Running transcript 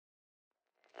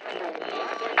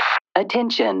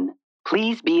Attention,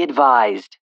 please be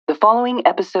advised. The following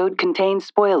episode contains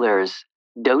spoilers.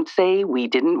 Don't say we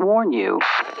didn't warn you.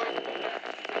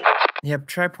 Yeah,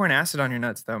 try pouring acid on your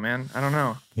nuts, though, man. I don't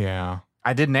know. Yeah.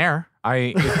 I didn't air.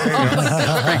 That's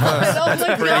pretty close. That's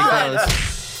pretty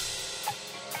close.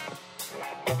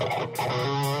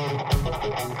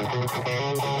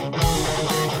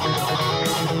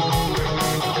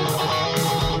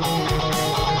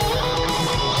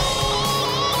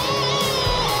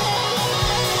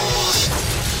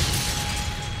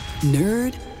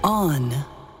 Nerd On.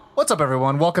 What's up,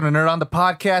 everyone? Welcome to Nerd On, the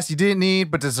podcast you didn't need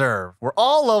but deserve, where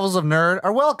all levels of nerd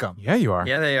are welcome. Yeah, you are.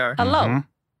 Yeah, they are. Hello.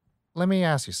 Let me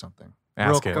ask you something.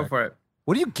 Ask Real it. Go for it.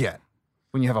 What do you get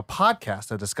when you have a podcast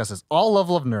that discusses all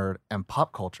level of nerd and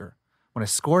pop culture when a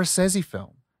Scorsese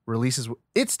film releases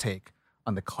its take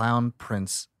on the clown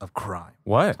prince of crime?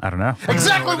 What? I don't know.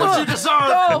 Exactly what you deserve!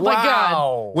 Oh, my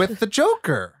God. With the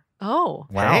Joker. Oh.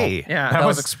 Wow. Hey. Yeah. That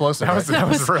was explosive. That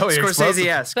was really explosive.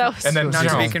 Scorsese-esque. That was And then Not to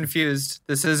be Jones. confused,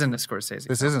 this isn't a Scorsese.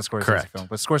 This isn't Scorsese Correct. film,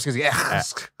 but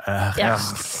Scorsese-esque. Yeah.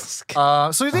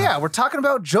 So yeah, we're talking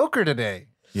about Joker today.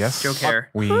 Yes. Joker.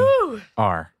 We Woo.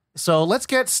 are. So let's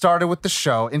get started with the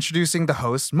show. Introducing the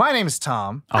host. My name is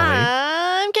Tom.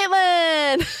 I'm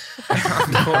Caitlin.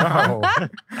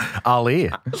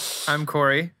 Ali. I'm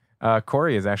Corey.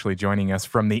 Corey is actually joining us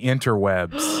from the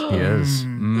interwebs. He is.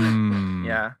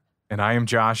 Yeah. And I am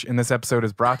Josh, and this episode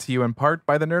is brought to you in part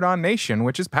by the Nerd On Nation,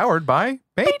 which is powered by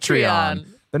Patreon. Patreon.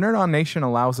 The Nerd On Nation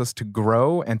allows us to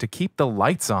grow and to keep the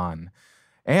lights on.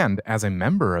 And as a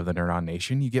member of the Nerd On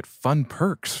Nation, you get fun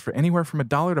perks for anywhere from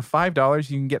 $1 to $5.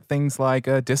 You can get things like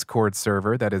a Discord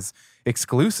server that is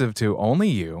exclusive to only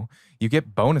you. You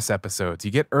get bonus episodes.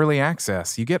 You get early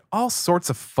access. You get all sorts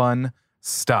of fun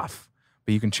stuff.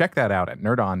 But you can check that out at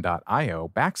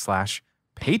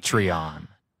nerdon.io/Patreon.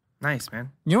 Nice, man.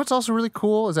 You know what's also really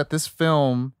cool is that this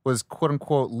film was quote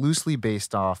unquote loosely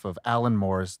based off of Alan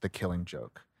Moore's The Killing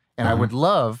Joke. And I would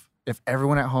love if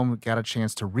everyone at home got a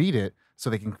chance to read it so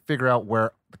they can figure out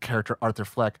where the character Arthur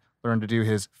Fleck learned to do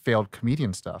his failed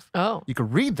comedian stuff. Oh. You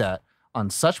could read that on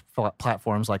such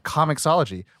platforms like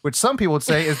Comixology, which some people would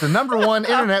say is the number one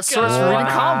internet source for reading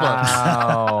comic books.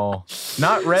 Wow.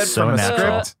 Not read So from a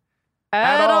natural. script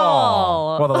At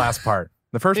all. Well, the last part.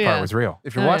 The first part Yeah. was real.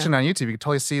 If you're Oh, watching on YouTube, you can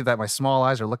totally see that my small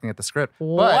eyes are looking at the script.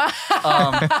 Wow.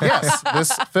 But yes,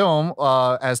 this film,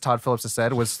 as Todd Phillips has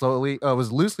said, was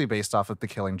loosely based off of The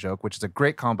Killing Joke, which is a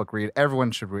great comic book read.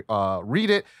 Everyone should read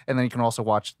it, and then you can also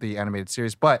watch the animated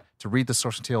series. But to read the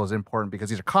source material is important because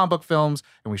these are comic book films,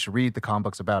 and we should read the comic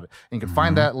books about it. And you can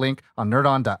find that link on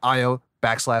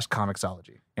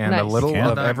nerdon.io/Comixology. And a Nice. little Well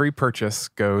of done. every purchase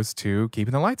goes to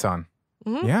keeping the lights on.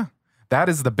 Mhm. Yeah. That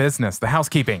is the business, the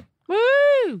housekeeping. Woo.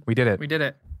 We did it. We did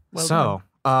it. Well So, done.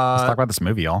 Let's talk about this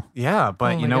movie, y'all. yeah,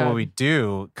 but Oh you my know what God. we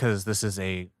do, because this is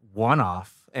a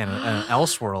one-off and an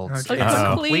Elseworlds. Okay. It's a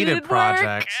Uh-oh. completed Completed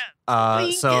project.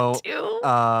 We So get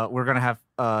to we're going to have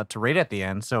to rate at the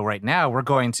end. So right now we're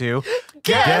going to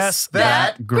Guess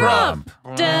that grump.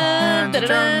 Dun,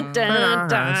 dun, dun, dun,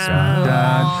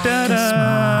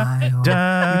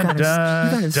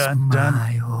 dun.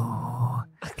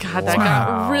 God, that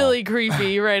got really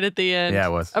creepy right at the end. Yeah,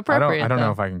 it was. Appropriate. I don't know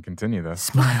though. if I can continue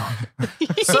this.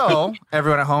 So,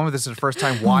 everyone at home, if this is the first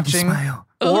time watching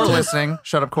or listening,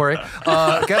 shut up, Corey.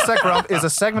 Guess That Grump is a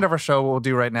segment of our show we'll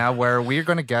do right now where we're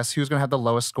going to guess who's going to have the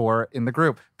lowest score in the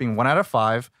group, being 1 out of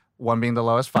 5, 1 being the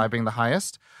lowest, 5 being the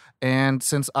highest. And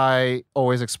since I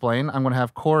always explain, I'm going to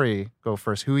have Corey go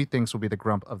first, who he thinks will be the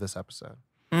grump of this episode.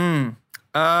 It's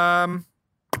a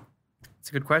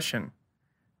good question.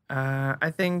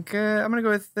 I think I'm going to go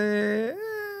with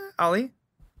Ollie.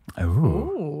 Ooh.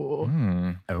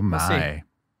 Ooh. Oh, We'll see. my.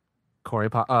 Corey,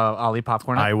 Ollie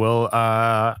Popcorn. I will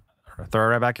throw it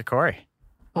right back at Corey.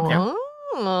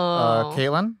 Oh.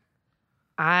 Caitlin.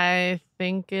 I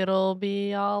think it'll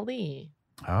be Ali.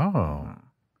 Oh.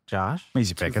 Josh.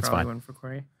 Easy Two pick. for It's Ollie, fine. 1 for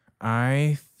Corey.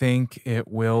 I think it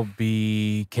will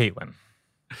be Caitlin.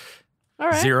 All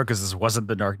right. 0 because this wasn't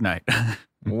The Dark Knight. 2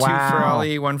 for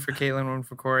Ollie, 1 for Caitlin, 1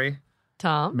 for Corey.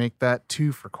 Tom. Make that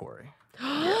 2 for Corey. 2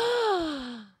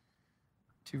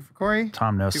 for Corey.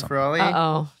 Tom knows 2 something. for Ollie.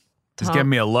 Uh-oh. He's Tom- giving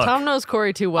me a look. Tom knows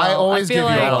Corey too well. I always feel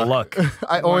give you like a a look.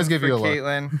 I always 1 give for you a look.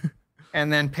 Caitlin.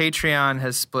 And then Patreon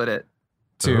has split it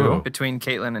 2. between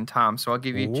Caitlin and Tom. So I'll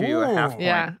give you a half point.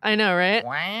 Yeah, I know, right?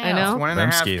 I It's know.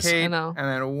 1.5 Brimskis. Kate, I know. and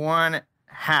then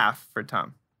 1/2 for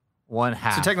Tom. 1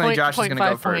 half. So technically, Josh is going to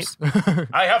go 0.5 point. first.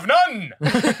 I have none.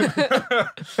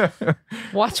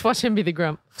 Watch him be the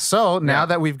grump. So now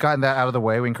that we've gotten that out of the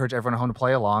way, we encourage everyone at home to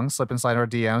play along, slip inside our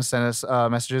DMs, send us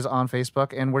messages on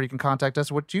Facebook, and where you can contact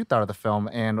us what you thought of the film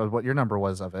and what your number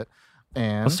was of it.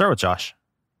 And Let's start with Josh,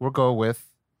 we'll go with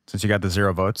since you got the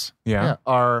 0 votes. Yeah.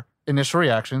 our initial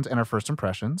reactions and our first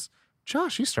impressions.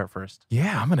 Josh, you start first.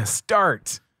 Yeah, I'm gonna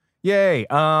start. Yay.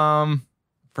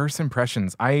 First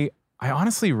impressions. I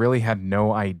honestly really had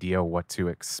no idea what to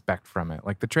expect from it.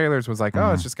 Like the trailers was like,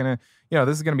 oh, it's just gonna,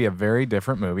 this is gonna be a very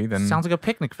different movie than. Sounds like a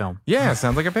picnic film. Yeah,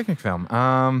 sounds like a picnic film.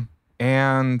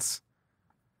 And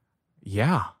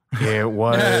yeah, it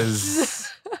was.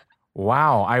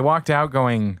 Wow. I walked out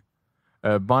going.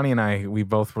 Bonnie and we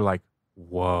both were like,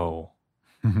 whoa,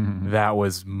 that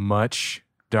was much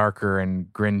darker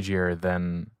and gringier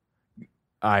than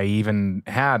I even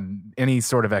had any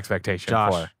sort of expectation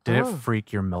for. Did it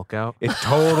freak your milk out? It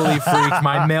totally freaked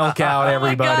my milk out,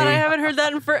 everybody. Oh my God, I haven't heard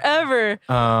that in forever.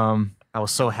 I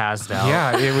was so hased out.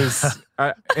 Yeah, it was.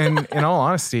 In all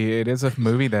honesty, it is a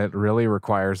movie that really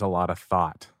requires a lot of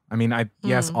thought. I mean,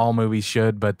 yes, all movies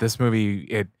should, but this movie,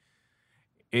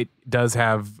 it does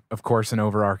have, of course, an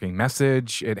overarching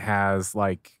message. It has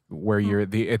like where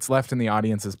it's left in the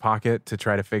audience's pocket to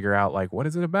try to figure out like, what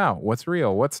is it about? What's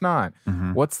real? What's not?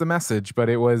 What's the message? But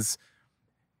it was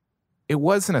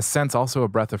in a sense also a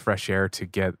breath of fresh air to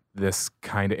get this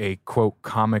kind of a quote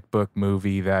comic book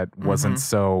movie that wasn't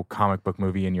so comic book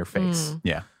movie in your face.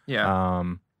 Yeah. Yeah.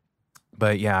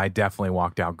 But yeah, I definitely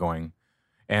walked out going,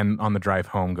 and on the drive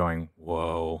home going,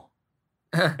 whoa.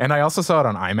 And I also saw it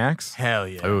on IMAX. Hell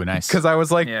yeah. Oh, nice. Because I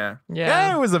was like, Yeah.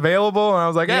 yeah, it was available. And I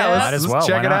was like, Yeah. yeah, Might as let's well.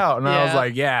 check Why it not? out. And I was Yeah.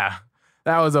 like, yeah,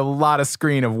 that was a lot of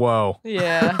screen of whoa.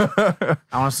 Yeah.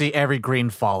 I want to see every green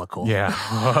follicle. Yeah.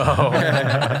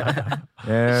 Whoa.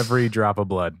 Every drop of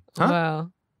blood. Huh?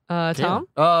 Wow. Tom?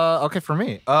 Okay, for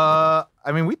me. I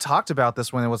mean, we talked about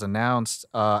this when it was announced,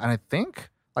 and I think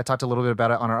I talked a little bit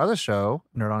about it on our other show,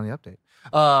 Nerd on the Update.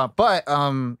 But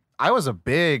I was a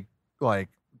big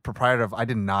proprietor of I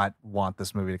did not want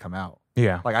this movie to come out.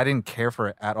 Yeah. Like I didn't care for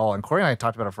it at all. And Corey and I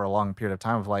talked about it for a long period of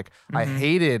time of like I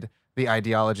hated the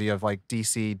ideology of like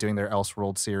DC doing their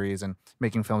Elseworld series and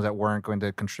making films that weren't going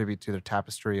to contribute to their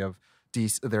tapestry of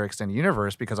their extended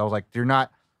universe, because I was like, you're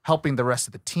not helping the rest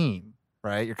of the team,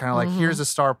 right? You're kind of like, here's a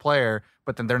star player,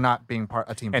 but then they're not being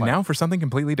a team And player. now for something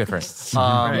completely different.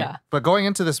 Yeah. But going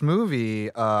into this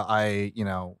movie, I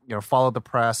followed the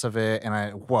press of it, and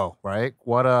right?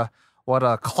 What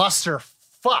a cluster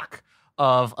fuck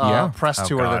of press Oh,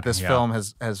 tour God, that this yeah. film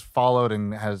has followed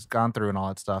and has gone through and all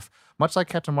that stuff. Much like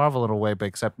Captain Marvel in a way, but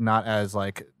except not as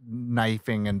like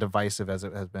knifing and divisive as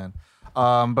it has been.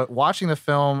 But watching the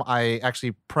film, I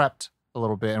actually prepped a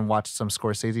little bit and watched some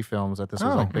Scorsese films that this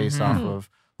was like based off of,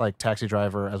 like Taxi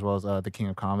Driver as well as The King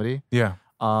of Comedy. Yeah.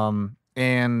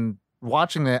 And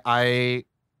watching it, I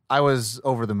was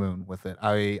over the moon with it.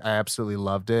 I absolutely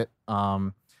loved it.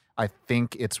 I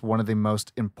think it's one of the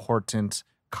most important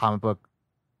comic book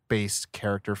based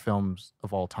character films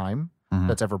of all time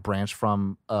that's ever branched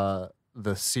from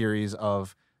the series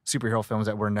of superhero films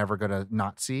that we're never gonna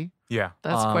not see. Yeah.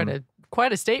 That's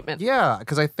quite a statement. Yeah,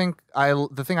 because I think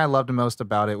the thing I loved most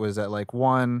about it was that like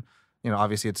one,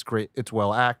 obviously it's great, it's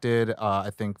well acted.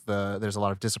 I think there's a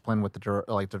lot of discipline with the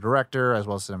director as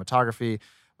well as cinematography.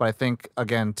 But I think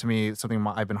again, to me, something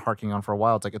I've been harking on for a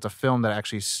while. It's like it's a film that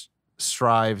actually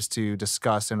strives to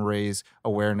discuss and raise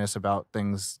awareness about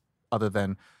things other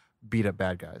than beat up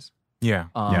bad guys. Yeah.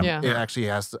 Yeah. It actually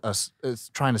has it's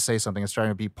trying to say something. It's trying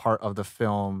to be part of the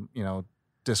film,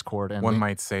 discord. And One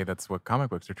might say that's what comic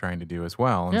books are trying to do as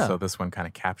well. And Yeah. so this one kind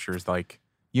of captures like,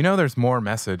 there's more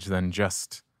message than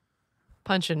just.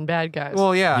 Punching bad guys.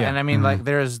 Well, yeah, Yeah. and I mean, like,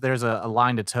 there's a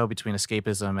line to toe between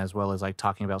escapism as well as like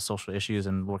talking about social issues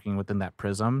and working within that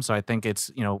prism. So I think it's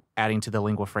adding to the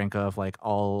lingua franca of like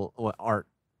all what art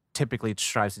typically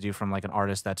strives to do from like an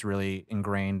artist that's really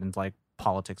ingrained in like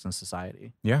politics and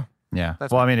society. Yeah. Yeah.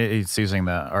 That's- Well, I mean, it's using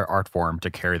the art form to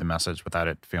carry the message without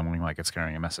it feeling like it's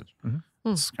carrying a message.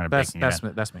 It's kind of That's baking it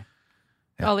in. that's me.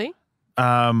 Ollie?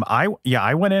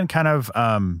 I went in kind of,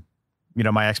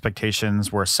 my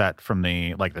expectations were set from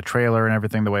the trailer and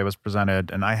everything, the way it was presented.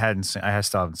 And I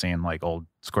still haven't seen like old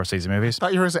Scorsese movies.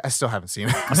 Thought you were. I still haven't seen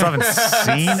it. I still haven't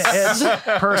seen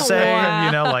it per se,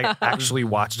 Wow. like actually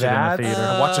watched it in the That's- theater.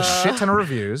 I watch a shit ton of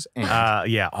reviews.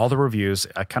 And Yeah, all the reviews.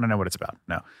 I kind of know what it's about.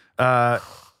 No.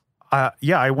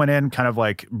 I went in kind of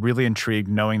like really intrigued,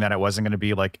 knowing that it wasn't going to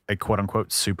be like a quote unquote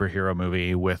superhero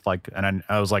movie with like, and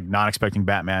I was like not expecting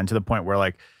Batman, to the point where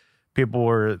like people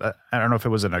were, I don't know if it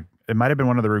was it might have been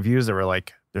one of the reviews that were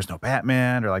like, there's no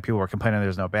Batman, or like people were complaining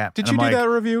there's no Batman. Did you do that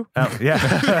review? Oh, yeah.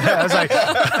 I was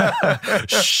like,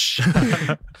 shh.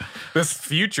 This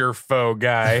future foe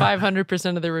guy.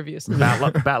 500% of the reviews.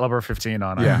 Bat Lover 15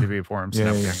 on Yeah. IMDb forums.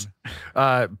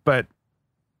 Yeah. But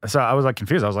so I was like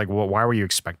confused. I was like, well, why were you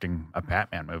expecting a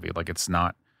Batman movie? Like, it's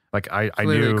not like I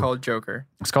Literally knew called Joker.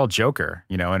 it's called Joker,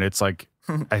 and it's like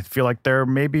I feel like they're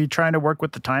maybe trying to work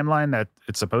with the timeline that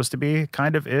it's supposed to be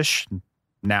kind of ish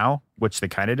now, which they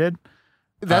kind of did.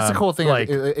 That's the cool thing. like,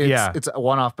 It's a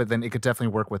one-off, but then it could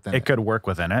definitely work within It could work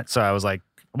within it. So I was like,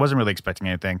 I wasn't really expecting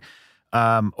anything.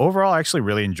 Overall, I actually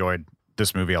really enjoyed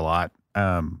this movie a lot.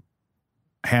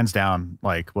 Hands down,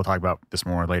 like we'll talk about this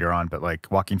more later on, but like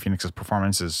Joaquin Phoenix's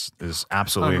performance is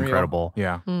absolutely Unreal. incredible.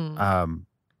 Yeah.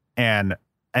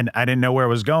 And I didn't know where it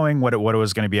was going, what it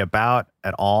was going to be about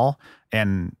at all,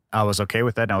 and I was okay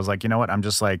with that. And I was like, you know what? I'm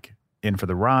just like in for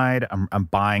the ride. I'm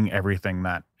buying everything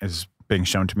that is being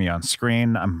shown to me on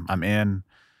screen. I'm in,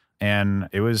 and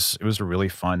it was a really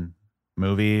fun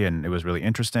movie, and it was really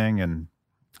interesting, and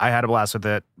I had a blast with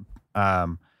it. I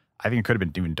think it could have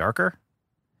been even darker,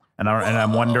 and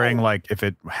I'm wondering like if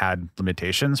it had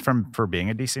limitations for being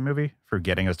a DC movie for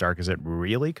getting as dark as it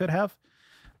really could have.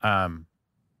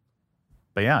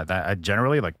 But yeah, that I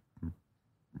generally like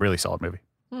really solid movie.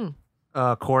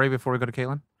 Corey, before we go to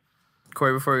Caitlin.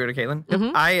 Corey, before we go to Caitlin.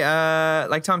 Mhm. I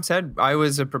like Tom said, I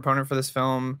was a proponent for this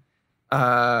film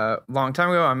long time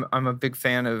ago. I'm a big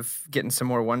fan of getting some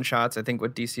more one shots. I think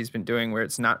what DC's been doing, where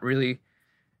it's not really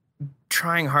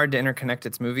trying hard to interconnect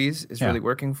its movies, is Yeah. really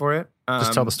working for it.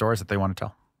 Just tell the stories that they want to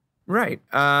tell. Right.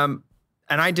 And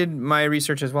I did my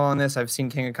research as well on this. I've seen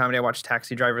King of Comedy. I watched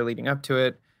Taxi Driver leading up to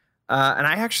it. And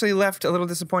I actually left a little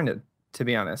disappointed, to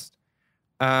be honest.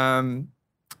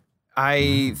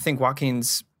 I think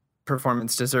Joaquin's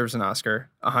performance deserves an Oscar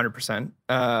 100%,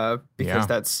 because Yeah.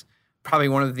 that's probably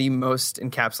one of the most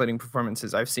encapsulating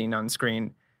performances I've seen on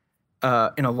screen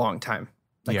in a long time,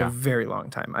 like Yeah. a very long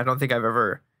time. I don't think I've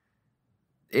ever,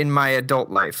 in my adult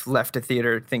life, left a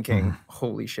theater thinking,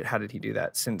 holy shit, how did he do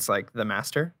that, since like The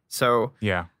Master. So,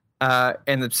 Yeah.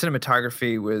 and the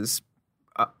cinematography was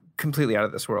completely out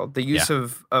of this world. The use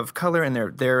of color and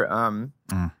their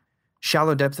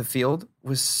shallow depth of field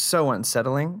was so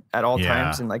unsettling at all Yeah.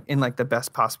 times, and like in like the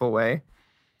best possible way.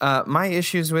 My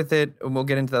issues with it, and we'll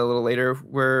get into that a little later,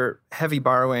 were heavy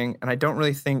borrowing, and I don't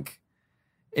really think,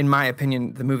 in my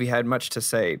opinion, the movie had much to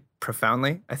say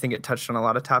profoundly. I think it touched on a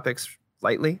lot of topics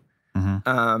lightly, but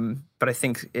I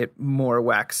think it more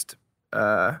waxed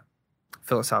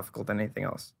philosophical than anything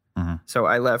else. So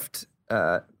I left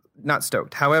not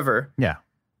stoked. However, Yeah.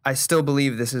 I still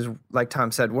believe this is, like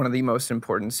Tom said, one of the most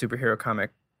important superhero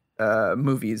comic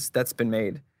movies that's been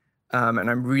made. And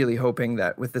I'm really hoping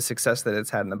that with the success that it's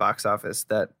had in the box office,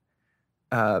 that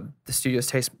the studios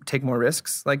take more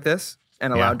risks like this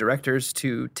and allow Yeah. directors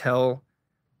to tell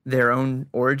their own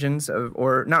origins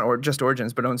just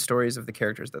origins, but own stories of the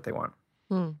characters that they want.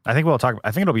 I think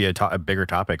I think it'll be a bigger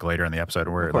topic later in the episode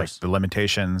where like course. the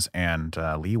limitations and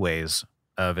leeways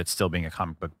of it still being a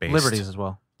comic book based Liberties as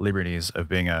well. liberties of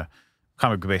being a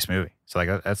comic book based movie. So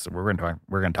like that's we're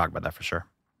gonna talk about that for sure.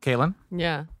 Caitlin,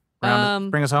 Yeah.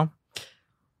 bring us home.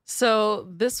 So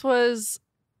this was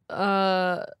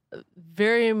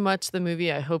very much the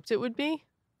movie I hoped it would be.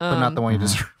 But not the one you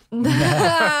just.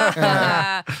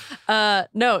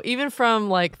 No, even from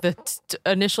like the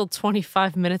initial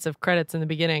 25 minutes of credits in the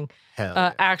beginning,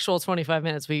 Hell. actual 25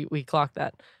 minutes, we clocked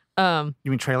that. You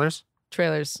mean trailers?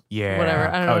 Trailers, Yeah. whatever.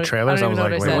 I don't know. Trailers? I, I don't was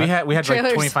even know like, what I wait, said. We had like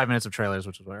Trailers. 25 minutes of trailers,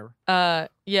 which is whatever.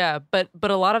 Yeah, but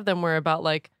a lot of them were about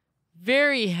like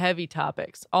very heavy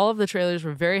topics. All of the trailers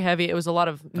were very heavy. It was a lot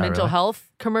of mental really? health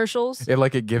commercials.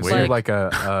 It gives Weird. you like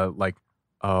a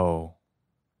oh,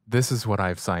 this is what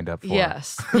I've signed up for.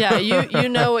 Yes. Yeah, you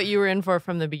know what you were in for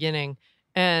from the beginning.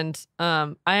 And I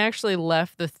actually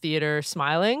left the theater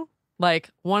smiling. Like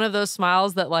one of those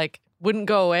smiles that like wouldn't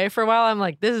go away for a while. I'm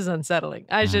like, this is unsettling.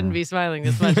 I shouldn't be smiling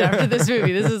this much after this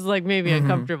movie. This is like maybe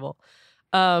uncomfortable.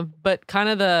 But kind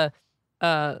of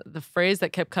the phrase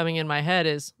that kept coming in my head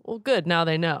is, well, good, now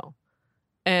they know.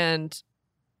 And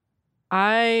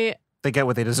They get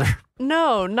what they deserve.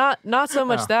 no, not so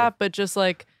much Oh, that, but just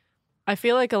like I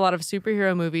feel like a lot of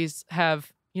superhero movies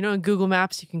have, you know, in Google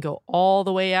Maps you can go all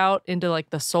the way out into like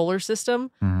the solar system.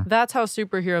 Mhm. That's how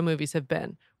superhero movies have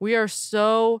been. We are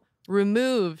so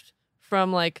removed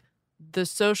from like the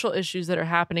social issues that are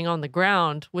happening on the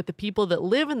ground with the people that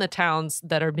live in the towns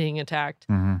that are being attacked,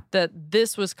 that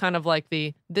this was kind of like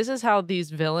this is how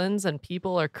these villains and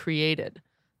people are created.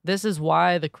 This is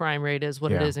why the crime rate is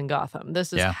what it Yeah. is in Gotham.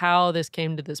 This is Yeah. how this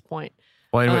came to this point.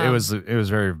 Well, it Um, was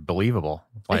very believable.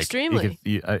 Like Extremely.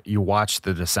 You watch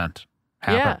the descent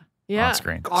happen Yeah. on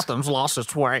screen. Gotham's lost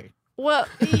its way. Well,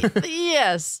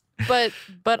 yes, but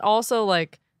also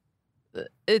like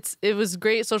it was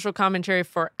great social commentary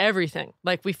for everything.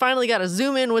 Like we finally got to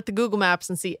zoom in with the Google Maps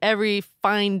and see every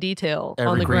fine detail on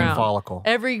Every the green ground. follicle.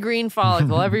 Every green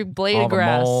follicle, every blade All of the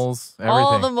grass, moles, everything.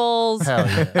 all the moles. Hell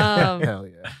yeah. Um, Hell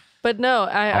yeah. But no, All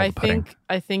I the pudding.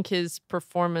 think his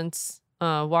performance,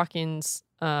 Joaquin's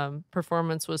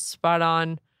performance was spot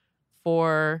on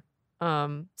for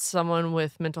someone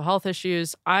with mental health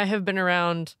issues. I have been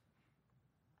around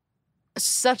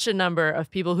such a number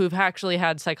of people who've actually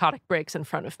had psychotic breaks in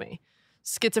front of me.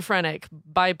 Schizophrenic,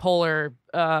 bipolar,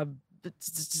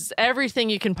 just everything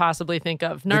you can possibly think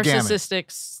of. gamut. Narcissistic,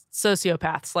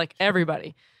 sociopaths, like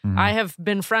everybody. Mhm. I have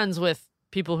been friends with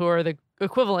people who are the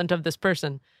equivalent of this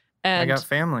person. I And got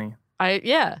family.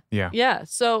 Yeah.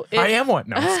 So I am one.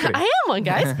 No, I'm just kidding. I am one,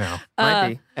 guys. No. Might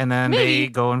be. And then Maybe.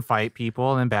 they go and fight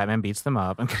people, and then Batman beats them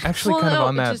up. Actually, Well, kind no,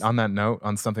 of it just- on that note,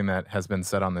 on something that has been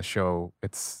said on the show,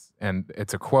 it's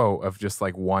a quote of just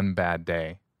like one bad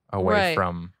day away Right.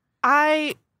 from.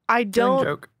 I Killing don't.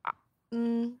 joke.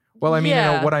 Well, I mean,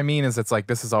 yeah, what I mean is, it's like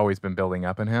this has always been building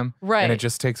up in him, right. and it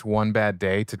just takes one bad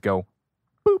day to go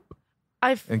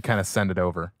I've and kind of send it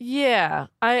over. yeah.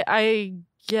 I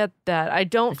get that. I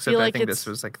don't Except feel I like think it's. this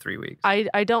was like 3 weeks.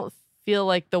 I don't feel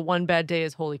like the one bad day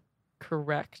is wholly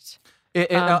correct. I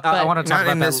but- want to talk Not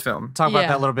about in that. this film. Talk about Yeah.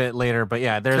 that a little bit later, but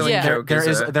yeah, there's Killing Yeah. joke there is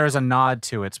is a- there's a nod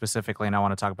to it specifically, and I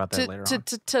want to talk about that To, later to, on.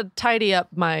 to tidy up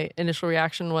my initial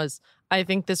reaction was I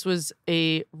think this was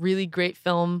a really great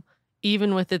film,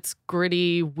 even with its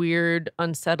gritty, weird,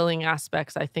 unsettling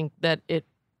aspects. I think that it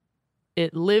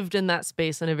lived in that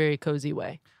space in a very cozy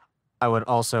way. I would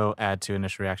also add to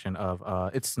initial reaction of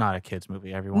it's not a kids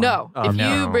movie. Everyone, No, if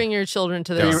no. you bring your children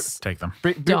to Don't this, take them.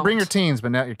 bring don't. your teens,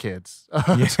 but not your kids.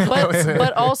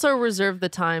 but also reserve the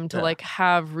time to Yeah. like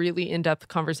have really in-depth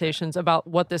conversations about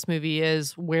what this movie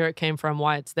is, where it came from,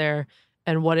 why it's there,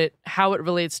 and how it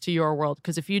relates to your world.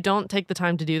 Because if you don't take the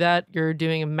time to do that, you're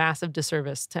doing a massive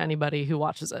disservice to anybody who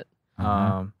watches it.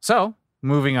 So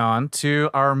moving on to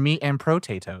our meat and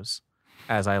potatoes,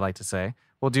 as I like to say.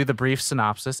 We'll do the brief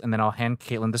synopsis, and then I'll hand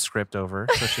Caitlin the script over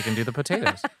so she can do the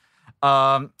potatoes.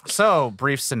 So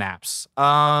brief synapse.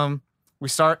 We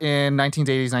start in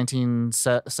 1980s,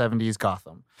 1970s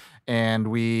Gotham, and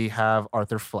we have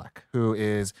Arthur Fleck, who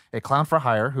is a clown for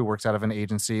hire who works out of an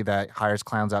agency that hires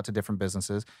clowns out to different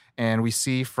businesses. And we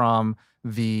see from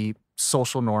the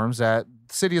social norms that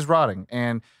the city is rotting,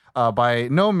 and by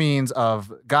no means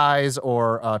of guise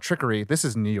or trickery, this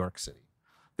is New York City.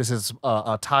 This is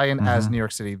a tie-in as New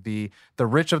York City, the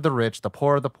rich of the rich, the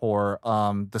poor of the poor,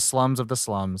 the slums of the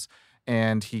slums,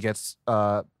 and he gets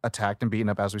attacked and beaten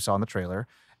up as we saw in the trailer.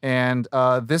 And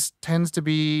this tends to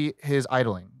be his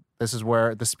idling. This is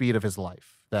where the speed of his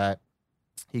life, that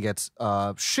he gets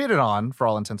shitted on for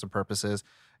all intents and purposes,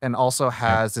 and also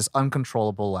has this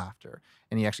uncontrollable laughter.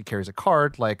 And he actually carries a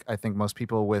card, like I think most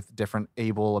people with different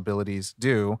able abilities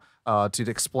do, to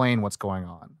explain what's going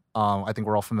on. I think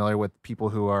we're all familiar with people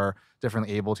who are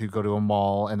differently able to go to a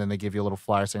mall and then they give you a little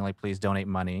flyer saying like, please donate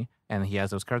money. And he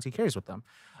has those cards he carries with them.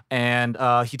 And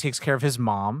he takes care of his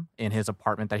mom in his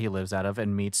apartment that he lives out of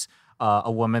and meets a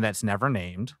woman that's never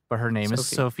named, but her name is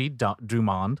Sophie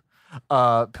Dumond,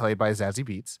 played by Zazie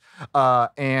Beetz.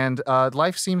 And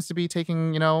life seems to be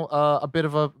taking, a bit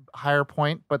of a higher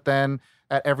point, but then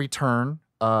at every turn,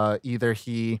 either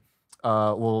he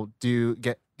will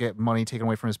get money taken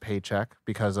away from his paycheck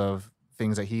because of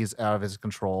things that he's out of his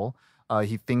control.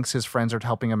 He thinks his friends are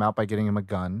helping him out by getting him a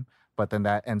gun, but then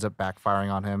that ends up backfiring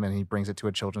on him, and he brings it to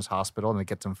a children's hospital, and it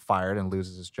gets him fired and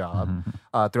loses his job.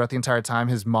 Throughout the entire time,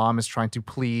 his mom is trying to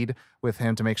plead with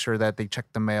him to make sure that they check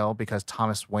the mail because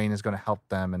Thomas Wayne is going to help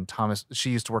them. And she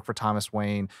used to work for Thomas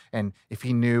Wayne, and if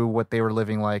he knew what they were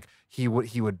living like, he would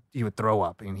throw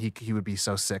up, and he would be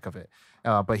so sick of it.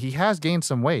 But he has gained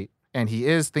some weight. And he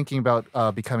is thinking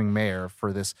about becoming mayor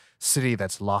for this city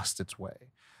that's lost its way.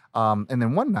 And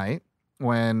then one night,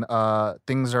 when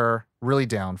things are really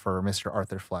down for Mr.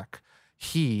 Arthur Fleck,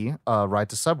 he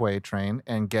rides a subway train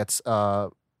and gets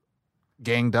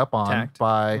ganged up on Attacked.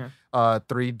 by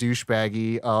three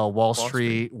douchebaggy Wall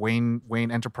Street, Wayne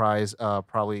Enterprise,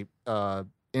 probably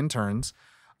interns.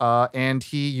 And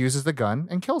he uses the gun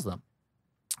and kills them.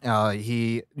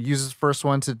 He uses the first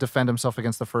one to defend himself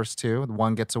against the first two.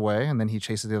 One gets away, and then he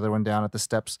chases the other one down at the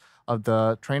steps of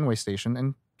the trainway station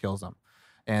and kills them.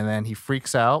 And then he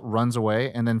freaks out, runs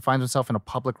away, and then finds himself in a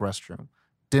public restroom,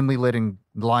 dimly lit in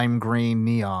lime green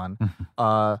neon.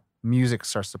 Music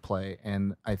starts to play,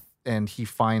 and he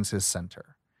finds his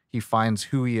center. he finds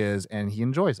who he is and he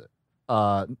enjoys it.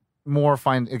 Finding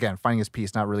his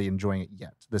peace, not really enjoying it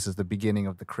yet. This is the beginning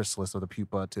of the chrysalis of the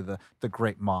pupa to the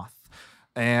great moth.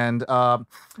 And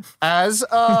as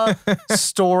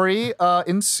story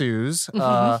ensues,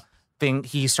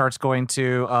 he starts going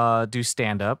to do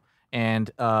stand up, and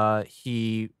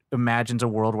he imagines a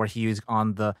world where he is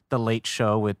on the Late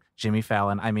Show with Jimmy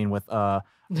Fallon. I mean, with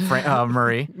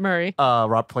Murray, played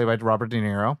by Robert De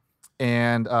Niro,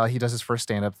 and he does his first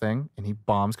stand up thing, and he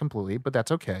bombs completely, but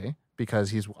that's okay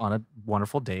because he's on a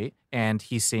wonderful date, and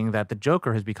he's seeing that the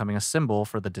Joker is becoming a symbol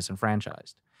for the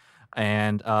disenfranchised,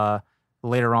 and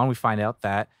later on, we find out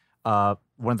that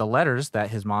one of the letters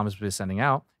that his mom has been sending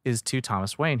out is to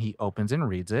Thomas Wayne. He opens and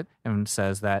reads it and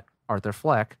says that Arthur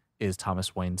Fleck is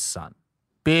Thomas Wayne's son.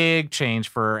 Big change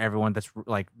for everyone that's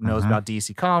like knows about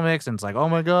DC Comics and it's like, oh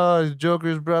my God,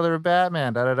 Joker's brother of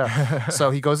Batman, da da da.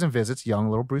 So he goes and visits young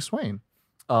little Bruce Wayne,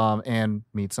 and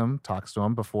meets him, talks to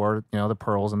him before the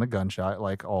pearls and the gunshot,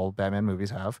 like all Batman movies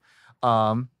have.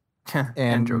 And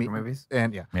Joker movies.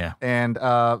 And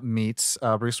meets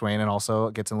Bruce Wayne and also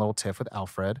gets in a little tiff with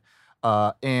Alfred.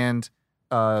 And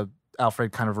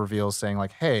Alfred kind of reveals saying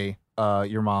like, hey,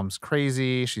 your mom's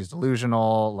crazy. She's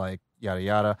delusional, like yada,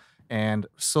 yada. And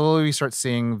slowly we start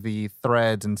seeing the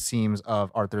threads and seams of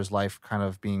Arthur's life kind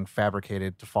of being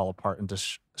fabricated to fall apart into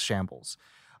shambles.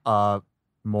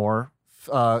 More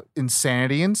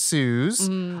insanity ensues.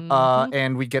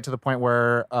 And we get to the point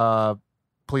where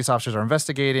police officers are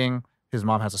investigating. His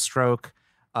mom has a stroke,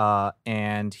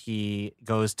 and he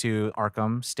goes to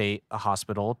Arkham State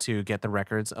Hospital to get the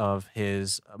records of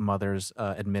his mother's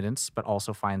admittance, but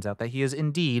also finds out that he is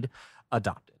indeed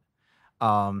adopted.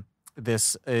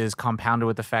 This is compounded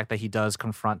with the fact that he does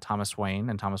confront Thomas Wayne,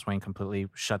 and Thomas Wayne completely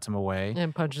shuts him away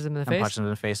and punches him in the and face. punches him in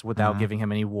the face without giving him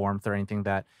any warmth or anything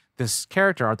that this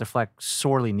character, Arthur Fleck,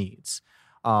 sorely needs.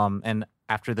 And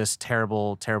after this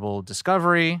terrible, terrible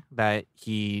discovery that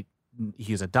he's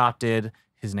adopted,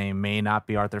 his name may not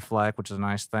be Arthur Fleck, which is a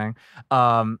nice thing.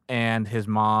 And his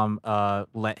mom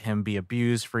let him be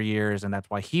abused for years, and that's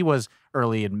why he was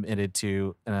early admitted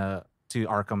to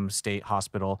Arkham State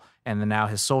Hospital. And then now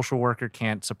his social worker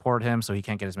can't support him, so he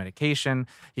can't get his medication.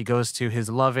 He goes to his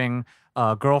loving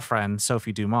girlfriend,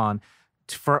 Sophie Dumont,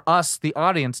 for us, the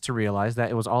audience, to realize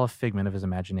that it was all a figment of his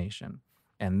imagination.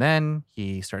 And then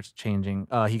he starts changing.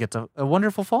 He gets a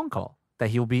wonderful phone call that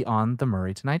he will be on the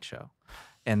Murray Tonight Show.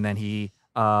 And then he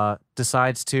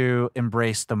decides to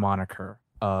embrace the moniker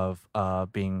of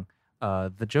being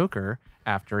the Joker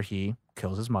after he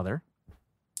kills his mother.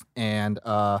 And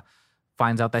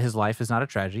finds out that his life is not a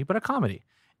tragedy, but a comedy.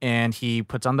 And he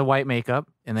puts on the white makeup,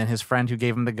 and then his friend who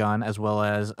gave him the gun, as well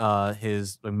as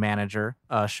his manager,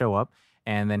 show up.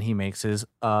 And then he makes his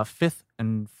fifth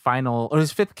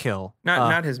kill.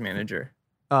 Not his manager.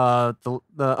 It's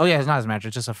not his manager,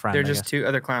 it's just a friend. They're just two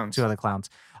other clowns. Two other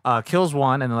clowns. Kills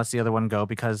one and then lets the other one go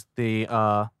because the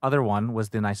other one was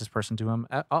the nicest person to him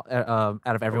out of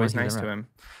everyone. Always nice to him.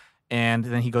 And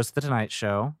then he goes to the Tonight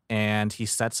Show and he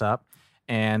sets up,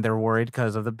 and they're worried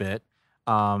because of the bit.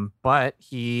 But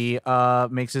he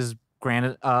makes his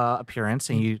grand appearance,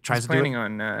 and he tries planning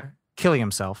on killing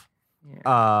himself.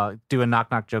 Yeah. Do a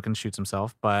knock-knock joke and shoots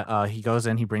himself. But he goes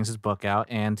in, he brings his book out,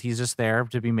 and he's just there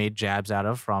to be made jabs out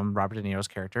of from Robert De Niro's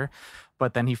character.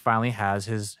 But then he finally has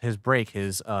his break,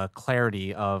 his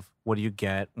clarity of what do you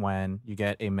get when you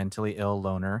get a mentally ill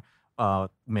loner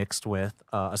mixed with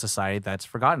a society that's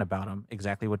forgotten about him,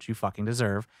 exactly what you fucking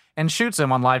deserve, and shoots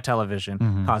him on live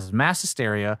television, causes mass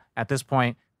hysteria. At this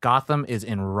point, Gotham is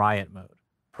in riot mode.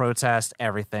 Protest,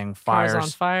 everything, fires. Cars on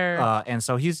fire. And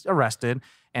so he's arrested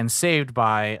and saved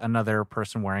by another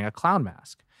person wearing a clown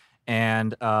mask.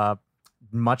 And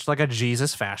much like a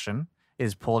Jesus fashion,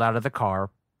 is pulled out of the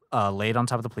car, laid on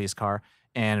top of the police car,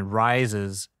 and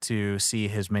rises to see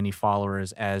his many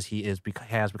followers as he has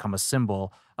become a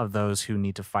symbol of those who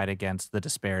need to fight against the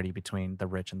disparity between the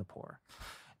rich and the poor.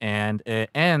 And it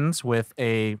ends with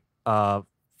a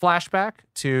flashback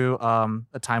to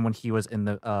a time when he was in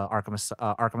the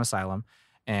Arkham Asylum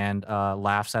and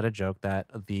laughs at a joke that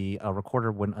the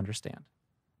recorder wouldn't understand.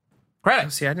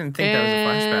 Credits. See, I didn't think that was a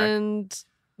flashback. And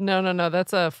no,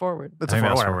 that's a forward. That's I a think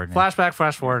that's forward. forward, yeah. Flashback,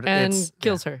 flash forward. And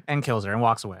kills her. And kills her and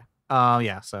walks away.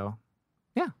 That's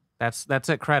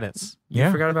it. Credits. You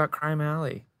Yeah. forgot about Crime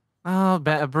Alley. Oh,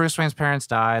 Bruce Wayne's parents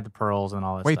died, the pearls and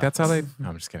all this Wait, stuff. that's how they. No,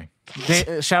 I'm just kidding.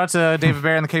 Shout out to David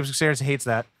Bayer and the Capes Crusaders. He hates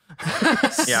that.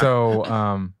 Yeah.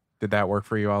 So, Did that work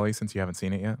for you, Ollie, since you haven't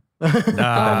seen it yet? God.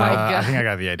 I think I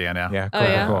got the idea now. Yeah, Oh, cool,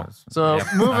 yeah? cool. So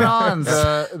moving on,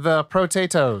 the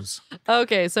potatoes.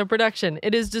 Okay, so production.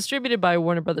 It is distributed by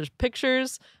Warner Brothers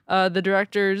Pictures. The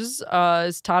directors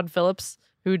is Todd Phillips,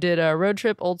 who did Road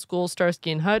Trip, Old School,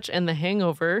 Starsky and Hutch, and The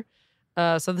Hangover.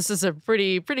 So this is a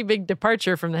pretty big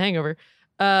departure from The Hangover.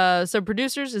 So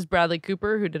producers is Bradley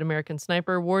Cooper, who did American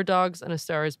Sniper, War Dogs, and A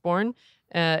Star Is Born.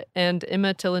 And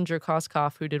Emma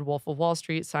Tillinger-Koskoff, who did Wolf of Wall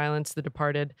Street, Silence, The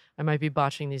Departed. I might be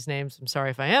botching these names. I'm sorry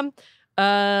if I am.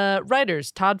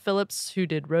 Writers, Todd Phillips, who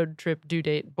did Road Trip, Due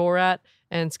Date, Borat,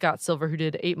 and Scott Silver, who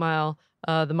did 8 Mile,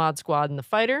 The Mod Squad, and The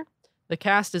Fighter. The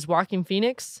cast is Joaquin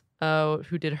Phoenix,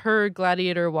 who did Her,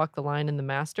 Gladiator, Walk the Line, and The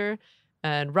Master.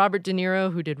 And Robert De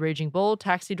Niro, who did Raging Bull,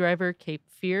 Taxi Driver, Cape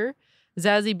Fear.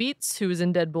 Zazie Beetz, who was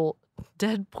in Deadpool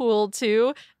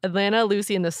 2, Atlanta,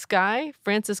 Lucy in the Sky,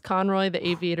 Francis Conroy, The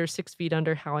Aviator, 6 Feet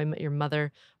Under, How I Met Your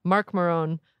Mother, Mark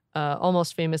Maron,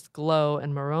 Almost Famous, Glow,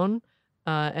 and Maron,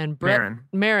 and Brett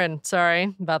Maron.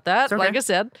 Sorry about that. It's okay. Like I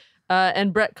said,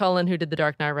 and Brett Cullen, who did The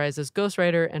Dark Knight Rises,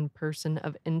 Ghostwriter, and Person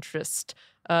of Interest.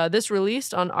 This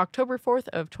released on October 4th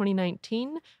of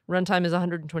 2019. Runtime is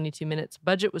 122 minutes.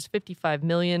 Budget was $55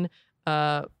 million.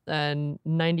 And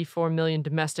 94 million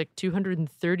domestic,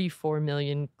 234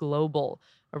 million global.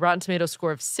 A Rotten Tomatoes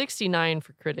score of 69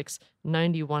 for critics,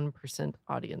 91%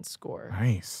 audience score.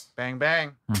 Nice. Bang,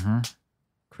 bang.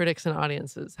 Critics and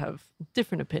audiences have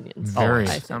different opinions. Very. I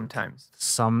think. Sometimes.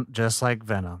 Some just like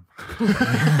Venom.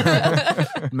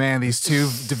 Man, these two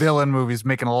villain movies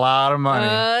making a lot of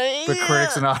money for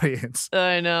critics and audience.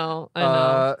 I know. I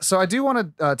know. So I do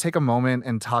want to take a moment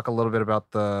and talk a little bit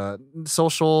about the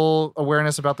social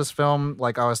awareness about this film.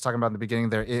 Like I was talking about in the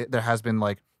beginning, there has been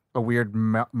like a weird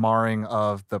marring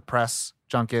of the press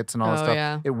junkets and all that stuff.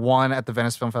 Yeah. It won at the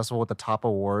Venice Film Festival with the top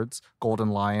awards, Golden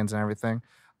Lions and everything.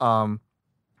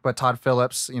 But Todd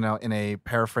Phillips, in a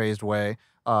paraphrased way,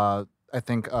 I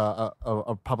think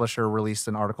a publisher released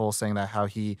an article saying that how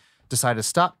he decided to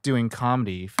stop doing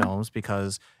comedy films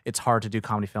because it's hard to do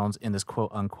comedy films in this quote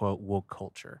unquote woke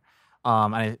culture.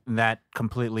 And that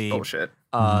completely Bullshit.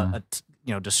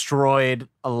 destroyed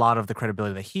a lot of the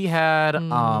credibility that he had.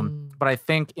 But I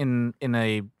think in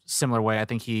a similar way, I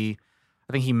think he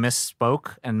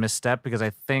misspoke and misstepped because I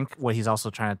think what he's also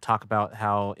trying to talk about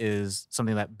how is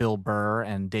something that Bill Burr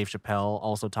and Dave Chappelle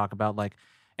also talk about, like,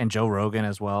 and Joe Rogan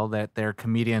as well, that they're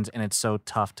comedians and it's so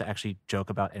tough to actually joke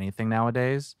about anything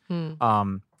nowadays.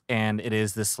 And it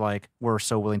is this like, we're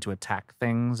so willing to attack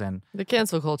things and The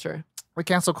cancel culture. the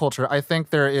cancel culture. I think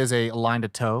there is a line to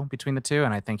toe between the two.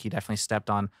 And I think he definitely stepped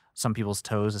on some people's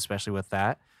toes, especially with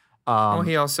that.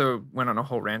 He also went on a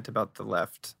whole rant about the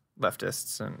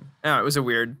leftists, and it was a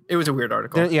weird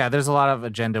article. There's a lot of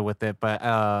agenda with it, but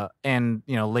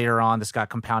later on this got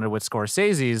compounded with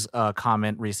Scorsese's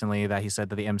comment recently that he said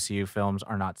that the MCU films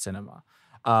are not cinema,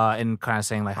 and kind of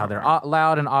saying like how they're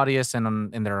loud and odious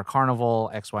and they're a carnival,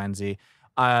 X, Y, and Z.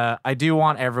 I do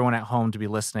want everyone at home to be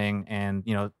listening, and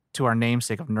to our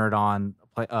namesake of Nerd On,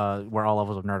 where all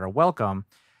levels of nerd are welcome.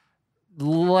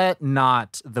 Let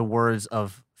not the words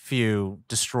of few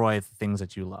destroy the things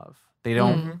that you love. They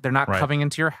don't. They're not coming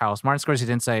into your house. Martin Scorsese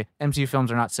didn't say MCU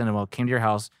films are not cinema. Came to your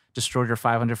house, destroyed your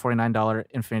 $549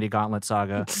 Infinity Gauntlet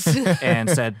saga, and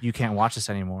said you can't watch this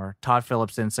anymore. Todd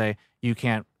Phillips didn't say you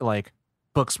can't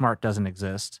Booksmart doesn't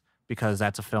exist because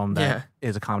that's a film that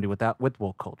is a comedy with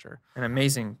woke culture. An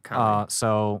amazing comedy.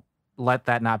 So let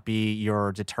that not be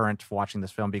your deterrent for watching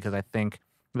this film because I think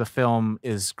the film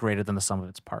is greater than the sum of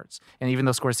its parts. And even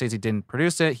though Scorsese didn't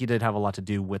produce it, he did have a lot to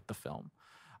do with the film.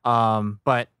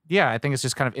 But yeah, I think it's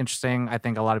just kind of interesting. I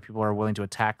think a lot of people are willing to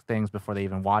attack things before they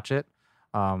even watch it.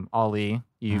 Ollie,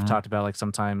 you've talked about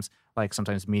sometimes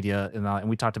media and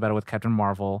we talked about it with Captain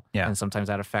Marvel. Yeah. And sometimes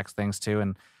that affects things too.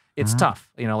 And it's tough.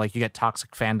 You get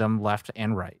toxic fandom left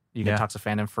and right. You get toxic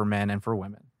fandom for men and for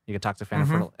women. You get toxic fandom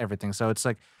for everything. So it's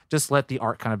like, just let the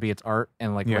art kind of be its art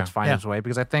and let's find its way.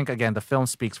 Because I think, again, the film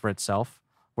speaks for itself,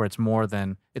 where it's more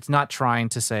than, it's not trying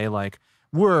to say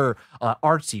we're an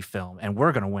artsy film and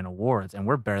we're going to win awards and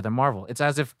we're better than Marvel. It's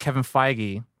as if Kevin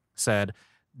Feige said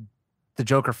the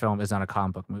Joker film is not a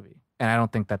comic book movie. And I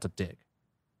don't think that's a dig,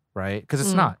 right? Because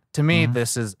it's not. To me,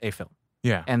 this is a film.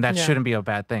 Yeah. And that shouldn't be a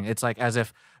bad thing. It's like as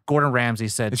if Gordon Ramsay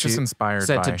said It's just inspired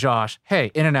to Josh,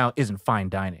 hey, In-N-Out isn't fine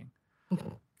dining.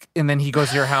 And then he goes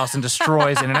to your house and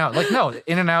destroys In-N-Out. No,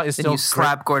 In-N-Out is Then still you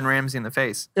slap Gordon Ramsay in the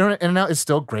face. In-N-Out is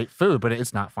still great food, but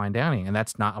it's not fine dining, and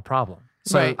that's not a problem.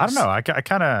 So Right. I don't know. I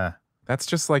kind of That's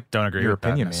just don't agree your with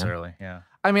opinion, that man. necessarily. Yeah.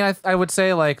 I mean, I would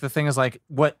say the thing is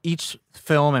what each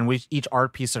film and each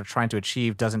art piece are trying to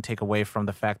achieve doesn't take away from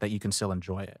the fact that you can still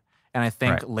enjoy it. And I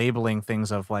think Right. labeling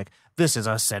things of like, this is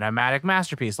a cinematic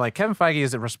masterpiece. Like Kevin Feige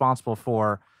is responsible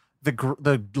for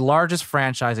the largest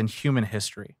franchise in human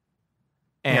history.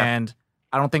 And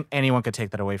I don't think anyone could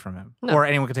take that away from him. No. Or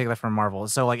anyone could take that from Marvel.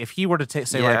 So like if he were to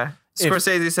say like, if-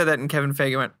 Scorsese said that, and Kevin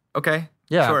Feige went, "Okay,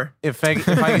 yeah, sure, if Feige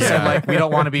said like, we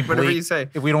don't want to be whatever you bleak, say."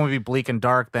 if we don't want to be bleak and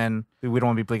dark, then we don't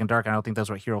want to be bleak and dark. And I don't think that's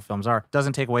what hero films are.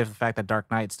 Doesn't take away from the fact that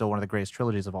Dark Knight is still one of the greatest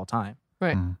trilogies of all time.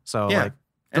 Right. So Yeah. like,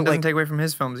 And like- doesn't take away from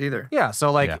his films either. yeah. So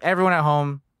like Yeah. everyone at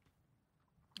home,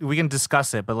 we can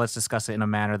discuss it, but let's discuss it in a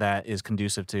manner that is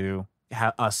conducive to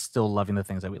us still loving the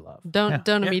things that we love. Don't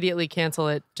Yeah. immediately cancel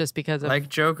it just because of Like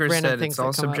Joker random said, things it's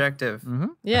all that come up. subjective. Mm-hmm.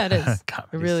 Yeah, it is.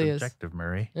 Comedy's really is. subjective,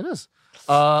 Murray. It is.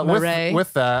 Murray.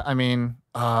 With that, I mean,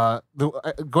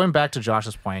 going back to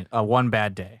Josh's point, One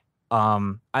Bad Day.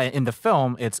 In the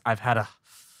film, I've had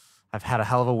a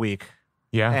hell of a week,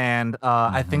 Yeah. and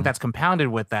I think that's compounded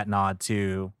with that nod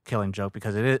to Killing Joke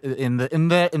because it is in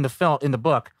the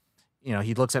book, you know,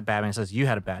 he looks at Batman and says, "You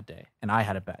had a bad day, and I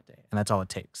had a bad day, and that's all it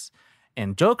takes."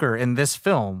 And Joker in this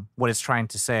film, what it's trying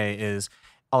to say is,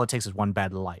 all it takes is one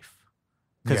bad life,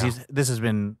 because Yeah. this is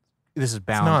bound It's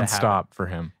to happen. nonstop for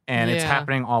him. And it's Yeah.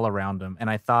 happening all around him. And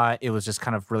I thought it was just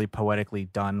kind of really poetically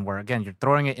done where, again, you're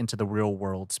throwing it into the real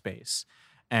world space.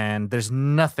 And there's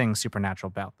nothing supernatural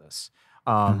about this.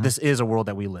 This is a world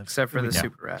that we live Except for the Yeah.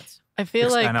 super rats. I feel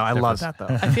like I know, I love that, though.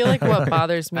 I feel like what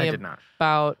bothers I me did not.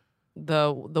 about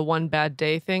the one bad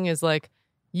day thing is like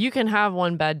you can have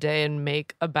one bad day and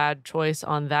make a bad choice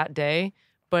on that day,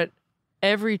 but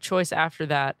every choice after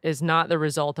that is not the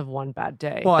result of one bad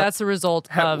day. Well, That's the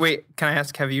result of Wait, can I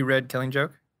ask, have you read Killing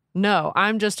Joke? No,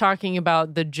 I'm just talking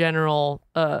about the general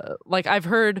like I've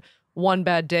heard one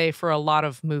bad day for a lot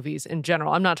of movies in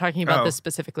general. I'm not talking about Oh. this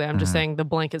specifically. I'm just saying the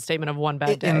blanket statement of one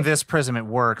bad day. In this prism, it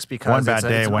works because One bad it's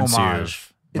day an once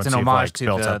homage. It's an you've, homage like, to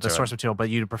built the up to it. source material, but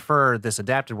you'd prefer this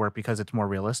adapted work because it's more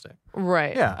realistic.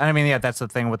 Right. Yeah, and I mean, yeah, that's the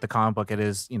thing with the comic book. It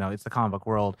is, you know, it's the comic book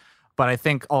world. But I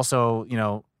think also, you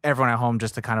know, everyone at home,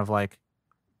 just to kind of like,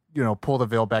 you know, pull the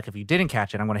veil back. If you didn't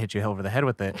catch it, I'm going to hit you over the head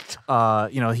with it.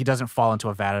 You know, he doesn't fall into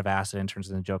a vat of acid in terms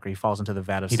of the Joker. He falls into the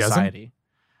vat of He doesn't? society,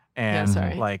 and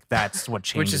sorry. like that's what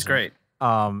changes. Which is him. great.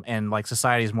 And like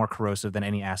society is more corrosive than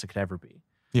any acid could ever be.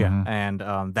 Yeah. Mhm.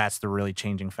 And that's the really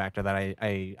changing factor that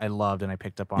I loved and I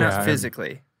picked up on. Not Yeah.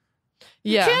 physically.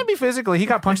 Yeah. He can be physically. He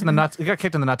got punched in the nuts. He got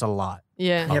kicked in the nuts a lot.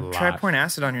 Yeah. A Yeah, lot. try pouring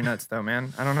acid on your nuts, though,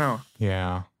 man. I don't know.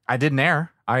 Yeah. I didn't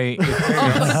air. Oh my God.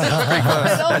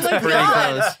 That's Oh my pretty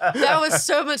God. close. That was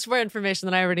so much more information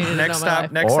than I already needed Next to know in my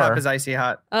stop, next Or- stop is icy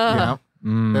hot. life. You know,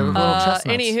 Mm, They have little chestnuts.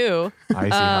 Anywho, icy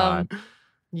hot.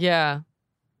 yeah.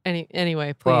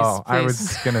 Anyway, please. Well, I please.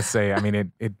 was gonna say, I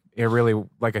mean, it really,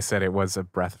 like I said, it was a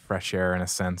breath of fresh air in a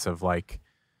sense of like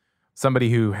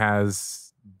somebody who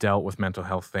has dealt with mental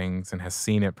health things and has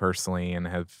seen it personally and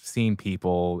have seen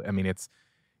people. I mean, it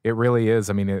really is.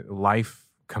 I mean, life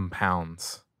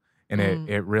compounds, and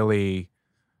it really.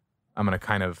 I'm gonna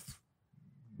kind of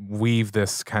weave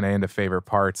this kind of into favorite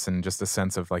parts and just a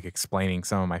sense of like explaining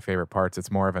some of my favorite parts.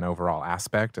 It's more of an overall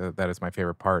aspect that is my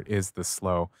favorite part is the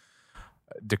slow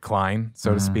decline,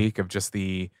 so to speak, of just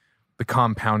the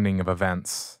compounding of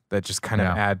events that just kind of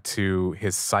Yeah. add to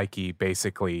his psyche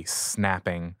basically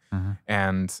snapping.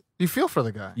 And You feel for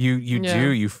the guy. you Yeah. do,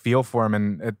 you feel for him,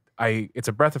 and it's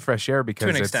a breath of fresh air because To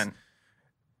an it's, extent.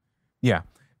 yeah,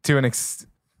 to an extent.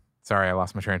 Sorry, I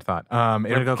lost my train of thought.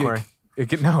 Way to go, Corey.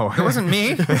 No, It wasn't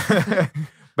me.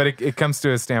 But it comes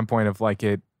to a standpoint of like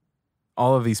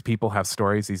all of these people have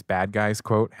stories. These bad guys,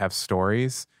 quote, have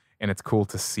stories. And it's cool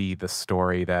to see the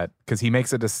story because he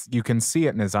makes you can see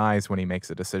it in his eyes when he makes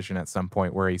a decision at some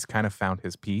point where he's kind of found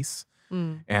his peace.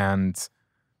 Mm. And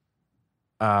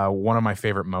one of my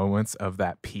favorite moments of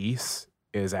that piece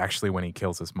is actually when he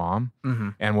kills his mom. Mm-hmm.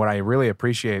 And what I really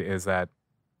appreciate is that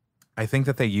I think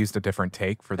that they used a different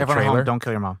take for the Everyone at trailer. home, don't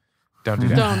kill your mom. Don't do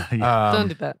that. Don't Yeah. don't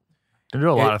do that. They do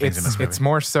a lot of things in this movie. It's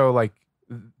more so like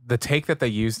the take that they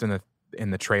used in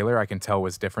the trailer, I can tell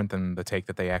was different than the take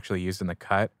that they actually used in the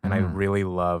cut. And I really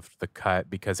loved the cut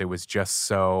because it was just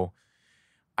so,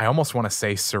 I almost want to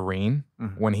say serene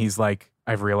when he's like,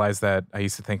 I've realized that I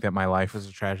used to think that my life was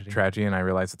a tragedy and I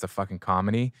realized it's a fucking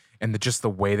comedy. And just the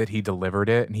way that he delivered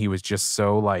it, and he was just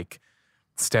so like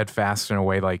steadfast in a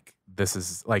way like this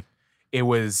is like, it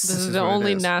was. This is is the what it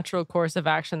only is. natural course of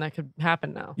action that could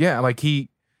happen now. Yeah, like it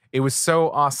was so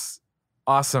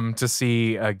awesome to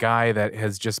see a guy that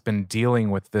has just been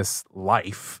dealing with this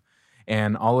life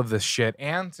and all of this shit,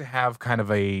 and to have kind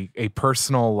of a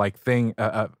personal like thing,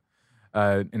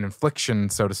 an infliction,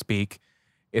 so to speak.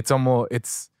 It's almost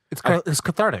it's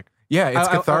cathartic. yeah, it's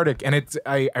I- cathartic, and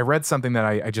I read something that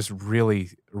I just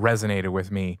really resonated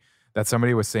with me that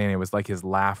somebody was saying it was like his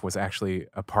laugh was actually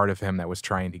a part of him that was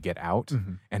trying to get out,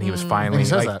 and he was finally And he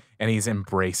says like, that. and he's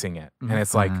embracing it, and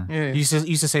it's like, Yeah, You used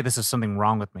to say this is something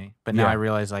wrong with me, but now Yeah. I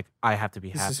realize like I have to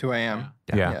be This happy. is who I am.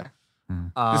 yeah.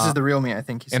 This is the real me, I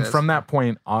think he And says. from that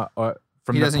point, from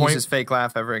he the doesn't point, use his fake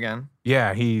laugh ever again.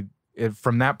 yeah,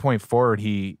 from that point forward,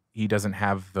 he doesn't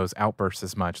have those outbursts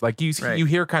as much. Like you Right. you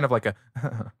hear kind of like a,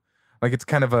 like it's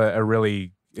kind of a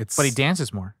really it's. But he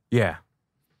dances more. Yeah.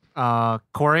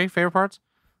 Corey, favorite parts?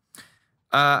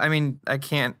 I mean, I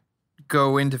can't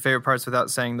go into favorite parts without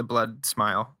saying the blood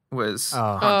smile was.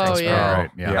 Oh, yeah.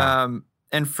 Right. Yeah.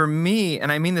 And for me, and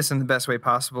I mean this in the best way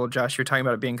possible, Josh, you're talking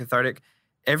about it being cathartic.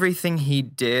 Everything he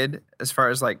did, as far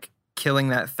as like killing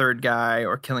that third guy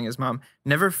or killing his mom,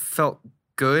 never felt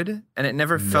good, and it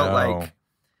never felt No. like.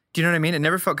 Do you know what I mean? It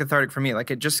never felt cathartic for me.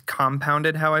 Like it just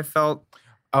compounded how I felt.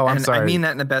 Oh, I'm and sorry. I mean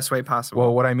that in the best way possible.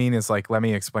 Well, what I mean is like, let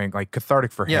me explain. Like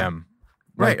cathartic for Yeah. him,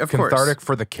 Right, Like, of course. cathartic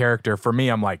for the character. For me,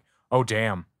 I'm like, oh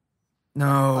damn.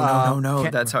 No.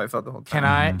 Can- That's how I felt the whole time. Can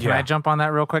I Yeah. jump on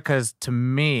that real quick? Because to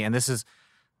me, and this is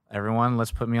everyone,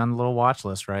 let's put me on the little watch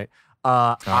list, right?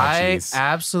 I jeez.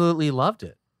 absolutely loved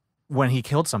it when he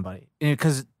killed somebody,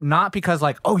 because not because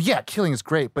like, Oh yeah, killing is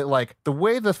great, but like the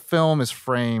way the film is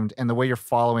framed and the way you're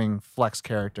following Fleck's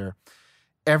character,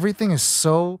 everything is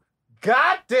so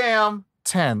goddamn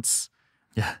tense.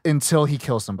 Yeah. Until he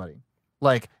kills somebody,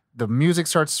 like the music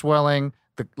starts swelling,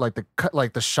 the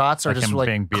shots are Like just him like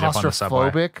being beat up on the subway.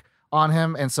 claustrophobic on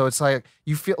him, and so it's like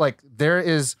you feel like there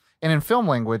is. And in film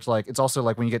language, like it's also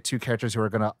like when you get two characters who are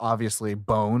gonna obviously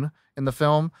bone in the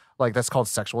film, like that's called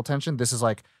sexual tension. This is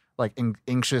like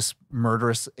anxious,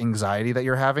 murderous anxiety that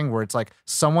you're having, where it's like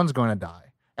someone's going to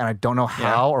die, and I don't know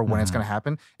how or when it's going to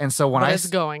happen. And so when But I it's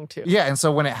going to. yeah, and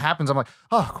so when it happens, I'm like,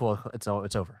 oh, cool, it's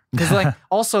over. because like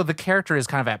also the character is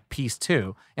kind of at peace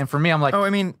too, and for me, I'm like, Oh, I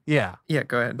mean, yeah, yeah,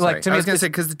 go ahead. Like, Sorry. to me, I was going to it's- say,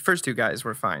 because the first two guys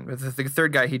were fine. But the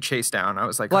third guy he chased down, I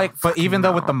was like, like, oh, but fucking even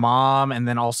though with no. the mom and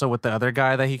then also with the other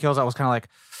guy that he kills, I was kind of like,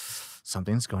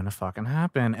 something's going to fucking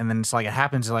happen. And then it's like, it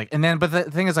happens like, and then, but the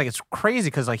thing is like, it's crazy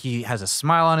because like he has a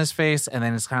smile on his face, and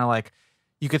then it's kind of like,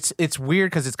 it's weird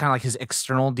because it's kind of like his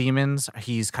external demons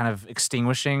he's kind of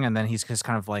extinguishing, and then he's just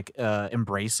kind of like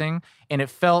embracing. And it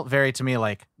felt very to me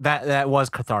like that was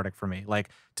cathartic for me, like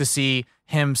to see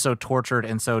him so tortured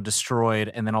and so destroyed,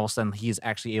 and then all of a sudden he's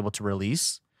actually able to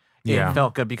release. Yeah. It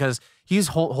felt good because he's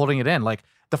holding it in. Like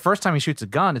the first time he shoots a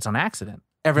gun, it's on accident.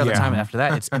 Every other Yeah. time after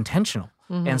that, it's intentional.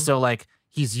 Mhm. And so like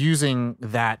he's using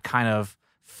that kind of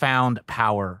found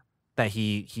power that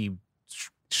he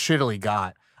shittily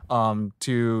got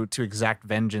to exact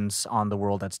vengeance on the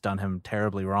world that's done him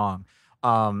terribly wrong.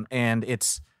 And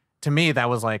it's, to me, that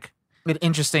was like an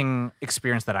interesting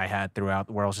experience that I had throughout,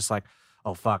 where I was just like,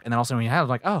 oh fuck. And then also when you had, I was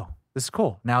like, oh, this is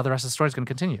cool. Now the rest of the story is going to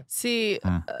continue. See,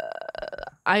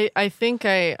 I think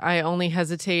I only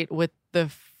hesitate with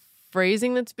the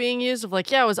phrasing that's being used of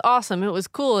like, yeah, it was awesome, it was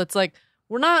cool. It's like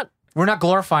we're not.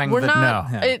 glorifying We're the,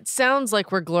 not. no. It sounds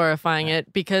like we're glorifying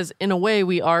it because in a way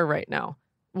we are right now,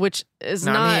 which is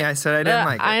Not not. me. I said I didn't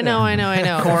like it. I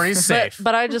know. Corey's safe.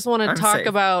 But I just want to I'm talk safe.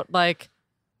 about like.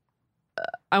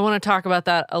 I want to talk about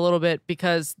that a little bit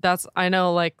because I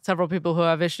know like several people who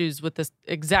have issues with this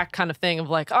exact kind of thing of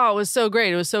like, oh, it was so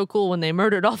great, it was so cool when they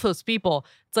murdered all those people.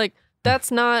 It's like that's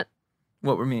not.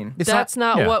 What we mean. That's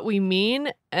not yeah. what we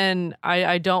mean, and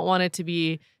I don't want it to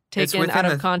be It's taken within out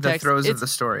the, of context. the throes it's, of the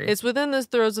story. It's within the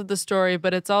throes of the story,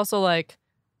 but it's also like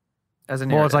as a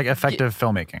Well, it's narrative. like effective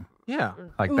filmmaking. yeah.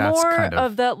 Like that's more kind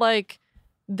of that like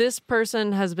this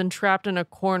person has been trapped in a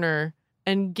corner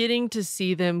and getting to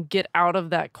see them get out of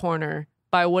that corner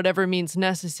by whatever means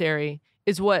necessary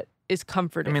is what is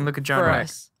comforting. I mean, look at John for Wick.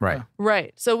 us. right.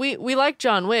 Right. So we like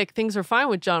John Wick. Things are fine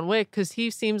with John Wick because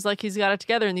he seems like he's got it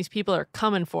together and these people are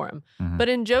coming for him. Mhm. But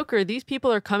in Joker, these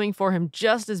people are coming for him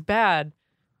just as bad,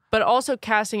 but also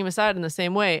casting him aside in the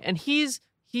same way. And he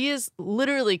is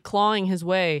literally clawing his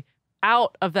way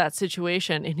out of that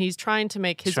situation, and he's trying to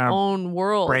make his Trying to own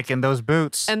world. Breaking those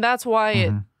boots. And that's why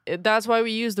Mhm. that's why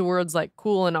we use the words like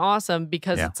cool and awesome,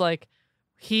 because Yeah. it's like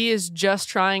he is just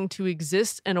trying to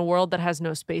exist in a world that has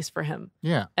no space for him.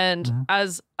 Yeah. And Mhm.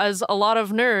 as a lot of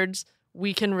nerds,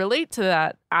 we can relate to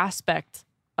that aspect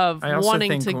of I also wanting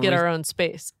think to when get we- our own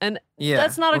space. And yeah,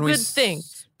 that's not a when we good s- thing.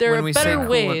 There when are we say better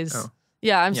cool and- ways. oh.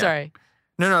 Yeah, I'm Yeah. sorry.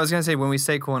 No, I was gonna say when we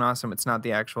say cool and awesome, it's not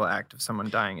the actual act of someone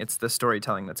dying. It's the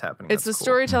storytelling that's happening. It's the that's cool.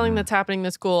 storytelling that's happening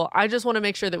that's cool. I just want to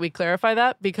make sure that we clarify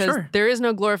that because Sure. there is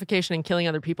no glorification in killing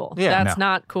other people. Yeah, That's no.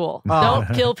 not cool. Oh.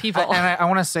 Don't kill people. I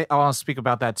want to I want to speak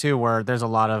about that too, where there's a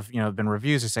lot of been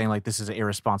reviews are saying like this is an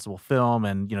irresponsible film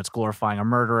and it's glorifying a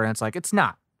murderer, and it's like it's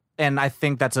not. And I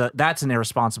think that's an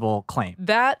irresponsible claim.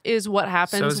 That is what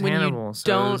happens So's when Hannibal, you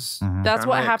so's don't. That's John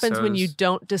what Wick, happens when you so's-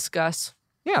 don't discuss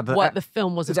Yeah, what the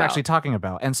film was is about. actually talking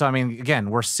about. And so, I mean, again,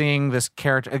 we're seeing this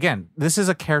character. Again, this is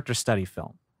a character study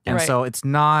film. And Right. so it's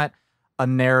not a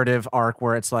narrative arc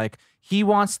where it's like, he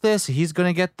wants this, he's going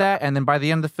to get that. And then by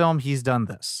the end of the film, he's done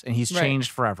this and he's Right.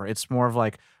 changed forever. It's more of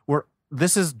like,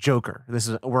 this is Joker.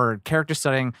 We're character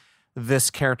studying this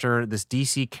character, this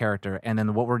DC character. And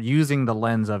then what we're using the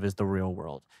lens of is the real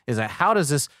world. Is that how does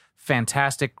this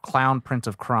fantastic clown prince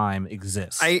of crime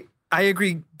exist? I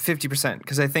agree 50%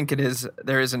 because I think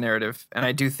there is a narrative, and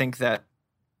I do think that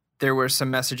there were some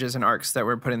messages and arcs that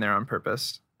were put in there on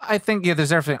purpose. I think, yeah, there's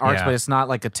definitely arcs, Yeah. but it's not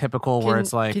like a typical where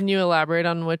it's like, Can you elaborate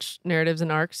on which narratives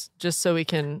and arcs, just so we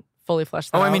can fully flesh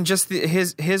that Oh, out? I mean, just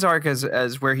his arc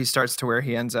as where he starts to where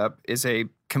he ends up is a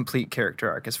complete character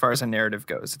arc as far as a narrative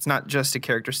goes. It's not just a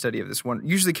character study of this one.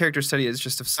 Usually, character study is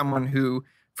just of someone who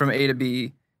from A to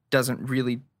B doesn't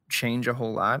really change a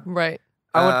whole lot. right.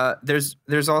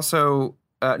 There's also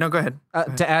no. Go ahead.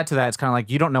 to add to that, it's kind of like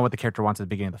you don't know what the character wants at the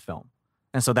beginning of the film.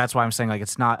 And so that's why I'm saying like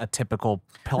it's not a typical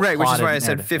Right, which is plotted why I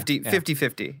said narrative. 50, Yeah.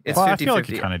 50-50. It's Well, 50-50. I feel like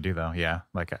you kind of do though. Yeah,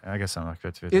 like I guess I'm like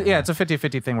 50-50. Yeah, it's a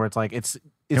 50-50 thing where it's like it's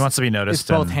He wants to be noticed. it's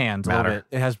both and hands a matter. little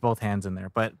bit. It has both hands in there.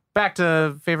 But back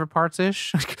to favorite parts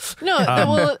ish. No,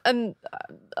 well, and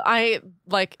I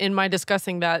like in my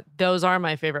discussing that those are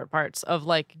my favorite parts of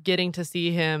like getting to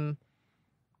see him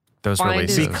Those find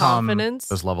releases, his Become confidence.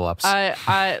 those level ups,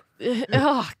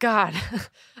 Oh God,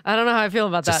 I don't know how I feel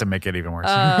about just that. to make it even worse.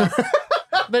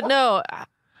 But no,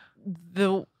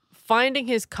 the finding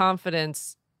his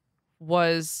confidence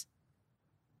was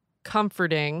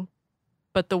comforting,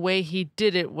 but the way he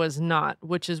did it was not,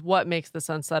 which is what makes this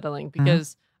unsettling.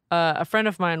 Because a friend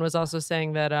of mine was also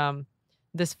saying that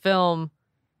this film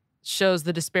shows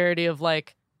the disparity of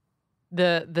like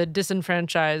the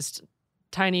disenfranchised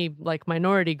tiny like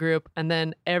minority group and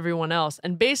then everyone else,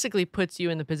 and basically puts you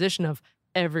in the position of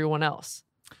everyone else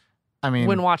I mean,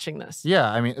 when watching this.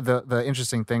 yeah, I mean, the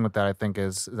interesting thing with that, I think,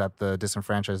 is that the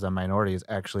disenfranchised and minority is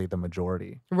actually the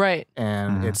majority. Right.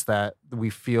 And Mhm. it's that we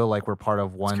feel like we're part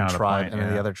of one kind of the tribe point, and then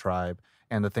the yeah. other tribe.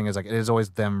 And the thing is, like, it is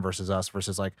always them versus us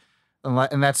versus like,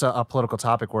 and that's a political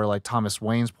topic where like Thomas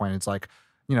Wayne's point, it's like,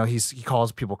 you know, he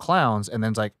calls people clowns, and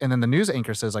then it's like, and then the news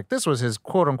anchor says like, this was his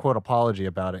quote unquote apology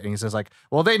about it, and he says like,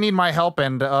 well, they need my help,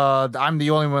 and I'm the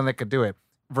only one that could do it.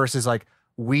 Versus like,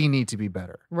 we need to be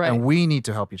better, Right. and we need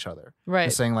to help each other. Right.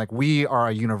 And saying like, we are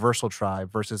a universal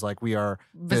tribe versus like we are.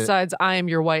 Besides, I am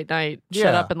your white knight. Shut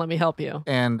Yeah. up and let me help you.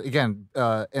 And again,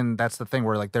 and that's the thing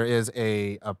where like there is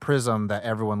a prism that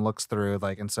everyone looks through,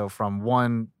 like, and so from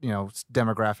one, you know,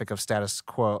 demographic of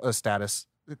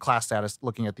class status,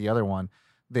 looking at the other one,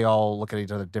 they all look at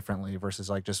each other differently versus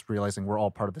like just realizing we're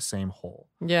all part of the same whole.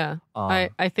 Yeah. Um,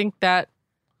 I think that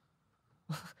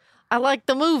I like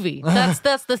the movie.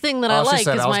 That's the thing that I Oh, she like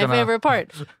said is I was my gonna- favorite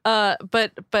part.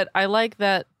 But I like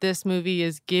that this movie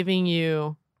is giving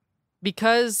you,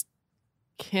 because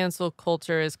cancel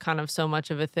culture is kind of so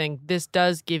much of a thing. This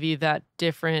does give you that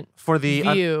different for the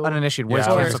view. uninitiated, Yeah, where's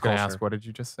I was cancel just going to culture? ask, what did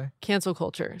you just say? cancel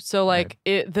culture. So like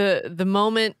the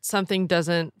moment something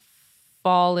doesn't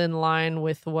fall in line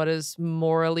with what is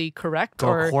morally correct Go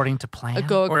or according to plan.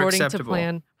 go Or according to acceptable.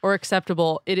 plan or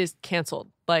acceptable, it is canceled.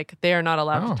 Like they are not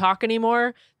allowed Oh. to talk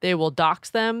anymore. They will dox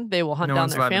them. They will hunt No down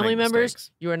one's their allowed to family make members.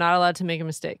 mistakes. You are not allowed to make a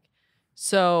mistake.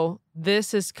 So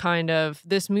this is kind of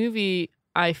this movie,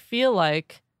 I feel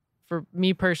like, for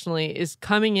me personally, is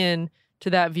coming in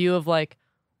to that view of like,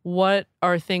 what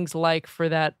are things like for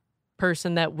that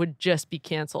person that would just be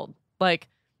canceled? Like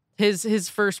his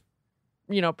first,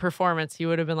 performance, he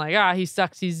would have been like, he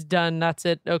sucks, he's done, that's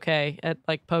it, okay, at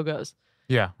like Pogo's.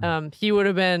 Yeah. He would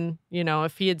have been,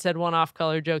 if he had said one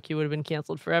off-color joke, he would have been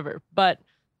canceled forever. But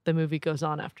the movie goes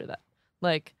on after that.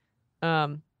 Like,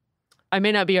 I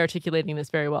may not be articulating this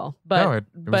very well, but no, it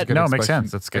was but a good No, it makes explanation-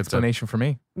 sense. That's good. explanation for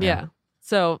me. yeah.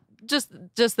 So just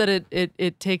that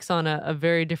it takes on a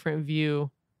very different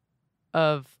view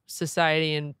of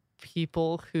society and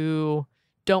people who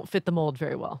don't fit the mold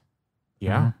very well.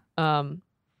 Yeah.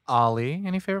 Ollie,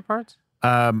 any favorite parts?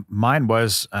 Mine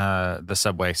was the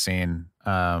subway scene.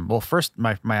 Well, first,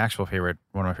 my actual favorite,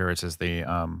 one of my favorites is the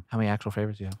How many actual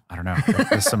favorites do you have? I don't know.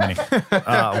 There's so many.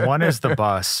 One is the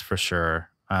bus for sure.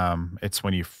 It's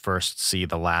when you first see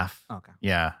the laugh, Okay.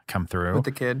 yeah, come through with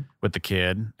the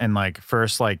kid. and like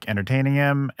first like entertaining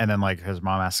him, and then like his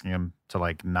mom asking him to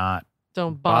like not,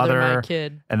 Don't bother my Bother.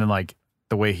 kid. and then like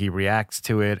the way he reacts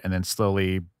to it, and then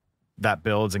slowly that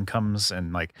builds and comes,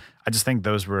 and like I just think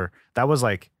that was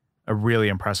like a really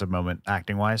impressive moment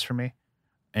acting wise for me,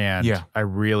 and Yeah. I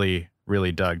really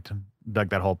really dug dug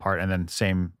that whole part. And then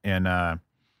same in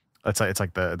it's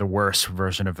like the worst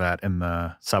version of that in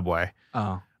the subway.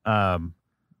 Oh.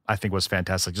 I think was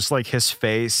fantastic. Just like his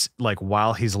face, like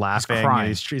while he's laughing, crying.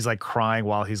 and he's like crying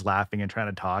while he's laughing and trying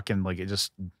to talk, and like it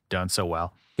just done so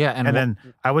well. Yeah, And then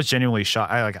I was genuinely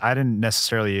shocked. I didn't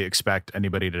necessarily expect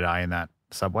anybody to die in that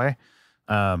subway.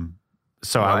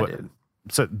 So I did.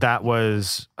 So that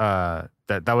was that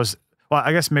was well,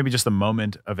 I guess maybe just the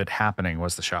moment of it happening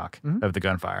was the shock Mhm. of the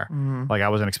gunfire. Like I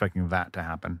wasn't expecting that to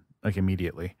happen like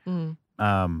immediately. Mm.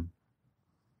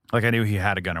 Like I knew he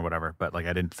had a gun or whatever, but like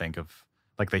I didn't think of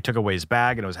like they took away his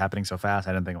bag and it was happening so fast.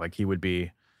 I didn't think like he would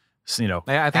be, you know,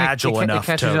 I think agile enough it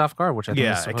catches to you off guard, which I think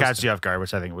is it supposed catches to. you off guard,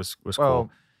 which I think was Well,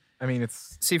 cool. I mean,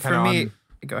 it's See, for kinda me, on-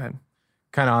 go ahead.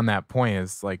 kind of on that point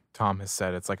is like Tom has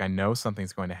said, it's like I know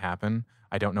something's going to happen.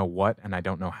 I don't know what and I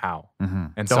don't know how.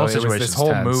 Mhm. And The so whole it was, this situation's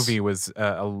whole tense. movie was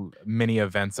mini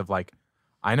events of like,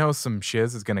 I know some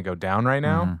shiz is going to go down right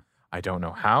now. Mhm. I don't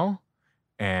know how,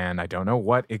 and I don't know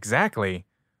what exactly,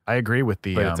 I agree with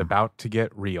the but it's about to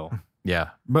get real. yeah,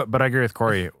 but I agree with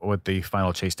Corey with the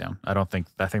final chase down. I think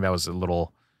that was a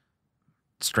little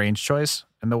strange choice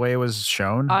in the way it was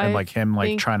shown, I and like him like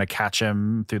think- trying to catch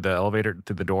him through the elevator,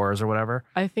 through the doors or whatever.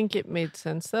 I think it made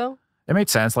sense though. It made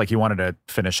sense. Like he wanted to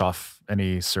finish off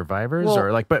any survivors, Well-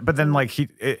 or like, but then like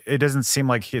it doesn't seem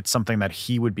like it's something that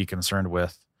he would be concerned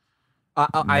with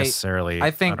I necessarily.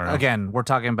 I think don't know. again we're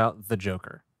talking about the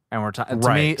Joker, and we're talking. To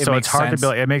right. me, it so makes it's hard sense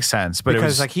to be. It makes sense, but because it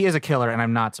was like he is a killer, and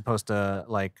I'm not supposed to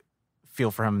like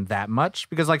feel for him that much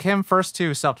because like him first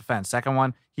two self defense, second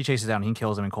one he chases down, he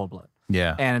kills him in cold blood,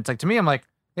 yeah. and it's like to me I'm like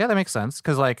yeah that makes sense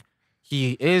because like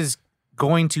he is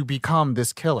going to become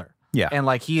this killer, Yeah. and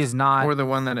like he is not, Or the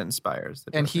one that inspires.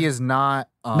 The and he is not.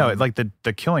 No, like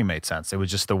the killing made sense. It was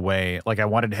just the way, like I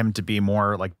wanted him to be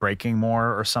more like breaking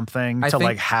more or something I to think-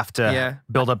 like have to Yeah.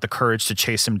 build up the courage to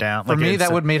chase him down. for like me it's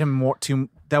that would made him more too.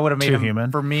 That would have made Too him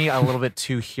human? for me a little bit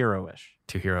too heroish.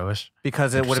 too heroish.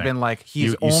 Because it would have Interesting. been like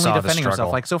he's You only saw the defending himself.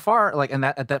 struggle. Like so far, like and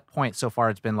that at that point so far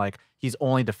it's been like he's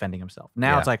only defending himself.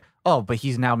 Now Yeah. it's like, oh, but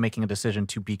he's now making a decision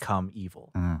to become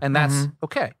evil. Mhm. And that's Mhm.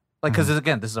 okay. Like because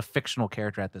again, this is a fictional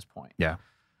character at this point.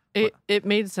 It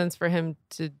made sense for him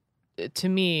to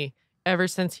me ever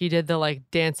since he did the like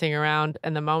dancing around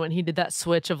and the moment he did that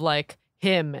switch of like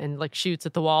him and like shoots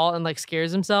at the wall and like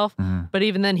scares himself. Mhm. But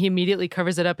even then he immediately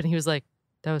covers it up and he was like,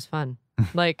 that was fun.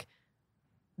 Like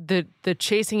the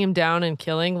chasing him down and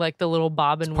killing like the little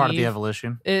bob It's and part of the weave.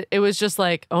 evolution. It was just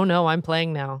like, oh no, I'm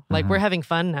playing now. Like Mhm. we're having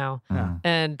fun now. Mhm.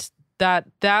 And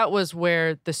that was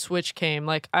where the switch came.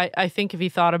 Like I think if he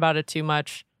thought about it too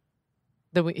much,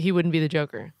 he wouldn't be the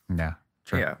Joker. Yeah.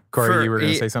 Sure. Yeah. Corey, For- you were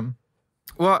going to say something?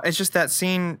 Well, it's just that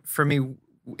scene for me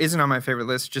isn't on my favorite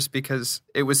list just because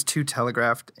it was too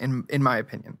telegraphed in my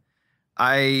opinion.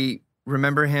 I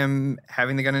remember him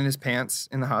having the gun in his pants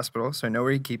in the hospital, so I know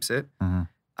where he keeps it. Mhm.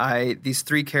 These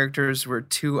three characters were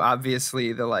too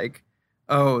obviously the like,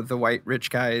 oh, the white rich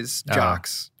guys Oh,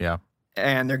 jocks. yeah.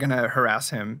 And they're gonna harass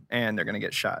him and they're gonna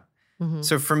get shot. Mhm.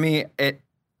 So for me,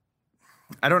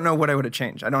 I don't know what I would have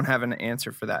changed. I don't have an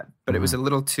answer for that. But it was a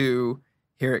little too,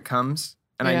 here it comes.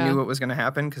 And I Yeah. knew what was going to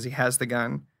happen because he has the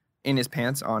gun in his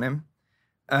pants on him.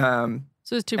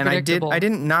 So it's too And predictable. I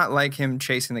didn't not like him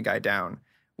chasing the guy down.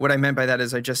 What I meant by that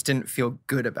is I just didn't feel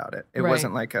good about it. It Right.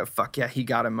 wasn't like a fuck yeah, he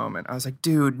got a moment. I was like,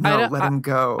 dude, I no, don't- let him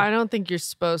go. I don't think you're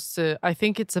supposed to. I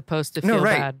think it's supposed to No, feel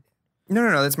right. bad.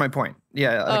 No, that's my point.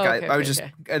 Yeah, like Oh, okay, I was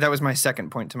okay, just that was my second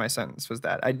point to my sentence was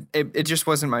that it just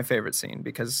wasn't my favorite scene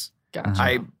because Gotcha.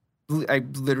 I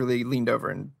literally leaned over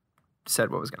and said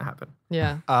what was going to happen.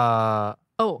 Yeah.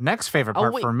 Oh, Next favorite Oh,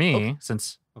 part wait. for me,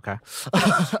 since okay,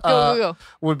 go.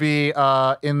 would be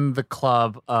in the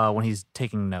club when he's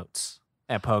taking notes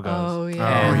at Pogo's. Oh And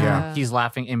yeah. he's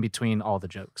laughing in between all the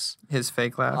jokes. His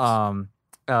fake laughs.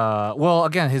 Well,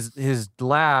 again, his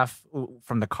laugh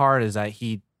from the card is that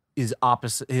he is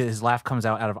opposite. His laugh comes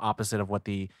out of opposite of what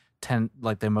the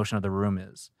emotion of the room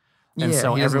is, and yeah,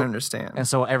 so he doesn't every- understand. and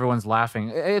so everyone's laughing.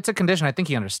 It's a condition. I think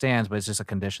he understands, but it's just a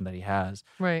condition that he has.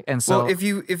 Right. And so, well, if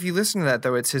you listen to that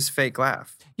though, it's his fake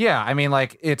laugh. yeah, I mean,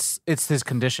 like it's his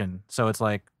condition. So it's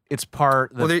like it's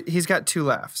part. Well, he's got two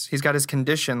laughs. He's got his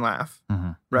condition laugh,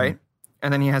 Mhm. right?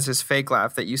 And then he has his fake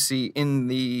laugh that you see in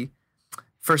the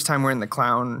first time we're in the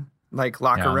clown like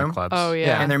locker Yeah, in the room, clubs. Oh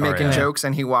yeah. and they're Oh, making yeah. jokes,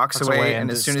 and he walks Walks away, away and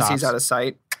and as just soon as he's stops. out of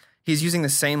sight, he's using the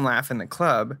same laugh in the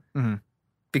club Mhm.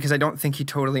 because I don't think he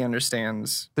totally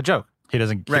understands. the joke. He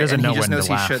doesn't. He Right, doesn't and know he just when knows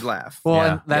to he laugh. should laugh. Well,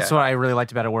 Yeah. and that's Yeah. what I really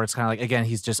liked about it, where it's kind of like again,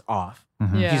 he's just off.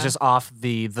 Mhm. Yeah. He's just off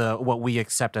the what we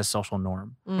accept as social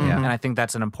norm. Mhm. Yeah. And I think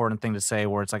that's an important thing to say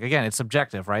where it's like, again, it's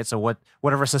subjective, right? So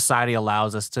whatever society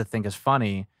allows us to think is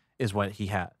funny is what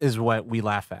is what we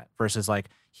laugh at, versus like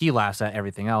he laughs at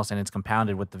everything else, and it's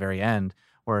compounded with the very end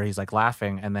where he's like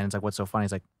laughing, and then it's like, what's so funny?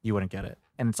 He's like, you wouldn't get it,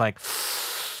 and it's like.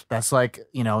 That's like,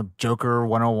 Joker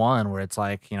 101, where it's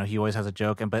like, he always has a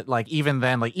joke. But like, even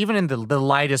then, like, even in the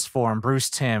lightest form, Bruce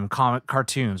Timm comic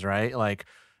cartoons, right? Like,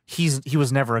 he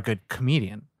was never a good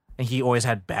comedian, and he always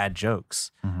had bad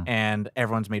jokes, and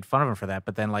everyone's made fun of him for that.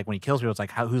 But then, like, when he kills people, it's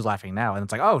like, who's laughing now? And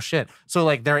it's like, oh shit. So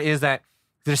like,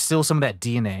 there's still some of that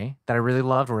DNA that I really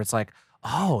loved, where it's like,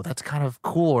 oh, that's kind of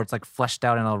cool, or it's like fleshed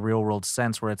out in a real world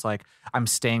sense, where it's like, I'm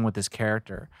staying with this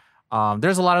character.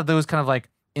 There's a lot of those kind of like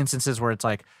instances where it's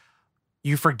like,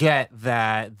 you forget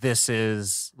that this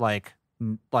is like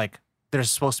there's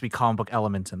supposed to be comic book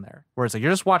elements in there, where it's like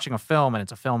you're just watching a film and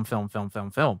it's a film, and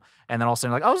then all of a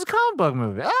sudden you're like, oh, it's a comic book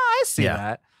movie. Oh, I see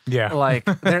that. Yeah. Like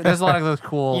there's a lot of those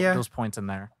cool those points in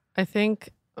there. I think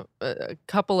a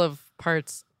couple of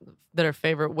parts that are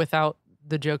favorite without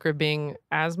the Joker being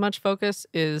as much focus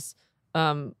is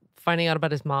finding out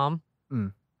about his mom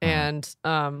and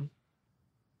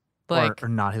like or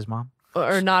not his mom.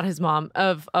 Or not his mom,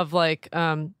 of like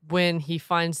when he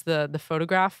finds the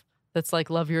photograph that's like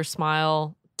love your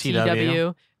smile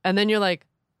TW, and then you're like,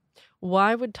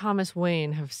 why would Thomas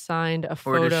Wayne have signed a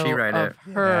photo did she write of it?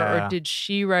 her, Yeah. or did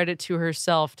she write it to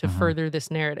herself to further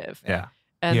this narrative? Yeah.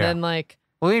 And Yeah. then like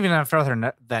Well, even not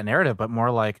further that narrative, but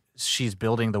more like she's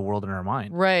building the world in her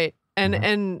mind. right, and Mhm.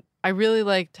 and I really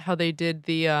liked how they did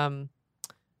the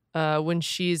when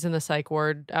she's in the psych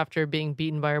ward after being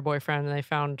beaten by her boyfriend, and they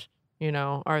found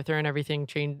Arthur and everything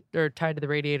chained or tied to the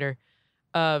radiator,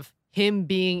 of him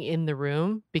being in the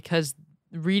room, because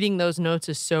reading those notes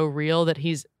is so real that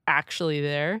he's actually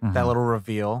there. That little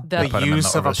reveal, That- the Put him in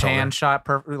use the of a over the shoulder. pan shot,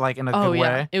 like in a Oh good yeah,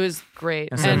 way, it was great.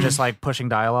 instead and, of just like pushing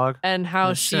dialogue. and how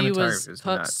The she was cinematography is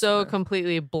nuts, so yeah.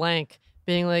 completely blank,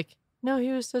 being like, no,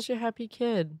 he was such a happy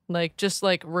kid, like just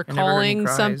like never heard him recalling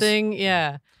cries. something.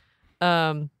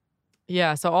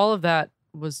 Yeah, so all of that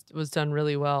was done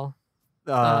really well.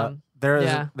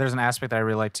 Yeah. There's an aspect that I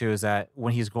really like too, is that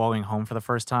when he's going home for the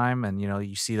first time, and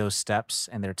you see those steps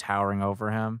and they're towering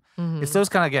over him. Mhm. It's those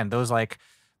kind of, again, those like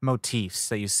motifs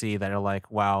that you see that are like,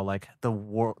 wow, like the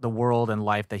world and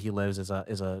life that he lives is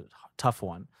a tough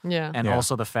one, Yeah, and Yeah.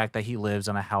 also the fact that he lives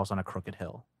in a house on a crooked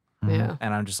hill. yeah.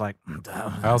 And I'm just like,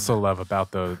 I also love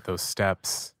about those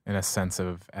steps in a sense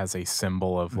of as a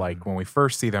symbol of like when we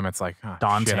first see them, it's like, oh,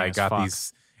 Daunting shit, I as got fuck.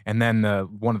 these. And then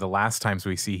one of the last times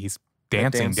we see he's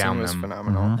dancing down was them,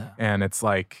 phenomenal. and it's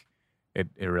like it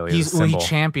really he is a symbol.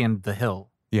 championed the hill.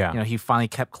 Yeah, He finally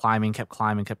kept climbing,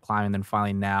 and then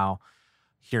finally now,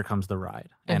 here comes the ride,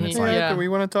 And and he- it's like. yeah. We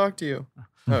want to talk to you.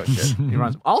 Oh shit, He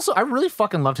runs. Also, I really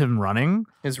fucking loved him running.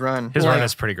 his run. His Like- run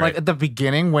is pretty great. Like at the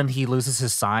beginning when he loses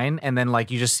his sign, and then like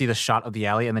you just see the shot of the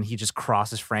alley, and then he just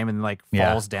crosses frame and like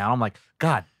Yeah. falls down. I'm like,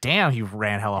 God damn, he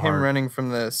ran hella Him hard. running from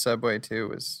the subway too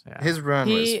was Yeah. his run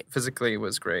He- was physically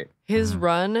was great. His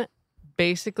run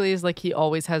basically is like he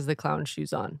always has the clown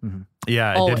shoes on.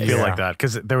 Yeah, it Always. did feel Yeah. like that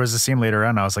because there was a scene later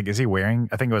on. I was like, "Is he wearing?"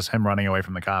 I think it was him running away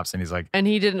from the cops, and he's like, And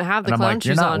he didn't have the And I'm clown like,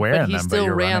 "You're shoes not on, wearing but he them, but still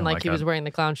you're ran running like like he was a- wearing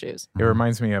the clown shoes. it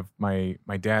reminds me of my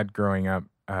dad growing up.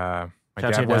 My Shout out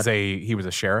to dad your was dad. he was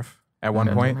a sheriff at one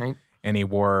Mhm. point, Right? and he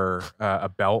wore a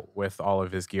belt with all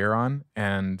of his gear on.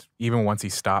 And even once he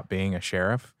stopped being a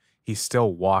sheriff, he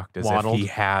still walked as Waddled. if he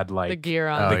had like The gear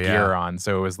on. Oh, the yeah. gear on.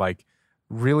 So it was like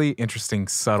really interesting,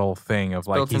 subtle thing of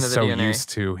like Built he's into the so DNA. used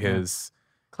to his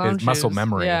Clown his muscle shoes.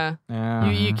 memory. Yeah. Yeah.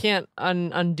 You can't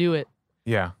undo it.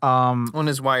 yeah. When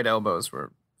his wide elbows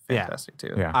were Yeah. fantastic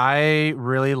too. Yeah. I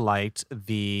really liked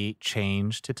the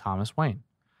change to Thomas Wayne.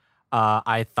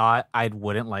 I thought I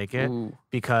wouldn't like it Ooh.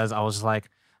 because I was like,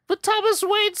 but Thomas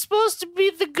Wayne's supposed to be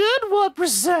the good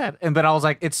 1%. And but I was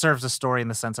like, it serves a story in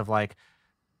the sense of like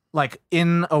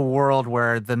in a world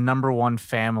where the number one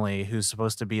family who's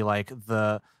supposed to be like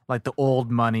the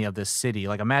old money of this city.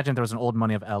 Like imagine if there was an old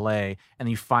money of LA and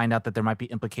you find out that there might be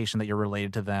implication that you're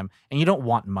related to them and you don't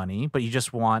want money, but you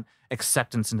just want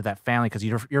acceptance into that family because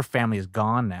your family is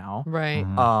gone now. Right.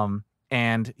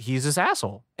 And he's this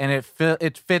asshole, and it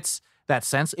fits that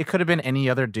sense. It could have been any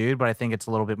other dude, but I think it's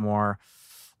a little bit more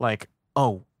like,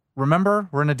 oh, remember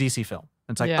we're in a DC film.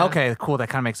 It's like, Yeah. okay, cool, that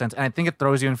kind of makes sense, and I think it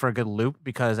throws you in for a good loop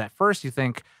because at first you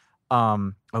think,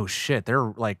 oh shit,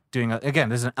 they're like doing again.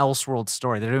 This is an Elseworld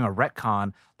story. They're doing a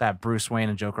retcon that Bruce Wayne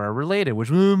and Joker are related, which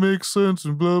makes sense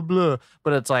and blah blah.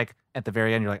 But it's like at the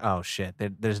very end, you're like, oh shit,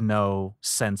 there's no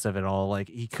sense of it all. Like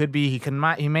he could be,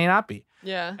 he may not be.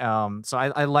 Yeah. So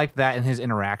I liked that in his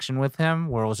interaction with him,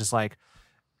 where it was just like,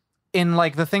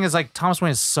 the thing is like Thomas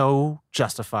Wayne is so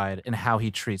justified in how he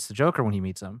treats the Joker when he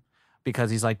meets him,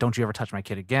 because he's like, don't you ever touch my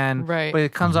kid again. Right. But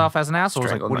it comes off as an asshole.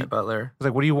 It's like, Strangled what do my you, butler. it's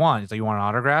like, what do you want? He's like, you want an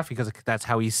autograph? Because that's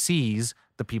how he sees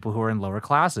the people who are in lower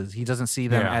classes. He doesn't see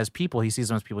them Yeah. as people. He sees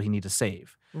them as people he needs to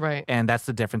save. Right. And that's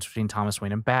the difference between Thomas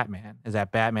Wayne and Batman, is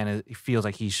that Batman he feels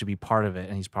like he should be part of it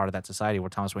and he's part of that society, where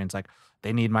Thomas Wayne's like,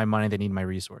 they need my money, they need my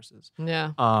resources.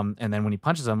 Yeah. And then when he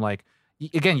punches him, like,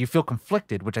 again, you feel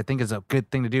conflicted, which I think is a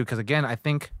good thing to do. Because again, I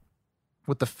think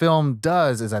what the film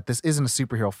does is that this isn't a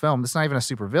superhero film. This is not even a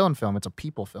supervillain film. It's a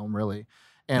people film, really.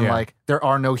 And Yeah. like, there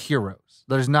are no heroes.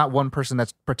 There's not one person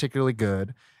that's particularly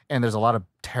good, and there's a lot of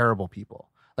terrible people.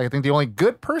 Like, I think the only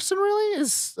good person really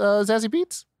is Zazie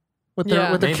Beetz with the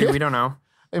Yeah. with the Maybe kid. we don't know.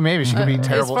 Maybe she could be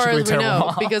terrible. As She far could be as we terrible know,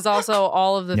 mom. because also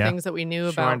all of the Yeah. things that we knew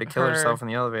She about wanted to kill her, herself in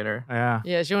the elevator. yeah,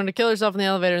 Yeah, she wanted to kill herself in the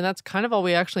elevator, and that's kind of all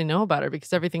we actually know about her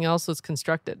because everything else was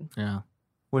constructed. yeah,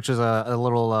 which is a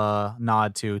little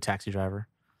nod to Taxi Driver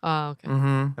Oh, okay.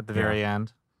 Mm-hmm. at the very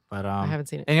end. But I haven't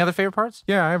seen it. any other favorite parts?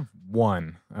 Yeah, I have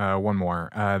one more.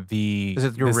 Is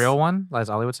it your real one, as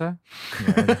Ollie would say?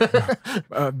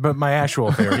 But my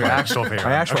actual favorite. Your part. actual favorite.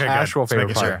 My actual Okay, good. actual Just favorite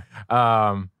making part.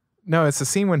 sure. No, it's the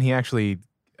scene when he actually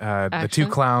the two Action?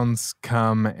 clowns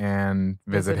come and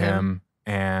visit Visit him. him,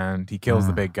 and he kills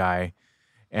the big guy,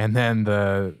 and then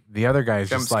the other guy is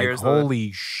Jump just like, scares the-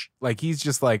 holy like he's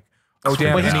just like, oh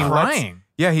damn, But he's and he lets, crying.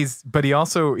 yeah, but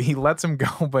he lets him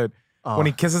go, but Oh, when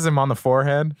he kisses him on the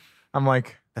forehead, I'm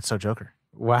like, that's so Joker.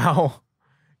 wow.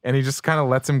 And he just kind of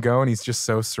lets him go, and he's just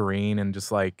so serene, and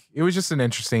just like, it was just an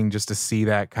interesting just to see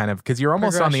that kind of, because you're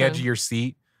almost on the edge of Progression. your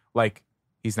seat, like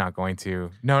he's not going to,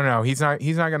 no, he's not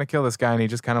going to kill this guy, and he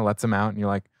just kind of lets him out, and you're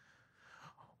like,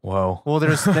 whoa. Well,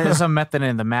 there's some method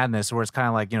in the madness where it's kind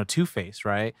of like, Two-Face,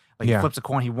 right? Like he Yeah. flips a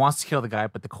coin, he wants to kill the guy,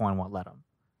 but the coin won't let him.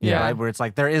 Yeah. Right? Where it's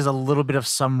like there is a little bit of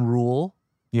some rule.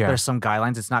 Yeah, There's some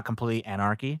guidelines. It's not completely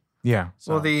anarchy. yeah,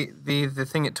 So, Well, the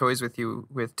thing it toys with you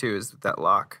with too is that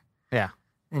lock. Yeah.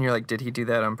 And you're like, did he do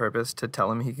that on purpose to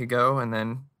tell him he could go and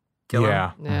then kill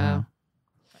yeah. him?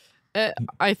 Yeah.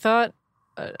 I thought,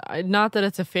 not that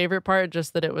it's a favorite part,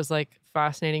 just that it was like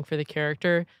fascinating for the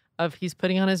character of he's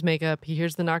putting on his makeup, he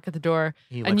hears the knock at the door,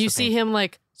 he and licks you the see paint. him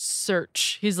like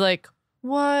search. He's like,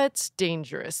 what's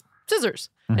dangerous? Scissors.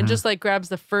 Mhm. And just like grabs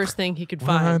the first thing he could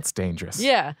find. That's dangerous.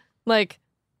 Yeah. Like,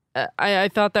 I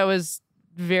thought that was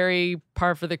very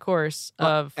par for the course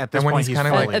of. At this And when point, he's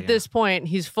kinda like- At this point,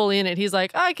 he's fully in it. He's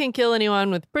like, I can kill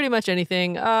anyone with pretty much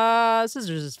anything. Scissors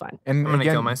is fine. And I'm gonna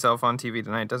again, kill myself on TV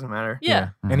tonight. Doesn't matter.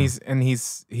 Yeah. And he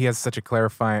has such a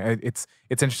clarifying. It's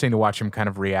interesting to watch him kind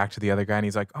of react to the other guy, and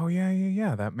he's like, oh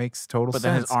yeah, that makes total But sense.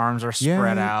 then his arms are Yeah,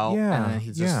 spread out, yeah, and then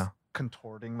he's just yeah.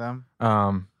 contorting them.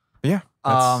 Yeah.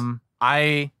 that's-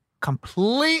 I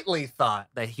completely thought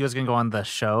that he was going to go on the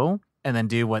show and then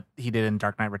do what he did in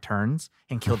Dark Knight Returns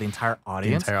and kill the entire The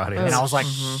audience. entire audience. And I was like,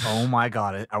 Mhm. oh my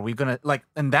God, are we going to, like,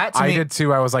 and that to I me, did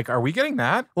too. I was like, are we getting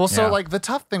that? Well, so Yeah. like the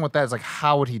tough thing with that is like,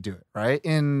 how would he do it, right?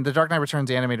 In the Dark Knight Returns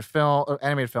the animated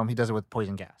film, he does it with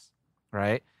poison gas,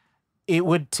 right? It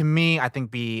would, to me, I think,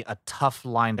 be a tough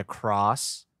line to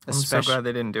cross, I'm so glad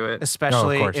they didn't do it.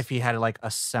 especially course. if he had like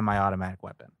a semi-automatic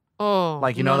weapon. Oh.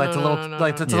 Like, no, that's no, a little, no, no,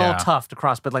 like, no. it's a Yeah. little tough to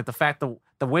cross. But like the fact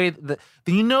the way that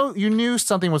you knew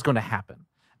something was going to happen,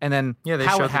 and then Yeah, they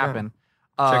how showed it the gun. happened.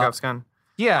 Chekhov's gun.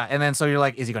 Yeah, and then so you're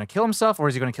like, is he going to kill himself or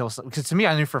is he going to kill? Because to me,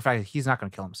 I knew for a fact that he's not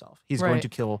going to kill himself. He's going Right. to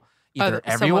kill Someone either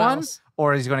everyone else.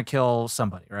 or he's going to kill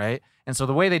somebody, right? And so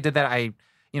the way they did that, it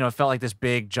felt like this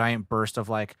big giant burst of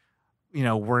like,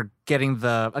 we're getting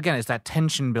it's that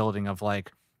tension building of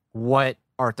like what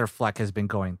Arthur Fleck has been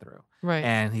going through. Right.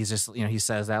 And he's just, he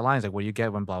says that line, he's like, what do you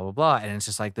get when blah, blah, blah. And it's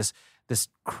just like this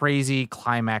crazy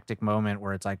climactic moment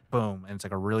where it's like, boom, and it's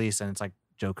like a release. And it's like,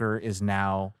 Joker is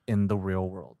now in the real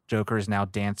world. Joker is now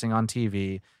dancing on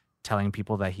TV, telling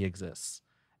people that he exists.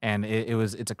 And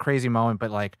it's a crazy moment,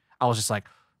 but like, I was just like,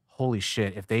 holy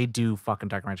shit, if they do fucking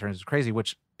Dark Knight Returns, it's crazy,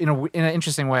 which in an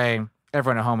interesting way,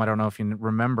 everyone at home, I don't know if you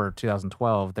remember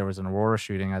 2012, there was an Aurora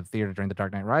shooting at the theater during The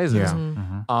Dark Knight Rises. Yeah.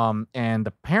 Mhm. And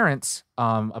the parents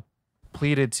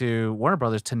pleaded to Warner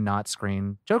Brothers to not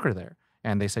screen Joker there.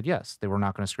 And they said yes, they were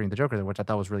not going to screen the Joker there, which I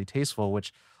thought was really tasteful,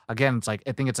 which again, it's like,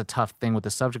 I think it's a tough thing with the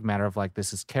subject matter of like,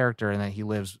 this is character and that he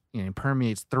lives,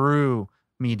 permeates through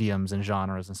mediums and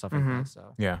genres and stuff like Mhm. that.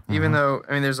 So Yeah. Even though,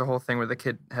 there's a whole thing where the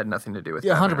kid had nothing to do with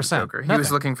Yeah, Batman 100%. and Joker. He was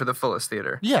Nothing. looking for the fullest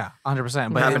theater. yeah,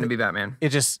 100%. But But happened it, to be Batman. it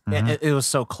just, Mhm. it was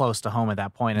so close to home at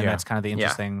that point, and Yeah. that's kind of the Yeah.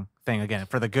 interesting thing, again,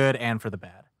 for the good and for the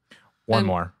bad. One And-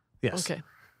 more. Yes. Okay.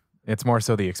 It's more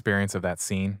so the experience of that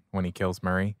scene when he kills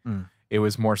Murray. Mm. It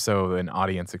was more so an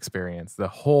audience experience. The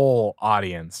whole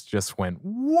audience just went,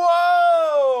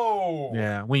 whoa!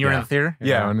 Yeah. When you were in Yeah. the theater?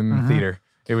 Yeah, and in the Mhm. theater.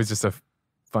 It was just a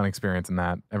fun experience in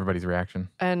that. Everybody's reaction.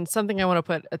 And something I want to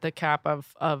put at the cap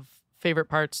of favorite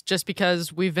parts, just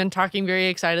because we've been talking very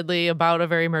excitedly about A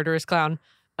Very Murderous Clown.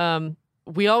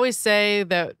 We always say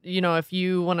that, if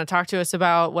you want to talk to us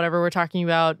about whatever we're talking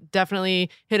about,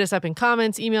 definitely hit us up in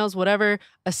comments, emails, whatever,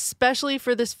 especially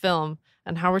for this film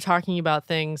and how we're talking about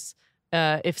things.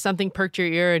 If something perked your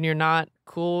ear and you're not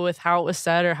cool with how it was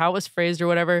said or how it was phrased or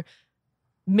whatever,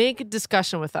 make a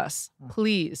discussion with us,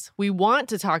 please. We want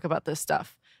to talk about this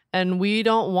stuff. And we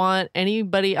don't want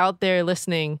anybody out there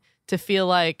listening to feel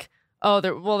like, oh,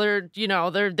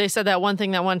 they said that one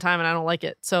thing that one time and I don't like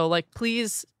it. So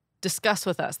please discuss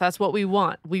with us. That's what we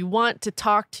want. We want to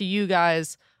talk to you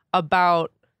guys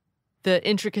about the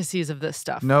intricacies of this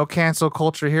stuff. No cancel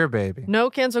culture here, baby. No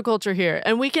cancel culture here.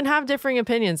 And we can have differing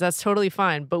opinions. That's totally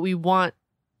fine. But we want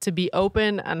to be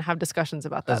open and have discussions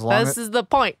about that. This is the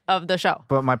point of the show.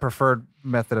 But my preferred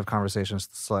method of conversation is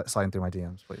sliding through my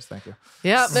DMs, please. Thank you.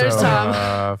 Yep, there's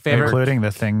Tom. Favorite, including the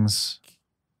things,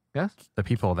 yes, the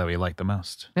people that we like the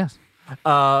most. yes.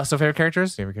 So favorite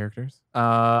characters? Favorite characters?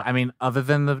 Other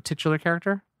than the titular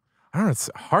character? I don't know.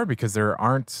 It's hard because there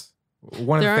aren't.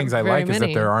 One of There the things I aren't very like is that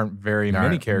many. there aren't very Not-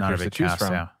 many not a characters big to choose cast,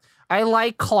 from. yeah. I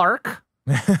like Clark,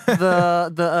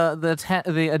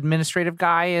 the administrative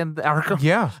guy in the Arkham.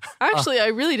 Yeah. Actually, I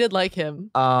really did like him.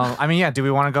 Do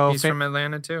we want to go? He's from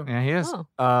Atlanta too. Yeah, he is.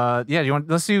 Oh. Do you want?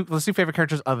 Let's do favorite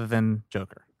characters other than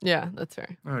Joker. Yeah, that's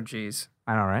fair. Oh, geez.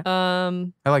 I know, right?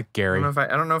 I like I Gary.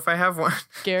 don't know if I have one.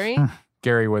 Gary?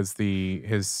 Gary was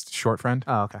his short friend.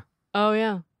 Oh, okay. Oh,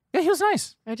 yeah. Yeah, he was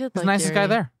nice. I did He's like the nicest guy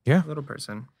Gary. there. Little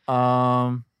person.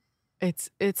 It's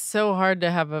so hard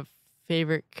to have a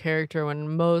favorite character when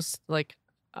most 95%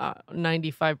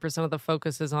 of the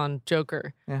focus is on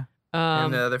Joker. Yeah.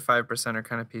 And the other 5% are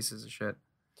kind of pieces of shit.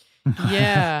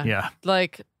 Yeah. Yeah.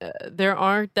 There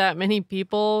aren't that many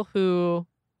people who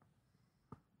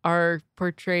are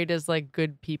portrayed as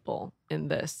good people in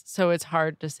this. So it's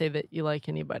hard to say that you like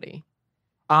anybody.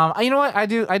 You know what? I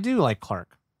do like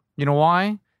Clark. You know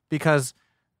why? Because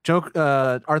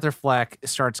Arthur Fleck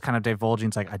starts kind of divulging.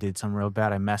 It's like, I did something real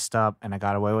bad. I messed up and I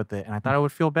got away with it. And I thought I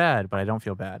would feel bad, but I don't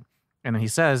feel bad. And then he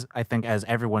says, I think as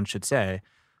everyone should say,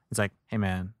 it's like, hey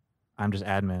man, I'm just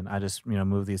admin. I just,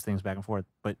 move these things back and forth.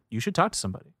 But you should talk to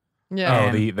somebody.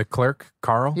 Yeah. Oh, the clerk,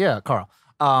 Carl? Yeah, Carl.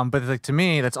 But to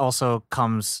me, that's also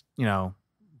comes,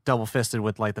 double fisted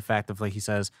with the fact of he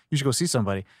says, you should go see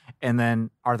somebody. And then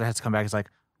Arthur has to come back. He's like,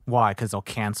 why? Because they'll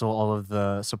cancel all of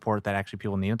the support that actually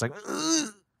people need. It's like,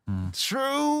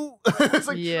 true. It's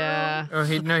like, Yeah. Oh,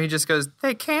 he just goes,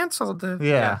 they canceled the.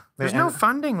 Yeah. There's And- no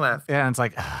funding left. Yeah, and it's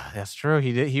like, that's true.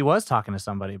 He was talking to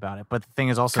somebody about it. But the thing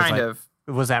is also, Kind of.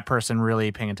 was that person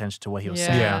really paying attention to what he was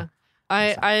saying? Yeah.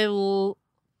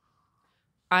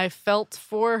 I felt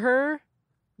for her,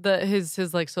 his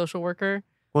social worker.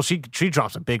 Well, she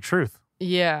drops a big truth.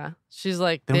 Yeah, she's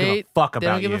like, They don't give a fuck they don't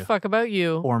about give you. a fuck about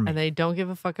you, Or me. and they don't give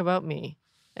a fuck about me.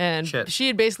 And Shit. she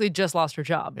had basically just lost her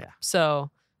job. Yeah. So,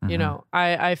 Mhm.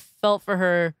 I felt for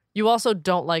her. You also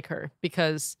don't like her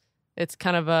because it's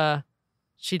kind of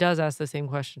she does ask the same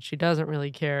question. She doesn't really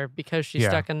care because she's Yeah.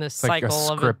 stuck in this It's like a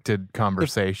cycle of scripted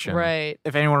conversation. right.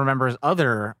 If anyone remembers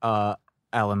other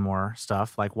Alan Moore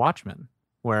stuff, like Watchmen,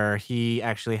 where he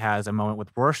actually has a moment with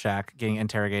Rorschach getting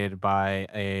interrogated by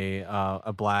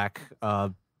a black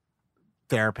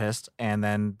therapist, and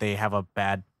then they have a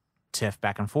bad tiff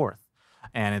back and forth.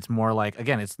 And it's more like,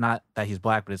 again, it's not that he's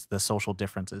black, but it's the social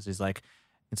differences. It's like,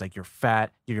 you're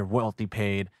fat, you're wealthy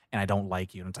paid, and I don't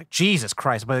like you. And it's like, Jesus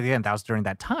Christ. But again, that was during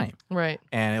that time. Right.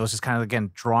 And it was just kind of,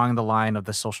 again, drawing the line of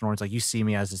the social norms. Like, you see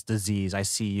me as this disease. I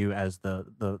see you as the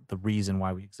reason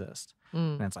why we exist.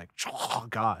 Mm. And it's like, oh,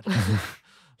 God.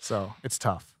 So it's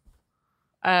tough.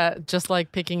 Just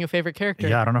like picking a favorite character.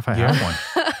 Yeah, I don't know if I have one.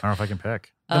 I don't know if I can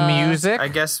pick. The music. I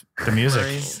guess The music.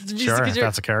 Murray. music Sure, is your-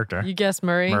 that's a character. You guess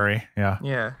Murray. Murray, yeah.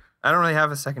 Yeah. I don't really have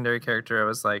a secondary character. I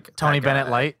was like Tony that guy, Bennett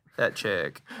Light. That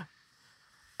chick.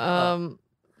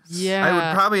 Yeah. I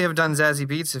would probably have done Zazie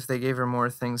Beetz if they gave her more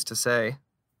things to say.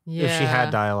 yeah. If she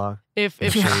had dialogue. If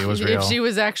she was real. If she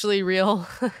was actually real.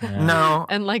 No.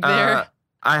 And there.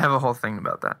 I have a whole thing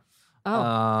about that.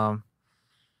 Oh.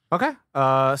 Okay.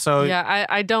 So yeah,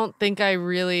 I don't think I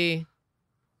really.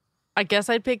 I guess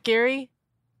I'd pick Gary,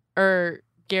 or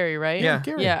Gary, right? Yeah.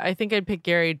 Gary. Yeah, I think I'd pick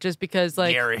Gary just because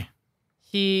Gary.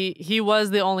 he was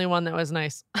the only one that was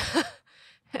nice,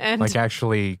 and Like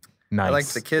actually nice. I like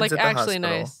the kids like at the actually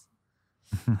hospital.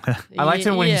 nice. I liked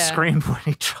him when he Yeah. screamed when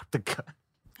he dropped the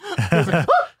gun.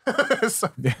 So,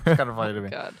 it's kind of funny to me.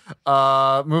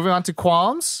 God. Moving on to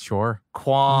qualms. Sure.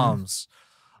 Qualms.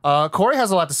 Corey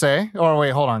has a lot to say. Or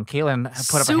wait, hold on. Caitlin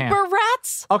put up a hand. Super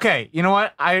rats? Okay, you know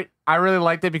what? I really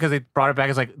liked it because they brought it back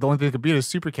as like the only thing that could beat is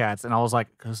super cats, and I was like,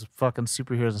 because fucking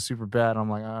superheroes are super bad. I'm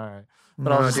like, all right.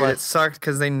 But I was just dude, like, it sucked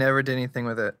because they never did anything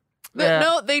with it. Yeah.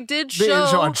 No, they did They show.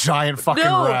 show a giant fucking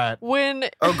no, rat. when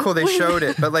Oh, cool, they showed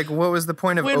it. But like, what was the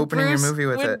point of when opening Bruce, your movie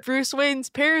with when it? Bruce Wayne's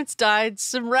parents died,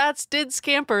 some rats did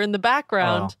scamper in the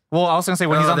background. well, I was gonna say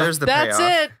when Oh, he's on there's the That's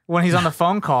payoff. it. when he's on the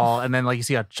phone call, and then like you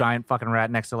see a giant fucking rat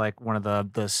next to like one of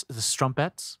the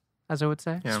strumpets, as I would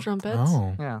say. Yeah. Strumpets.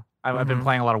 Oh. Yeah, I've been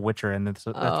playing a lot of Witcher, and that's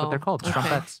what they're called, okay.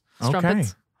 strumpets.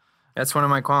 Strumpets. That's one of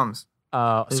my qualms.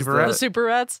 Super the- The rat. super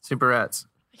rats. Super rats.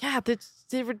 Yeah,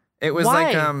 they were. It was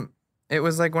Why? like it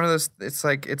was like one of those. It's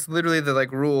like it's literally the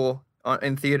like rule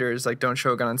in theaters, like don't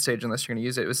show a gun on stage unless you're going to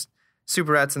use it. It was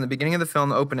super rats in the beginning of the film,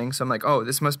 the opening. So I'm like, oh,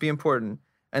 this must be important.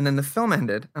 And then the film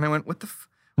ended, and I went, what the.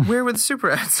 Where were the super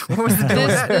rats? What was the deal with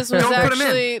that? This was don't put them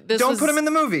actually. in. This Don't was, put them in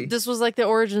the movie. This was like the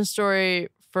origin story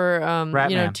for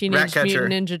Ratman. Teenage Ratcatcher.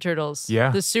 Mutant Ninja Turtles. Yeah.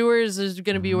 The sewers is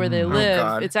going to be where they Oh, live.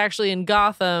 God. It's actually in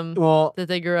Gotham Well, that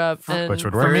they grew up. And Which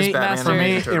would for work. Where is me, Batman for and me,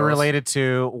 Ninja it Turtles? related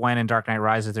to when in Dark Knight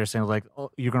Rises they're saying like, oh,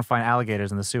 you're gonna find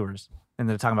alligators in the sewers, and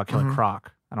they're talking about killing Mhm.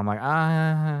 Croc, and I'm like,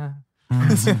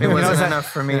 It You know, wasn't it's that- enough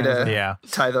for me to Yeah.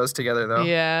 tie those together, though.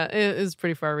 Yeah, it was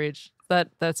pretty far reach.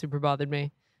 That super bothered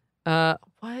me.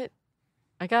 What?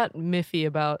 I got miffy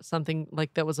about something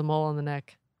like that was a mole on the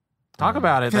neck. Talk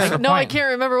about it. That's the No, I point. can't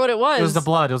remember what it was. It was the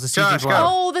blood. It was the CG Josh, blood. go.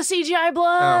 Oh, the CGI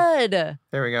blood.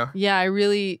 There we go. Yeah,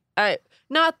 I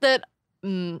not that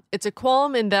it's a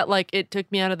qualm in that like it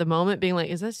took me out of the moment being like,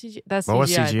 is that CGI? That's What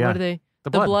was CGI. CGI? What are they? The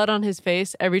The blood. blood on his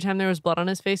face. Every time there was blood on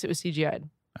his face, it was CGI'd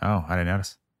Oh, I didn't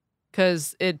notice.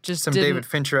 because it just Some didn't. David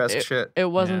Fincher-esque shit. It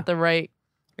wasn't the right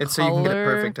It's so you can get it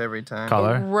color. perfect every time.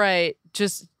 Color? right.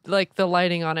 Just like the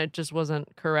lighting on it just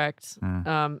wasn't correct.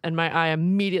 Mm. And my eye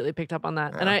immediately picked up on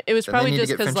that. And Yeah. it was And they probably need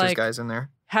just to get because Fincher's like guys in there.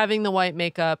 having the white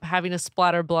makeup, having to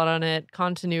splatter blood on it,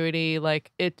 continuity,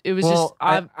 like it was Well,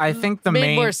 just I think the made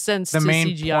main more sense the to main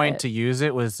CGI point it. to use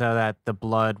it was so that the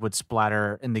blood would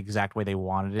splatter in the exact way they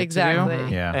wanted it Exactly. to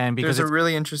do. Yeah. And because There's a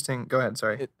really interesting. Go ahead.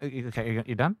 Sorry. okay,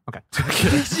 you done? Okay.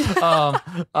 No.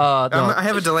 I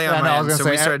have a delay on Yeah, no, I my was end, gonna so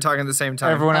say, we started talking at the same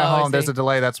time. Everyone at Oh, I home, there's see. a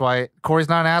delay. That's why Corey's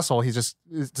not an asshole. It's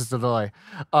just a delay.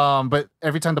 But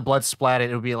every time the blood splattered,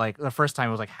 it would be like the first time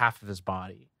it was like half of his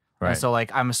body. Right. And so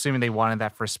like I'm assuming they wanted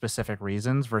that for specific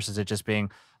reasons versus it just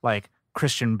being like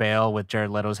Christian Bale with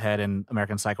Jared Leto's head in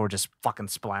American Psycho were just fucking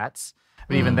splats.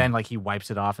 But even then, like he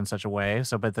wipes it off in such a way.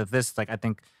 So, but this, like, I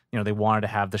think they wanted to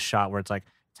have the shot where it's like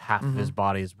half of his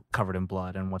body is covered in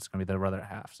blood, and what's going to be the other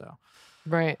half. So,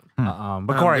 Right.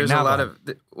 but Corey, there's now a lot go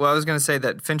of. Well, I was going to say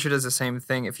that Fincher does the same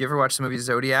thing. If you ever watch the movie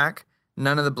Zodiac,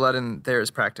 none of the blood in there is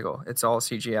practical. It's all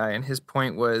CGI. And his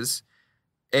point was,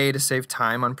 to save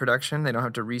time on production. They don't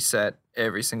have to reset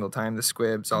every single time the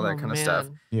squibs, all that kind of stuff.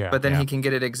 Yeah. But then Yeah. he can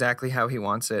get it exactly how he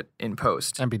wants it in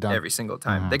post And be done. every single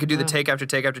time. They could do the Wow. take after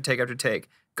take after take after take,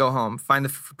 go home, find the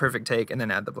perfect take, and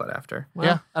then add the blood after. Wow.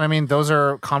 Yeah, and I mean those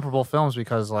are comparable films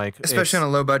because like Especially on a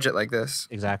low budget like this.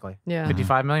 exactly Yeah.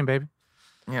 55 million, baby.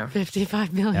 Yeah.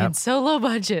 55 million. Yep. So low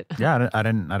budget. Yeah, I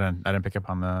didn't pick up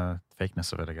on the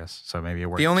fakeness of it. I guess so. Maybe it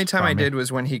worked. The only time for I me. did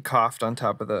was when he coughed on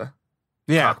top of the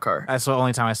Yeah. cop car. That's the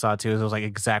only time I saw it too. Is it was like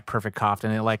exact perfect cough,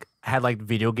 and it like had like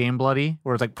video game bloody,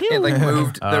 where it's like, It like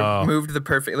moved Oh. moved the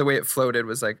perfect the way it floated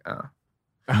was like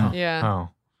Yeah.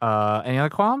 Oh. any other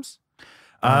qualms?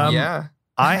 yeah.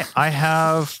 I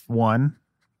have one.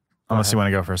 Unless you want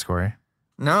to go first, Corey.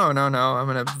 No, I'm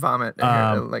gonna vomit. in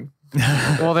here, like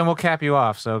Well, then we'll cap you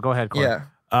off. So go ahead, Corey.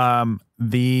 yeah.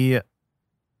 The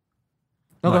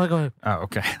No, go ahead. oh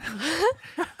okay.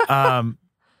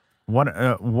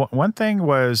 One thing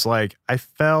was like I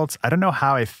don't know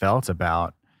how I felt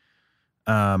about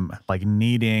like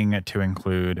needing to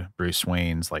include Bruce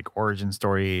Wayne's like origin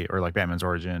story or like Batman's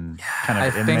origin kind I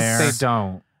of in think there. they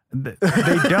don't. They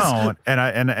don't,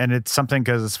 and it's something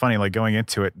because it's funny. Like going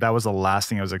into it, that was the last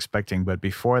thing I was expecting. But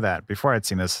before I'd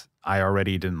seen this, I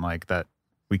already didn't like that.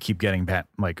 We keep getting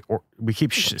we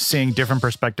keep seeing different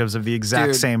perspectives of the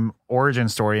exact Dude. same origin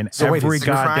story in So wait, every The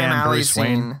Crime goddamn Alley Bruce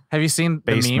Wayne scene. Have you seen the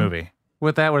based meme movie.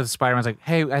 with that, where the Spider-Man's like,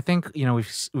 "Hey, I think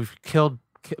we've killed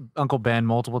Uncle Ben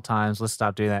multiple times. Let's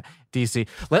stop doing that." DC,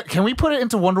 can we put it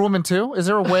into Wonder Woman too? Is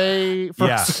there a way for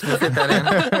Yeah. us to Fit that in.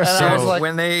 And I was So like,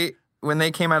 when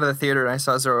they came out of the theater and I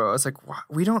saw Zorro, I was like, wow,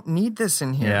 we don't need this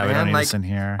in here. Yeah, we man. don't need like, this in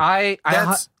here. I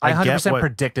That's- I get 100% what-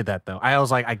 predicted that though. I was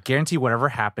like, I guarantee whatever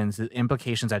happens, the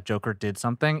implications that Joker did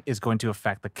something is going to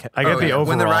affect the. I get oh, the yeah.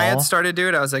 When the overall- riots started,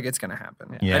 dude, I was like, it's gonna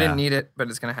happen. Yeah. I didn't need it, but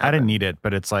it's gonna happen. I didn't need it,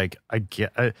 but it's like I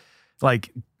get.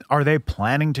 like, are they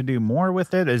planning to do more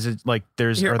with it? Is it like Here,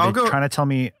 are I'll they go- trying to tell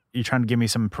me, you're trying to give me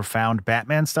some profound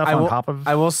Batman stuff I on will- top of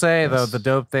I will say though, Yes. the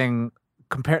dope thing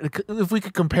if we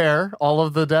could compare all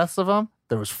of the deaths of them,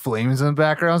 there was flames in the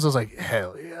background. So I was like,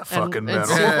 hell yeah, fucking and,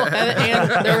 metal.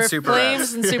 and there were Super flames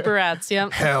rats. and super rats.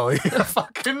 Yep. Hell yeah,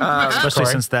 fucking especially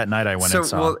Corey. since that night I went So and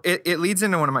saw. well, it leads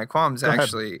into one of my qualms ahead.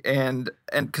 actually, and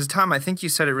because Tom, I think you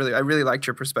said it really. I really liked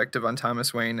your perspective on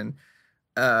Thomas Wayne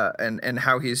and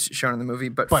how he's shown in the movie.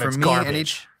 But But for it's me,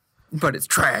 garbage. but it's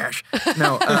trash.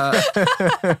 No,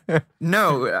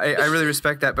 no, I really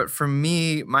respect that. But for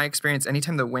me, my experience,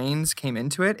 anytime the Waynes came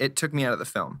into it, it took me out of the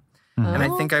film. And I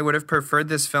Oh. think I would have preferred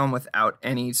this film without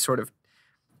any sort of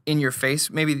in your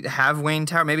face. Maybe have Wayne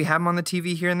Tower, maybe have him on the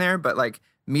TV here and there, but like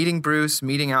meeting Bruce,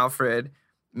 meeting Alfred,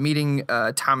 meeting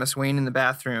Thomas Wayne in the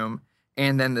bathroom,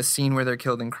 and then the scene where they're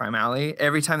killed in Crime Alley.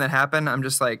 Every time that happened, I'm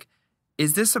just like,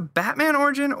 is this a Batman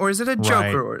origin or is it a Joker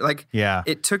Right. origin? Like, yeah.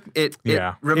 it took it.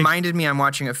 Yeah. It reminded me I'm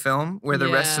watching a film. Where the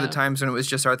rest of the Yeah. times when it was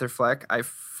just Arthur Fleck, I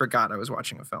forgot I was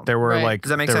watching a film. There were Right. like Does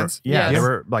that make there were- sense? Yeah, Yes. there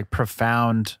were like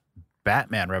profound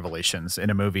Batman revelations in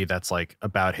a movie that's like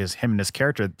about him and his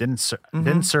character. It didn't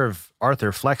serve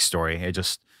Arthur Fleck's story. It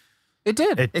just It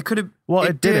did. It could have. Well,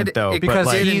 it didn't, though, but, because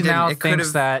like- he did, now it could thinks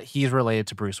have- that he's related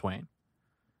to Bruce Wayne.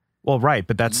 well, right,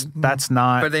 but that's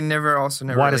not. But they never why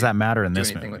really does that matter in do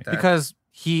this anything movie? with that. Because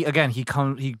he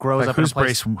grows Like up in a who's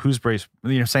place. brace? Who's brace?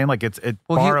 You're saying like it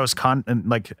Well, he- borrows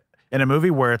like in a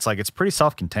movie where it's like it's pretty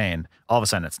self-contained. All of a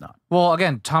sudden, it's not. Well,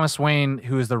 again, Thomas Wayne,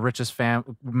 who is the richest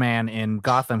man in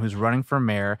Gotham, who's running for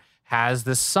mayor, has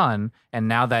this son, and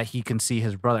now that he can see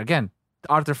his brother again,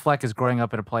 Arthur Fleck is growing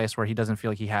up in a place where he doesn't feel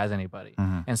like he has anybody,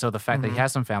 Mhm. and so the fact that Mhm. he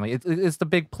has some family, it's the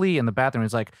big plea in the bathroom.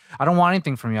 It's like, I don't want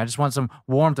anything from you. I just want some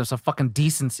warmth and some fucking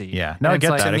decency. Yeah, no, And I it's get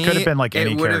like- that. To It me, could have been like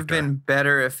any it would have character. been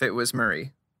better if it was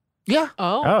Murray Yeah,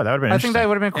 Oh. Oh, that would have been. I think that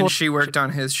would have been cool. and she worked on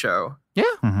his show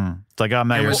Mm-hmm. It's like I'm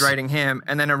not and your. was writing him,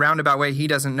 and then a roundabout way he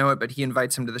doesn't know it, but he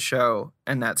invites him to the show,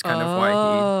 and that's kind of why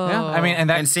Yeah, I mean, and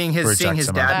he that and seeing his Rejects his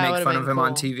him. dad That make would've fun been of him on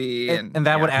cool. TV, and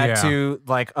that would yeah. add Yeah. to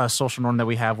like a social norm that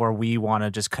we have where we want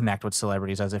to just connect with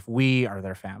celebrities as if we are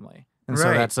their family. And so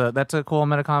Right. that's a cool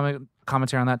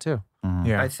commentary on that too. Mhm.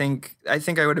 Yeah. I think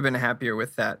I would have been happier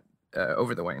with that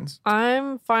over the Waynes.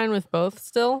 I'm fine with both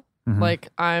still. Mhm. Like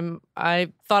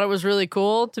I thought it was really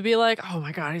cool to be like, oh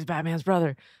my god, he's Batman's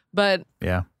brother. But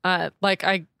Yeah. like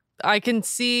I can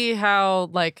see how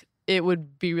like it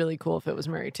would be really cool if it was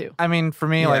Murray too. I mean, for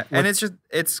me, Yeah, like, and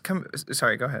with-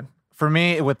 sorry, go ahead. for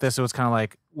me with this, it was kind of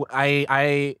like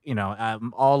I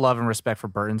all love and respect for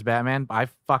Burton's Batman, but I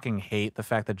fucking hate the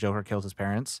fact that Joker kills his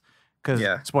parents. Because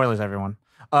Yeah. spoilers, everyone.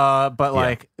 But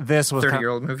like this was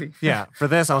 30-year-old movie. Yeah, for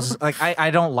this, I was just, like, I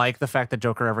don't like the fact that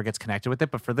Joker ever gets connected with it,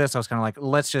 but for this, I was kind of like,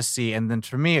 let's just see. And then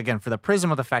for me, again, for the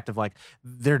prism of the fact of like,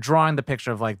 they're drawing the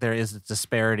picture of like, there is a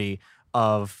disparity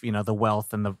of, the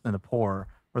wealth and the poor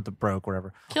or the broke,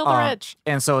 whatever. Kill the rich.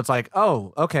 And so it's like,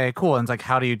 oh, okay, cool. And it's like,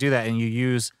 how do you do that? And you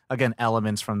use, again,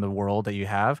 elements from the world that you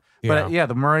have. But yeah,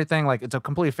 the Murray thing, like, it's a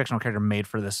completely fictional character made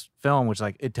for this film, which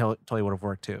like, it totally would have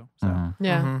worked too. So, Mhm.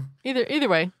 Yeah. Mhm. Either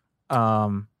way.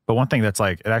 But one thing that's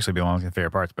like, it actually be one of my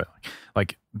favorite parts, but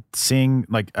like seeing,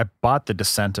 like I bought the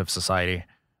Descent of Society,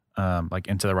 like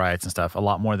Into the Riots and stuff a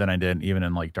lot more than I did even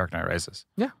in like Dark Knight Rises.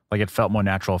 Yeah. Like it felt more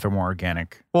natural, felt more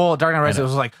organic. well, Dark Knight Rises know.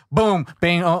 was like, boom,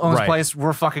 Bane owns Right. place,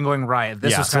 we're fucking going riot.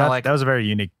 This yeah, was so kind of that, like, that was a very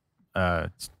unique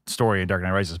story in Dark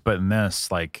Knight Rises. But in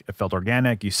this, like it felt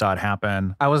organic. You saw it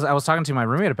happen. I was talking to my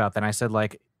roommate about that, and I said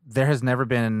like there has never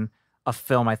been a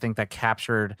film I think that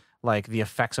captured like the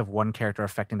effects of one character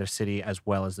affecting their city as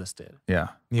well as this did. Yeah.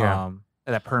 Yeah.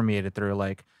 That permeated through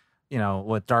like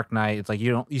with Dark Knight, it's like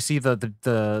you see the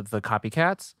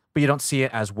copycats, but you don't see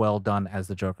it as well done as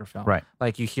the Joker film. Right.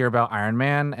 Like you hear about Iron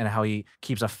Man and how he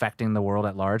keeps affecting the world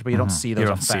at large, but you don't Mhm. see You those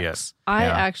don't see it. effects. I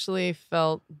Yeah. actually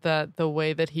felt that the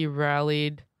way that he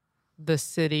rallied the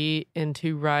city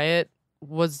into riot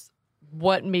was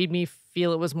what made me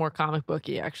feel it was more comic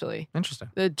booky actually. Interesting.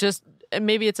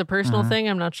 Maybe it's a personal Mhm. thing,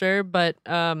 I'm not sure, but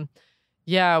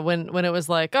yeah, when it was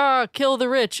like, kill the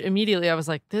rich, immediately I was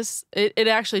like, it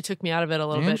actually took me out of it a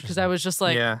little bit because I was just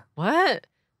like, yeah, what?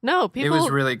 No, it was people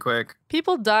really quick.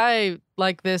 people die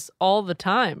like this all the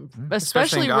time, Mhm. especially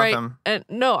Especially in right. Gotham. And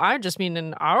no, I just mean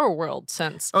in our world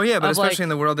sense. Oh yeah, but of, like- especially in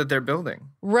the world that they're building.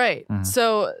 Right. Mhm.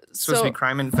 So It's supposed to be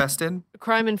crime infested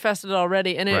crime infested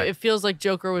already, and Right. it feels like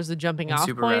Joker was the jumping and off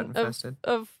super rat point infested.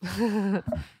 of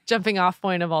jumping off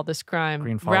point of all this crime,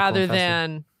 Green follicle rather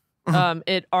infested. than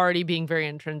it already being very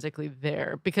intrinsically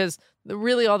there. Because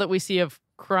really, all that we see of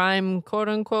crime, quote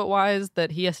unquote, wise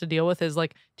that he has to deal with is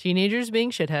like teenagers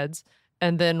being shitheads,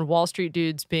 and then Wall Street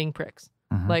dudes being pricks.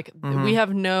 Mhm. Like we have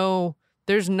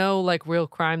there's no like real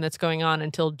crime that's going on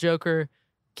until Joker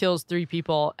kills 3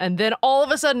 people, and then all of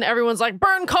a sudden everyone's like,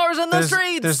 burn cars in the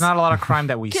streets. There's not a lot of crime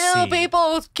that we kill see.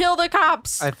 people, kill the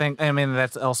cops. I mean,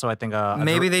 that's also, I think,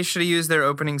 Maybe they should have used their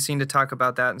opening scene to talk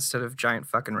about that instead of giant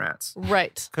fucking rats.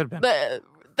 Right. could have been.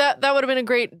 That would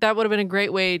have been a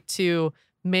great way to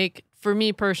make, for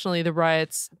me personally, the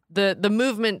riots, the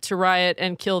movement to riot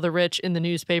and kill the rich in the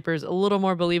newspapers a little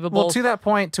more believable. Well, to that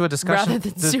point, to a discussion, rather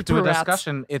than super to a rats.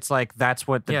 discussion, it's like that's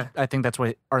what Yeah. I think that's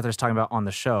what Arthur's talking about on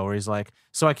the show, where he's like,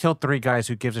 "So I killed 3 guys.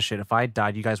 Who gives a shit? If I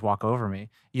died, you guys walk over me.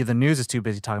 The news is too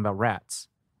busy talking about rats."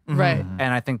 Right.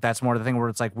 And I think that's more the thing where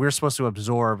it's like we're supposed to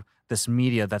absorb this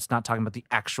media that's not talking about the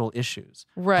actual issues,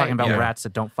 Right. talking about Yeah. rats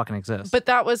that don't fucking exist. But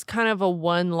that was kind of a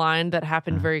one line that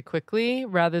happened very quickly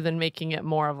rather than making it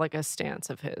more of like a stance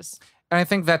of his. And I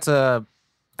think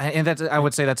I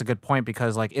would say that's a good point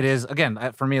because like it is again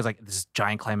for me it's like this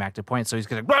giant climactic point. So he's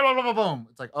gonna blah, blah, blah, blah, boom.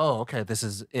 It's like, oh, okay, this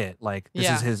is it. Like this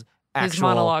Yeah. is his actual His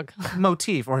monologue.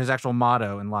 motif or his actual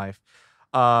motto in life.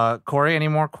 Corey, any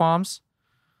more qualms?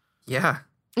 Yeah.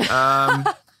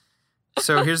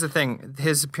 So here's the thing.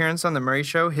 His appearance on the Murray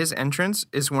Show, his entrance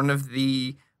is one of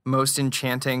the most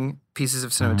enchanting pieces of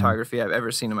cinematography I've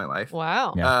ever seen in my life.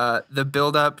 Wow. Yeah. The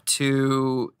build up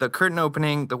to the curtain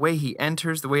opening, the way he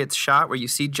enters, the way it's shot, where you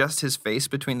see just his face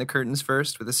between the curtains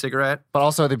first with a cigarette. But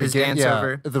also at the His beginning, dance yeah,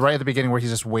 over. right at the beginning where he's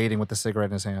just waiting with the cigarette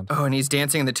in his hand. Oh, and he's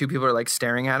dancing, and the 2 people are like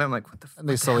staring at him, like, what the fuck And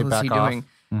they slowly is back he off. doing?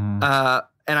 Mhm.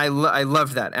 And I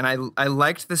loved that. And I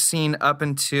liked the scene up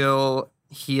until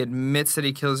he admits that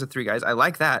he kills the 3 guys. I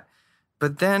like that.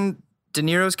 But then De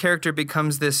Niro's character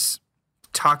becomes this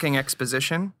talking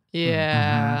exposition.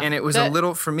 Yeah. And it was That- a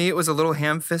little, for me, it was a little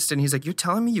ham-fisted. And he's like, you're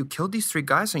telling me you killed these 3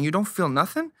 guys and you don't feel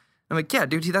nothing? I'm like, yeah,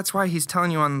 dude, that's why he's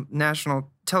telling you on national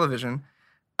television.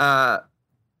 I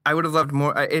would have loved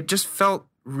more. It just felt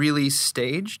really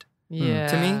staged Yeah.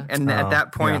 to me. And Oh, at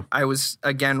that point, I was,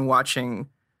 again, watching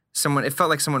someone, it felt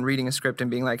like someone reading a script and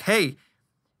being like, hey,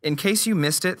 in case you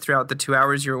missed it throughout the 2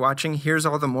 hours you were watching, here's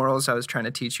all the morals I was trying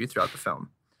to teach you throughout the film.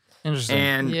 Interesting.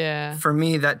 And Yeah. for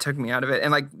me, that took me out of it.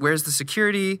 And like, where's the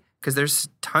security? Because there's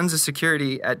tons of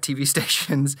security at TV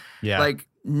stations. Yeah. Like,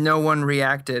 no one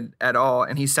reacted at all.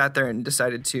 And he sat there and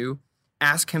decided to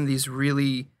ask him these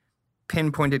really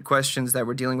pinpointed questions that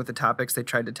were dealing with the topics they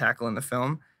tried to tackle in the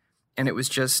film. And it was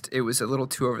a little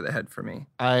too over the head for me.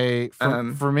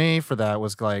 For me, for that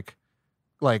was like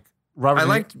Robert. I De Ni-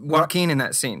 liked Joaquin in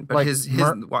that scene, but Like his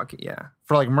Mur- Joaquin, yeah.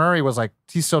 for like Murray was like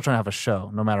he's still trying to have a show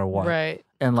no matter what. Right.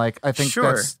 And like I think Sure.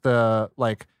 that's the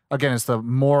like again it's the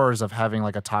mores of having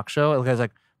like a talk show because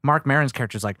like Mark Maron's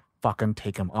character's like fucking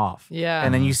take him off. Yeah.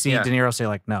 And then you see Yeah. De Niro say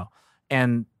like no.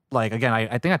 And like again,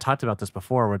 I think I talked about this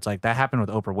before where it's like that happened with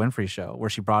Oprah Winfrey's show where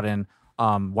she brought in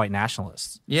white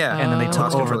nationalists. Yeah. And then they Oh. took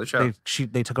Lost control over of the show.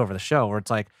 they took over the show where it's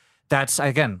like that's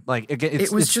again like it's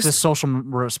It was it's just- the social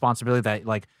responsibility that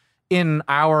like in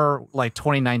our like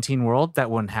 2019 world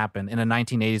that wouldn't happen in a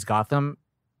 1980s Gotham.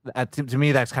 To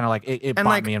me, that's kind of like it And bought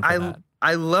like, me in for that.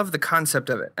 I love the concept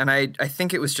of it. And I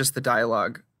think it was just the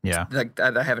dialogue Yeah. like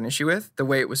that I have an issue with, the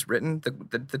way it was written,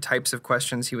 the types of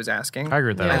questions he was asking. I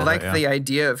agree with that. Yeah. a I little liked bit, the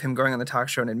idea of him going on the talk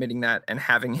show and admitting that and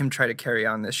having him try to carry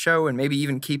on this show and maybe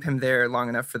even keep him there long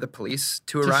enough for the police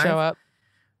to To arrive. show up.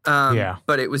 Yeah.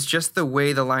 But it was just the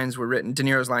way the lines were written, De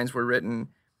Niro's lines were written,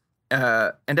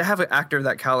 and to have an actor of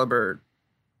that caliber,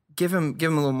 give him a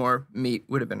little more meat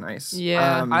would have been nice.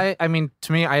 Yeah. I mean,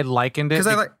 to me, I likened it because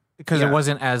I like. because yeah. it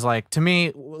wasn't as like to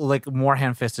me like more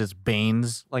ham-fisted is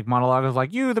Bane's like monologue of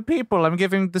like you the people I'm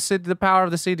giving the city the power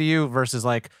of the city to you versus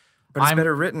like But it's I'm-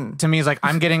 better written. to me it's like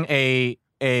I'm getting a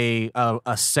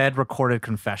said recorded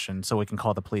confession so we can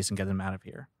call the police and get them out of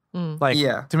here. Mm. Like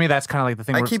Yeah. to me that's kind of like the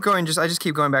thing. I where- just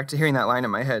keep going back to hearing that line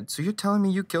in my head. So you're telling me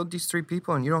you killed these 3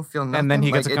 people and you don't feel nothing? and then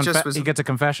he gets Like, he gets a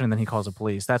confession and then he calls the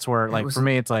police. That's where like was- for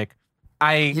me it's like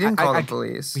he didn't call I- the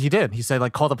police. He did. He said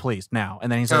like call the police now,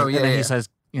 and then he says Oh, yeah, and then yeah. he says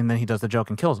and then he does the joke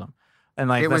and kills him. And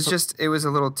like It was that's- it was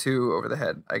a little too over the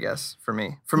head, I guess, for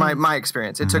me. For my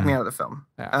experience. It took me out of the film.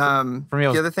 Yeah. For me, it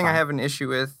was the other thing I fine. have an issue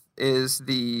with is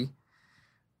the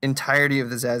entirety of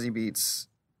the Zazie Beetz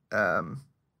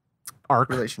arc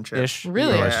relationship. ish.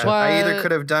 Really? Yeah. What? I either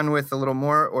could have done with a little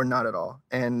more or not at all.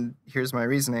 And here's my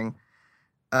reasoning.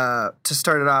 To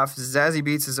start it off, Zazie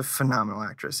Beetz is a phenomenal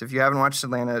actress. If you haven't watched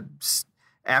Atlanta,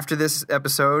 after this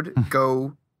episode,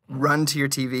 go run to your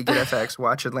TV, get FX,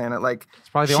 watch Atlanta. Like, It's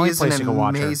probably the she only is place an you can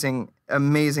watch her.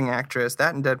 amazing actress.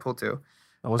 That and Deadpool too.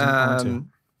 That wasn't fun too.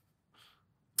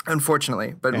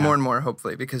 Unfortunately, but Yeah. more and more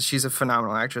hopefully because she's a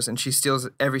phenomenal actress and she steals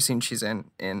every scene she's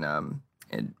in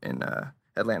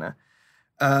Atlanta.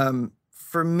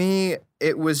 For me,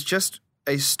 it was just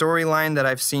a storyline that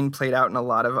I've seen played out in a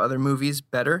lot of other movies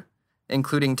better,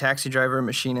 including Taxi Driver,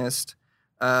 Machinist,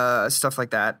 stuff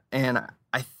like that. And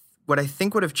what I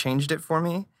think would have changed it for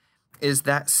me is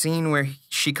that scene where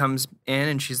she comes in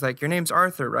and she's like, "Your name's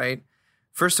Arthur, right?"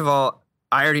 First of all,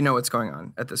 I already know what's going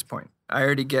on at this point. I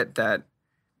already get that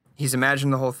he's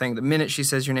imagined the whole thing. The minute she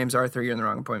says, "Your name's Arthur," you're in the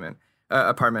wrong apartment.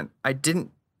 I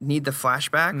didn't need the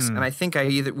flashbacks, and I think I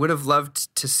either would have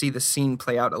loved to see the scene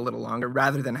play out a little longer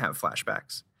rather than have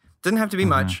flashbacks. Doesn't have to be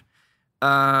much,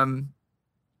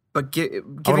 but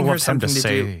giving her something to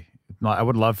do. I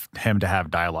would love him to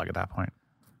have dialogue at that point.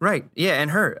 Right. Yeah,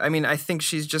 and her. I mean, I think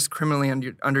she's just criminally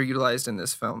underutilized in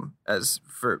this film as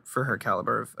for her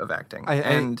caliber of acting.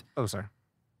 Oh, sorry.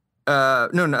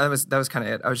 No, that was kind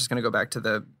of it. I was just going to go back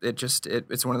to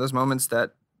it's one of those moments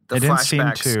that the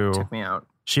flashbacks took me out.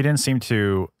 She didn't seem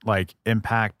to like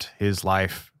impact his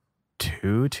life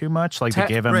too much. Like they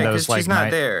gave him those like she's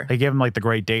not there. They gave him like the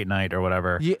great date night or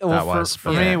whatever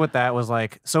For me, what that was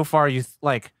like. So far,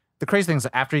 the crazy thing is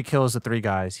that after he kills the three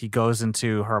guys, he goes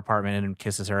into her apartment and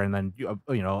kisses her, and then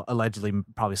allegedly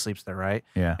probably sleeps there, right?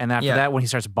 Yeah. And after that, when he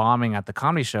starts bombing at the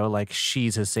comedy show, like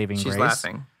she's his saving grace. She's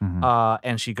laughing.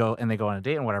 And they go on a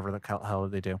date and whatever the hell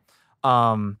they do.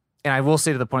 And I will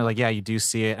say to the point, like, yeah, you do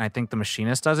see it, and I think the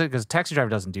Machinist does it because Taxi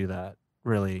Driver doesn't do that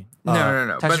really.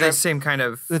 No. But the same kind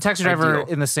of the Taxi Driver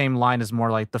ideal. In the same line is more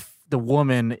like the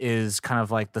woman is kind of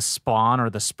like the spawn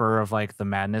or the spur of like the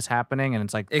madness happening, and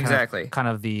it's like kind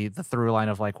of the through line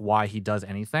of like why he does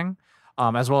anything,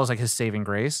 as well as like his saving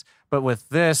grace. But with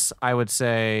this, I would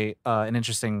say an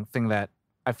interesting thing that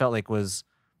I felt like was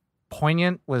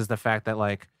poignant was the fact that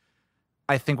like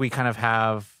I think we kind of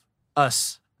have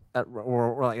us.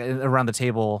 Or like around the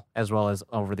table as well as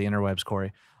over the interwebs,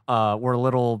 Corey. We're a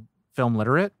little film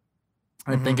literate.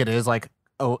 I think it is like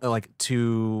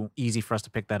too easy for us to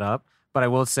pick that up. But I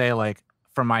will say, like,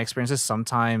 from my experiences,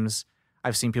 sometimes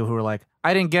I've seen people who are like,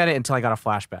 I didn't get it until I got a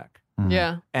flashback.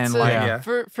 Yeah. And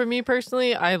for me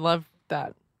personally, I love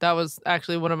that. That was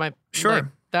actually one of my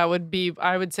that would be,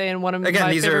 I would say, in one of my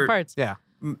favorite parts. Yeah.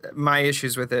 My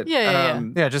issues with it.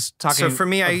 Yeah. Just talking. So for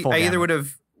me, I either would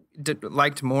have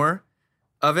liked more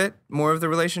of the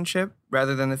relationship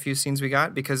rather than the few scenes we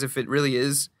got, because if it really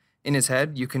is in his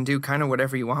head, you can do kind of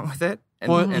whatever you want with it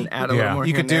and add a little more.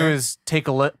 You could do is take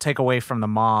away from the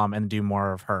mom and do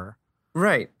more of her.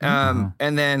 Right. And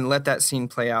then let that scene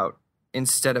play out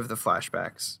instead of the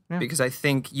flashbacks. Yeah. Because I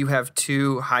think you have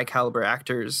two high caliber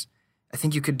actors. I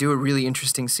think you could do a really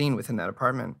interesting scene within that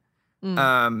apartment.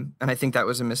 And I think that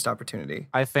was a missed opportunity.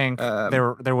 I think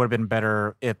there would have been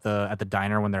better at the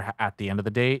diner when they're at the end of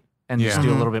the date, and just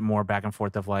do a little bit more back and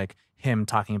forth of like him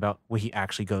talking about what he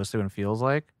actually goes through and feels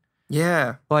like.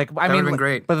 Yeah, like that would have been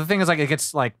great. But the thing is, like, it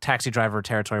gets like Taxi Driver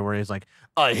territory where he's like,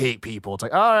 "I hate people." It's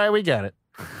like, all right, we get it.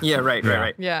 Yeah,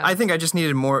 right. Yeah, I think I just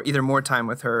needed either more time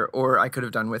with her, or I could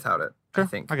have done without it. Sure. I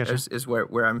think I get you. is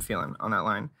where I'm feeling on that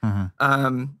line.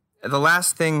 The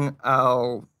last thing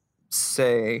I'll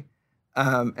say.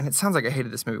 And it sounds like I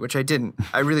hated this movie, which I didn't.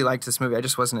 I really liked this movie. I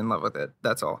just wasn't in love with it.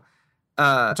 That's all.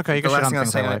 It's okay. You can shit on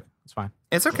things I like. It's fine.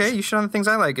 It's okay. You shit on the things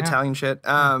I like. Italian shit.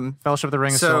 Fellowship of the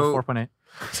Ring is still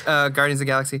 4.8. Guardians of the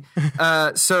Galaxy.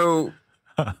 So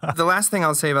the last thing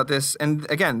I'll say about this, and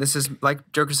again, this is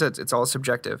like Joker said, it's all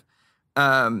subjective.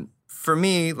 For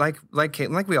me, like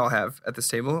Caitlin, like we all have at this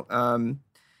table,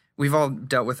 we've all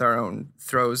dealt with our own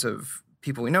throes of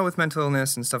people we know with mental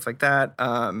illness and stuff like that.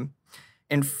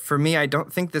 And for me, I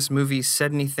don't think this movie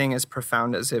said anything as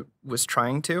profound as it was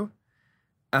trying to.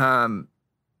 And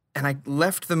I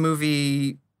left the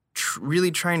movie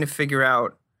really trying to figure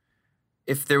out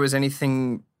if there was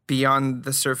anything beyond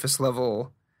the surface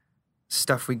level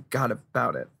stuff we got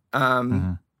about it.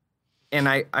 And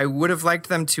I would have liked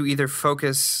them to either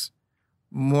focus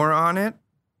more on it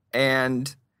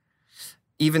and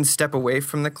even step away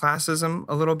from the classism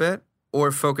a little bit,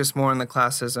 or focus more on the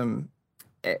classism.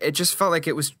 It just felt like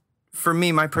it was, for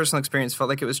me, my personal experience felt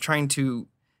like it was trying to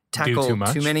tackle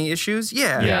too many issues.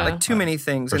 Yeah. Like too many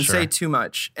things and say too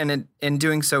much. And in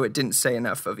doing so, it didn't say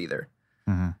enough of either.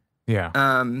 Yeah.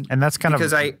 And that's kind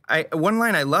because I one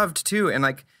line I loved too, and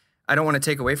like I don't want to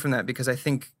take away from that because I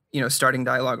think, starting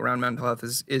dialogue around mental health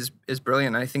is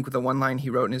brilliant. And I think with the one line he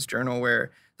wrote in his journal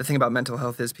where the thing about mental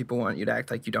health is people want you to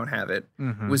act like you don't have it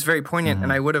was very poignant.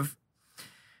 And I would have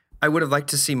liked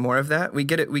to see more of that. We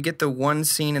get the one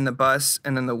scene in the bus,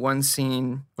 and then the one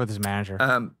scene with his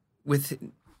manager. With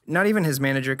not even his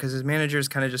manager, because his manager is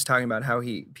kind of just talking about how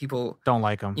people don't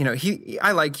like him.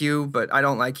 I like you, but I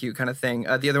don't like you, kind of thing.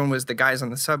 The other one was the guys on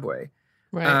the subway.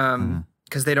 Right.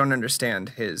 because they don't understand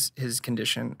his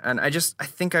condition. And I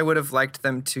think I would have liked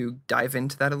them to dive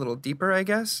into that a little deeper, I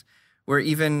guess, where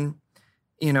even,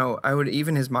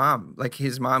 even his mom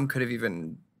could have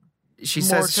even, she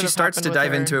starts to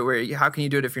dive into it where, how can you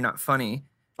do it if you're not funny?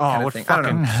 Oh, kind it of would thing. I don't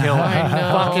fucking know. kill me. I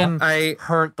know. Fucking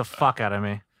hurt the fuck out of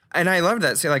me. And I loved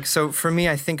that. So for me,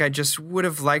 I think I just would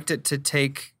have liked it to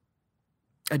take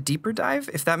a deeper dive,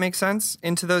 if that makes sense,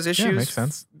 into those issues. Yeah, makes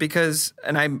sense. Because,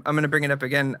 and I'm going to bring it up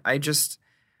again,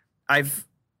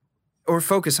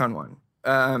 focus on one.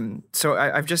 So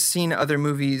I've just seen other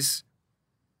movies,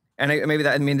 and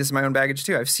this is my own baggage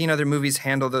too. I've seen other movies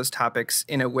handle those topics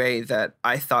in a way that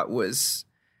I thought was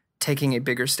taking a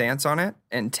bigger stance on it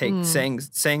and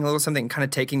saying a little something, kind of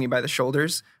taking me by the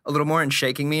shoulders a little more and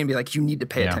shaking me and be like, you need to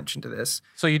pay attention to this.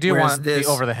 So you do Whereas want the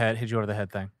over the head, hit you over the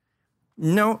head thing.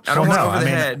 No, I don't want over the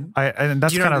head. And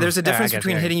that's kind of, there's a difference I get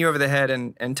between you. hitting you over the head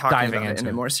and talking Diving about it into in a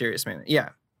it. more serious manner. Yeah.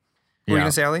 What were you going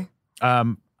to say, Ali?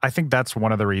 I think that's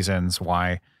one of the reasons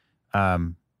why,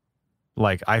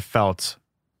 I felt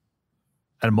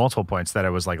at multiple points that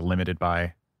I was limited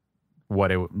by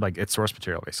what its source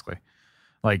material, basically,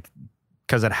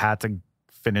 because it had to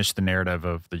finish the narrative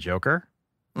of the Joker.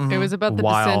 It was about the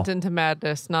While- descent into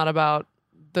madness, not about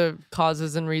the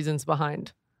causes and reasons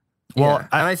behind. Well, Yeah.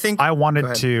 And I think I wanted go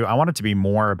ahead. to be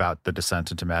more about the descent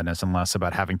into madness and less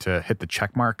about having to hit the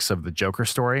check marks of the Joker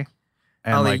story.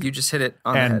 And Ali, you just hit it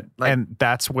on the head. and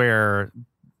that's where,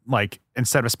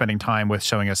 instead of spending time with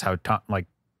showing us how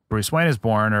Bruce Wayne is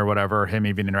born or whatever, him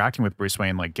even interacting with Bruce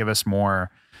Wayne, give us more,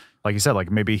 like you said,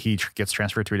 maybe he gets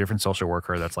transferred to a different social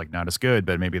worker that's not as good,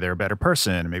 but maybe they're a better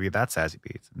person. Maybe that's Sassy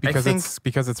Beats.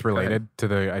 Because it's related to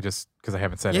because I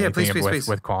haven't said Yeah, anything please.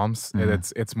 with qualms.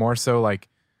 Mhm. It's more so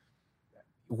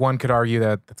one could argue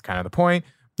that that's kind of the point,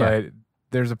 but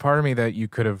there's a part of me that you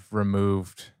could have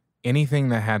removed anything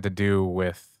that had to do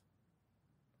with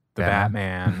the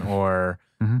Batman or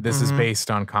Mhm. this is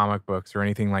based on comic books or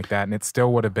anything like that, and it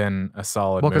still would have been a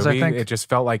solid Well, 'cause I movie. think- It just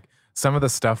felt like some of the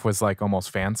stuff was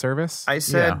almost fan service. I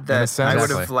said Yeah, in a that sense. I would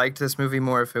Exactly. have liked this movie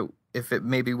more if it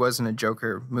maybe wasn't a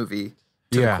Joker movie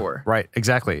to the core. Right,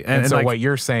 exactly. and so what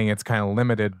you're saying, it's kind of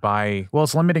limited by Well,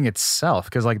 it's limiting itself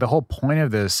because the whole point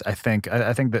of this, I think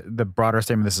that the broader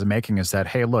statement this is making is that,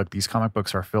 hey, look, these comic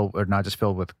books are not just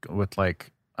filled with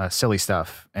silly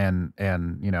stuff and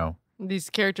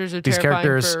These characters are These terrifying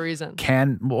characters for a reason.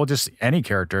 just any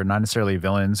character, not necessarily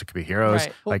villains. It could be heroes.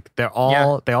 Right. They're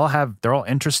all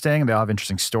interesting. They all have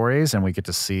interesting stories, and we get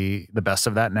to see the best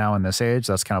of that now in this age.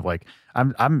 That's kind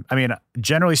of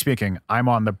generally speaking, I'm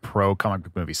on the pro comic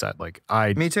book movie side.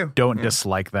 I Me too. don't Yeah.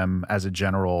 dislike them as a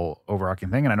general overarching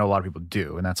thing, and I know a lot of people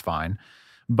do, and that's fine.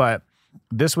 But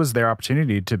this was their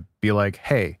opportunity to be like,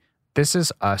 hey, this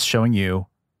is us showing you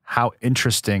how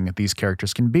interesting these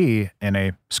characters can be in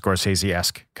a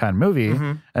Scorsese-esque kind of movie.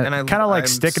 Mhm. And And kind of I'm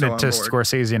sticking so it on to board.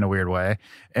 Scorsese in a weird way.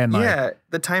 And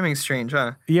The timing's strange,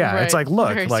 huh? it's Right.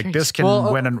 look, Very this strange. can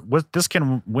Well, this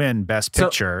can win Best So,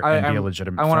 Picture I- and be a I'm-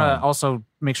 legitimate I want to film. also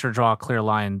make sure to draw a clear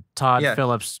line. Todd Yeah.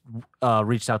 Phillips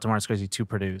reached out to Martin Scorsese to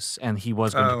produce, and he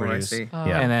was going to Oh, I produce. see. Oh.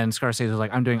 Yeah. And then Scorsese was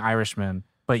like, "I'm doing Irishman,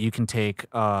 but you can take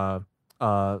who's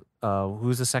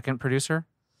the second producer?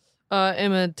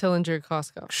 Emma Tillinger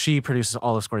Costco. She produces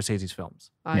all of Scorsese's films,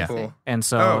 I Yeah. see. Cool. and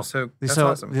so So that's so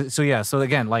awesome. so yeah. So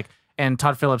again, and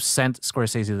Todd Phillips sent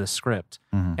Scorsese the script,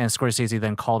 Mhm. and Scorsese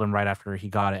then called him right after he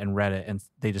got it and read it, and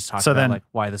they just talked So about then-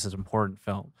 why this is an important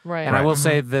film. Right. And I will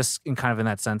say this in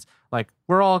that sense,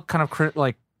 we're all kind of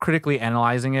critically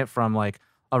analyzing it from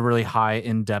a really high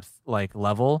in-depth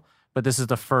level, but this is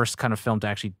the first kind of film to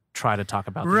actually try to talk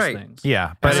about Right. these things. Yeah,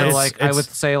 but But so it's, I would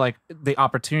say the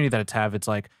opportunity that it's have, it's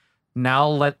now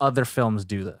let other films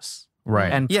do this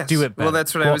right. and Yes. do it better. Well,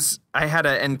 that's what I had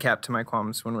an end cap to my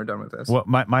qualms when we're done with this. Well,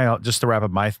 my just to wrap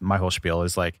up my whole spiel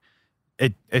is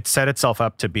it set itself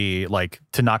up to be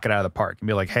to knock it out of the park and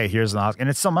be like, hey, here's an Oscar, and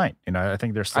it still might. I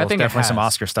think there's still I think it definitely some has.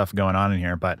 Oscar stuff going on in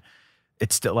here, but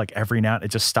it's still every now it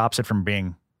just stops it from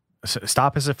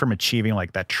from achieving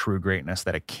that true greatness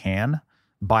that it can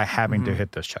by having to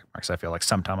hit those check marks. I feel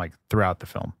sometime throughout the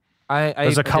film,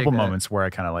 there's a couple that. moments where I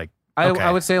kind of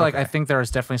I would say okay. I think there's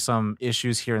definitely some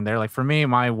issues here and there. For me,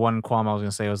 my one qualm I was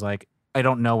gonna say was I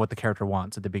don't know what the character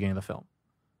wants at the beginning of the film.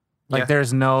 Yeah.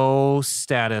 There's no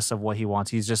status of what he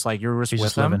wants. He's just you're just he's with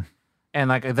just him. living.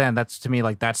 And then that's to me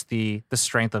that's the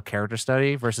strength of character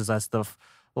study versus that's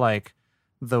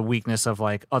the weakness of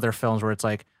other films where it's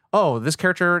oh, this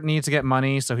character needs to get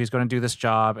money, so he's going to do this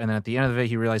job, and then at the end of it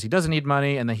he realizes he doesn't need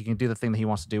money, and then he can do the thing that he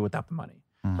wants to do without the money,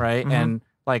 Mhm. right? Mhm. And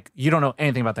you don't know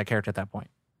anything about that character at that point.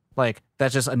 Like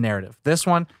that's just a narrative. This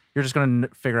one, you're just going to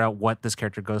figure out what this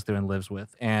character goes through and lives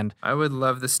with. And I would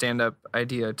love the stand-up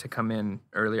idea to come in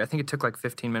earlier. I think it took like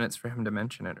 15 minutes for him to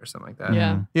mention it or something like that.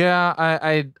 Yeah. yeah,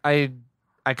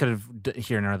 I could have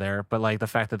here and there, but like the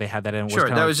fact that they had that in was Sure,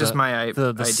 kinda that like was just my the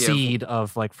idea. seed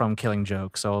of like from Killing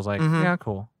Joke. So I was like, Mhm. yeah,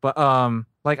 cool. But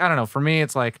like I don't know. For me,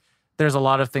 it's like there's a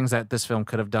lot of things that this film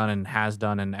could have done and has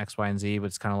done in X, Y, and Z. But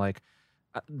it's kind of like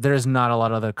there's not a lot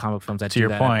of other comic films that To do your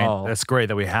that at all. point, it's great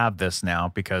that we have this now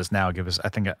because now give us.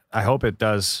 I hope it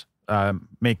does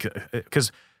make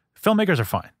because filmmakers are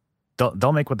fine.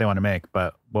 They'll make what they want to make,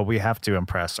 but what we have to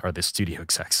impress are the studio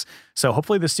execs. So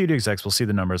hopefully the studio execs will see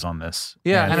the numbers on this.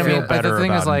 Yeah, and I feel mean, but better the thing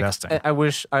about is, like, investing.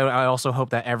 I also hope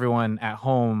that everyone at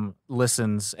home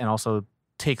listens and also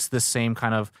takes this same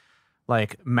kind of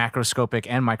like macroscopic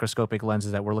and microscopic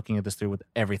lenses that we're looking at this through with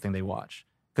everything they watch.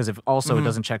 Because if also it Mhm.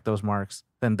 doesn't check those marks,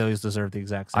 then those deserve the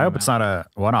exact same. I hope it's not a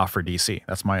one-off for DC.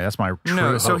 That's my true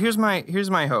No, so hope. here's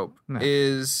my hope No.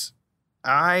 is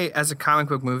I, as a comic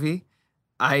book movie,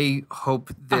 I hope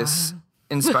this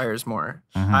inspires more.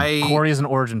 Mhm. Corey is an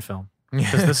origin film.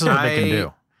 Because this is what they can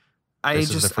do. This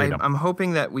is the freedom. I'm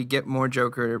hoping that we get more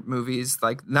Joker movies,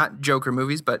 like not Joker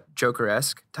movies, but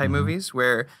Joker-esque type Mhm. movies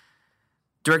where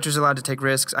directors are allowed to take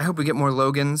risks. I hope we get more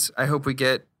Logans. I hope we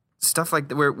get stuff like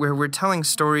that where we're telling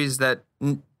stories that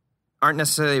aren't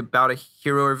necessarily about a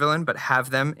hero or villain, but have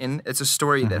them in. It's a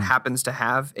story that Mhm. happens to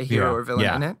have a hero Yeah. or villain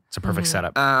Yeah. in it. It's a perfect Mhm.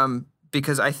 setup.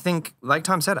 Because I think, like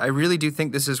Tom said, I really do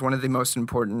think this is one of the most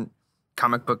important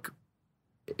comic book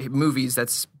movies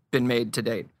that's been made to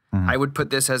date. Mhm. I would put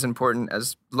this as important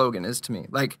as Logan is to me.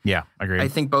 Like, Yeah, agreed. I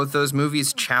think both those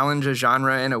movies challenge a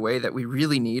genre in a way that we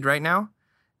really need right now,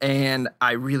 and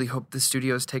I really hope the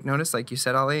studios take notice, like you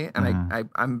said, Ali. And Mhm.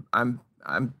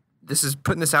 I'm this is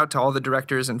putting this out to all the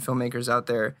directors and filmmakers out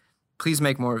there. Please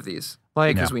make more of these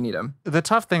Like because we need them. the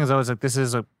tough thing is always like this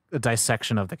is a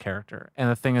dissection of the character, and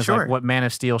the thing is Sure. like what Man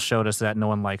of Steel showed us that no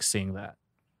one likes seeing that,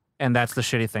 and that's the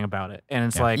shitty thing about it. And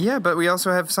it's Yeah. like Yeah, but we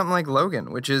also have something like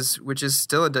Logan, which is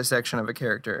still a dissection of a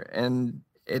character, and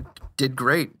it did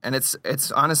great. And it's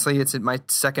honestly it's my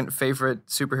second favorite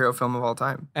superhero film of all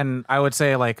time. And I would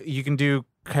say like you can do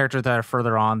characters that are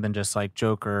further on than just like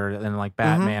Joker and like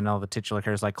Batman and all the titular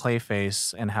characters like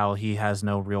Clayface and how he has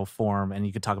no real form, and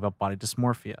you could talk about body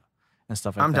dysmorphia and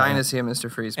stuff like I'm that. dying to see a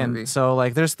Mr. Freeze movie. And so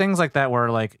like there's things like that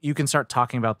where like you can start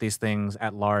talking about these things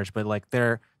at large, but like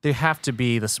they have to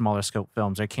be the smaller scope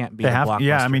films. They can't be They the have, blockbuster.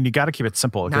 yeah, I mean, you got to keep it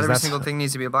simple Not because every that's single thing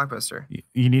needs to be a blockbuster.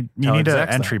 you need Tell an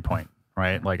execs entry point,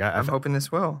 right? Like I'm hoping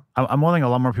this will. I'm willing a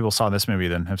lot more people saw this movie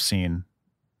than have seen,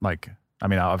 like, I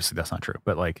mean, obviously that's not true,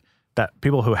 but like that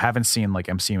people who haven't seen like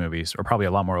MC movies are probably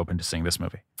a lot more open to seeing this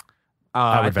movie.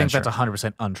 I would think that's venture.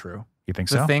 100% untrue. You think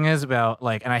The so? thing is about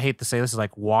like, and I hate to say this, is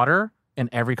like water in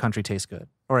every country tastes good.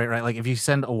 All right, right. Like if you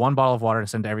send one bottle of water and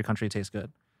send to every country, it tastes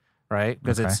good, right?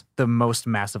 Because Okay. it's the most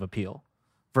massive appeal.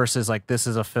 Versus like this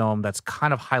is a film that's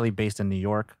kind of highly based in New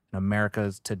York, in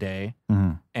America's today,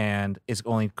 Mhm. and it's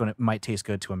only going to might taste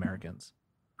good to Americans.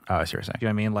 Oh, I see what you're saying. Do you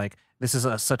know what I mean? Like this is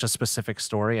such a specific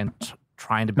story and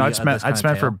trying to be. No, this it's kind of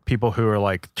meant for tale. people who are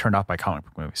like turned off by comic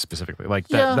book movies specifically, like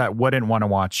Yeah. that wouldn't want to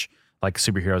watch like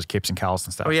superheroes, capes and cowls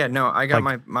and stuff. Oh yeah, no, I got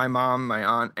Like- my mom, my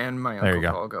aunt, and my There uncle you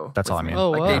go. to all go. That's with all I me. mean. Oh,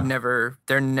 Like wow.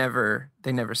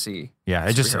 they never see. Yeah,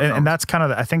 it just Superhero and films. that's kind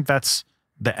of I think that's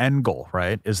the end goal,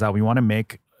 right? Is that we want to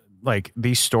make like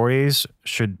these stories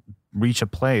should reach a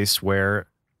place where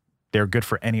they're good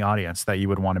for any audience that you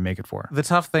would want to make it for. The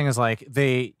tough thing is like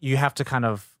you have to kind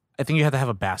of. I think you have to have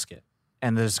a basket,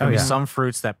 and there's going to Oh, be yeah. some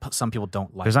fruits that some people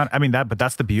don't like. There's not I mean but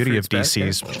that's the beauty of Fruits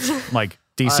DC's like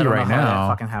I DC don't know right how that now.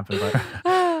 fucking happened,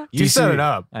 but You set it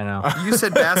up. I know. You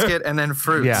said basket and then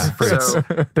fruits. Yeah, fruits. So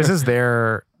this is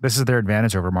their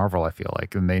advantage over Marvel, I feel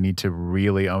like, and they need to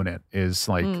really own it. Is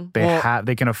like Mm.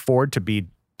 they can afford to be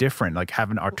different, like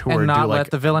have an auteur And do not like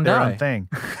let the villain their die. own thing.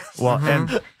 Well,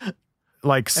 and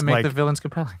like And make like the villains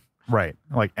compelling. right,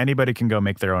 like anybody can go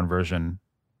make their own version,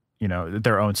 you know,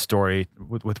 their own story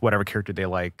with whatever character they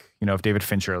like. You know, if David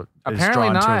Fincher is Apparently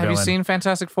drawn not. to a Have you villain. seen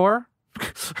Fantastic Four?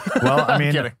 Well, I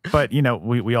mean, Kidding. but you know,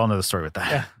 we all know the story with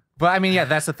that. Yeah. But I mean, yeah,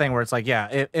 that's the thing where it's like,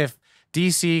 yeah, if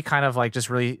DC kind of like just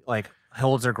really like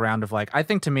holds their ground of like, I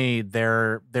think to me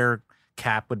their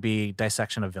cap would be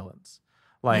dissection of villains.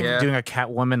 Like Yeah. doing a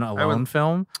Catwoman alone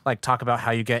film, like talk about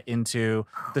how you get into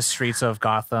the streets of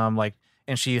Gotham, like,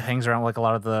 and she hangs around like a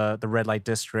lot of the red light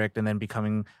district and then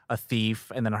becoming a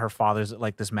thief. And then her father's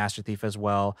like this master thief as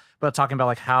well. But talking about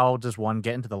like, how does one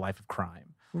get into the life of crime?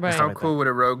 Right. how like cool would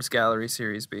a Rogues Gallery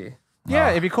series be? Yeah,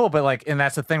 Oh. it'd be cool, but like, and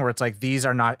that's the thing where it's like these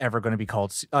are not ever going to be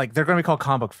called like they're going to be called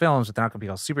comic book films, but they're not going to be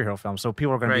called superhero films. So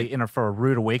people are going to be in for a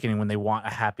rude awakening when they want a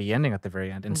happy ending at the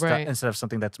very end Right. instead of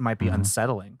something that might be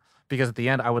unsettling. Because at the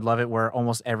end, I would love it where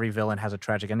almost every villain has a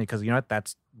tragic ending because you know what?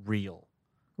 That's real.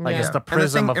 Like it's Yeah. the And the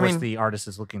prism thing- of I which mean- the artist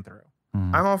is looking through.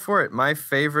 Mhm. I'm all for it. My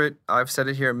favorite, I've said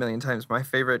it here a million times, my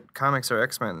favorite comics are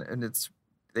X-Men, and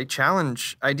they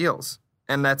challenge ideals.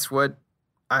 And that's what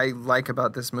I like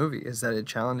about this movie, is that it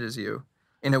challenges you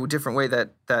in a different way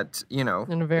that In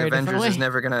a very different Avengers is way.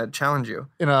 never going to challenge you.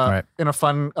 In a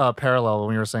fun parallel,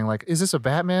 when you were saying like, is this a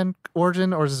Batman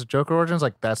origin or is this a Joker origin?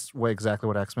 Like that's exactly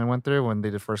what X-Men went through when they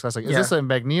did First Class. Like, is Yeah. this a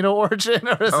Magneto origin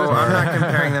or is Oh, it? I'm not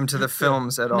comparing them to the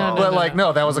films at all. No, But like,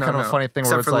 no, that was a No, kind of no. a funny thing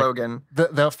Except where it's for like Logan.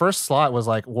 the first slot was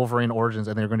like Wolverine origins,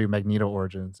 and they were going to do Magneto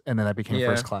origins, and then that became Yeah.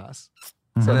 First Class.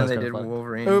 And then that's they kinda did funny.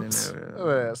 Wolverine. Oops. and,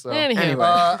 Yeah, so. Anywho.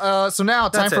 Anyway. So now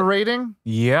time That's for it. rating.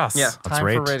 Yes. Yeah. Let's Time for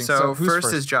rate. rating. So, who's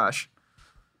first is Josh.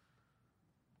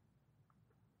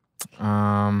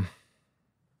 Um.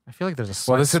 I feel like there's a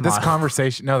Well, slight this smile.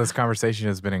 conversation. No, this conversation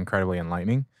has been incredibly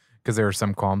enlightening because there are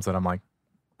some qualms that I'm like,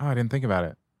 oh, I didn't think about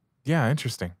it. Yeah,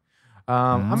 interesting.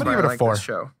 I'm That's gonna why give I it a like 4. this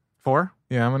show. 4.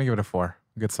 Yeah, I'm gonna give it a 4.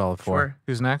 Good solid 4. Sure.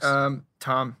 Who's next?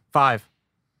 Tom. 5.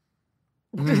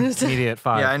 Mm. Immediate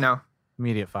 5. Yeah, I know.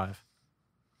 Immediate 5.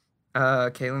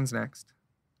 Kaylin's next.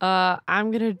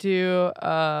 I'm gonna do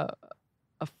a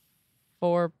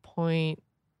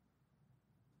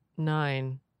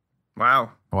 4.9.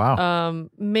 Wow. Wow.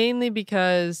 Mainly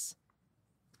because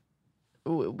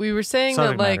we were saying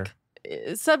Subject that like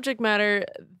subject matter,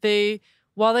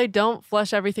 while they don't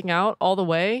flesh everything out all the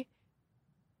way,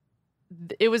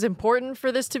 it was important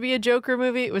for this to be a Joker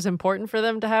movie. It was important for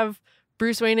them to have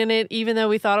Bruce Wayne in it, even though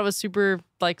we thought it was super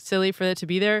like silly for it to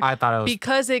be there. I thought it was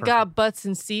Because it got butts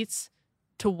and seats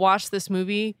to watch this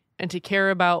movie and to care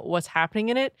about what's happening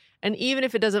in it. And even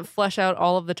if it doesn't flesh out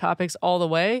all of the topics all the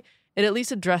way, it at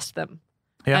least addressed them.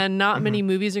 Yeah. And not many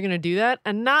movies are going to do that.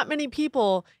 And not many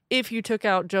people, if you took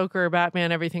out Joker,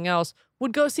 Batman, everything else,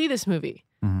 would go see this movie.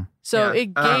 Mhm. So Yeah.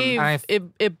 it gave, I-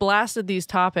 it blasted these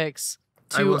topics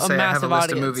I to will a say I have massive a list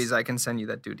audience. of movies I can send you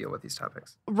that do deal with these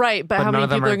topics. Right, but But how none many of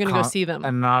them people are are going to go com- see them?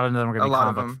 and none of them are going to A be lot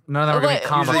of comic. them. None of them are going to Like, be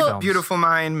comic Usually films. Beautiful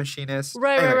Mind, Machinist.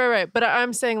 Right, Anyway, right. But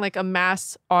I'm saying like a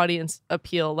mass audience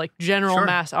appeal, like general Sure.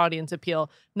 mass audience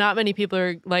appeal. Not many people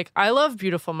are like, I love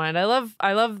Beautiful Mind. I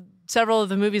love several of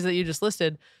the movies that you just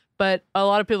listed. But a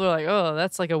lot of people are like, oh,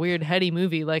 that's like a weird heady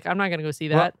movie. Like, I'm not gonna go see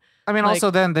that. Well, I mean, Like- also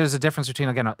then there's a difference between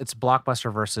again, it's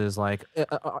blockbuster versus like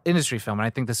industry film, and I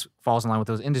think this falls in line with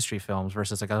those industry films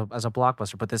versus like as a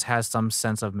blockbuster. But this has some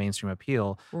sense of mainstream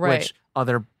appeal, Right. which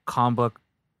other comic book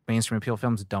mainstream appeal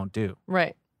films don't do.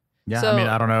 Right. Yeah. so- I mean,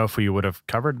 I don't know if we would have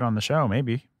covered it on the show,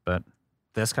 maybe, but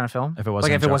This kind of film, if it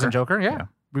wasn't like if it wasn't Joker? Joker, yeah,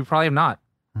 we probably have not.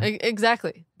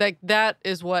 Exactly. Like that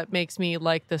is what makes me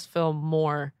like this film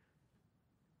more.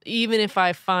 Even if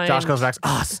I find Josh goes back.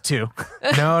 Oh, it's 2.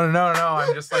 No.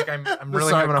 I'm just like I'm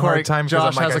really Sorry, having a Corey, hard time because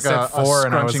Josh I'm like has I like said a 4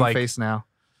 and I was scrunching like, face now.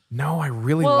 no, I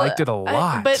really Well, liked it a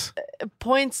lot. but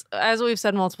points, as we've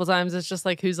said multiple times, it's just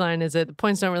like whose line is it? The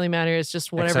points don't really matter. It's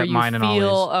just whatever Except you mine and feel.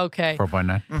 Ollie's. Okay,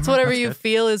 4.9. it's whatever you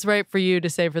feel is right for you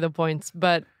to say for the points.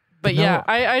 But yeah,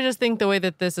 I just think the way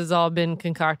that this has all been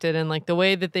concocted and like the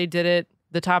way that they did it,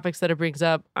 the topics that it brings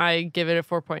up, I give it a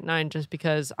 4.9 just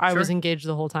because I was Sure. engaged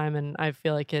the whole time and I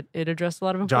feel like it addressed a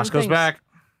lot of important Josh goes things. back.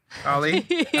 Ollie.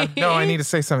 No, I need to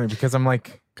say something because I'm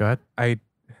like, Go ahead.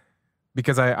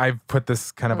 because I've put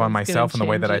this kind of Oh, on he's gonna myself and the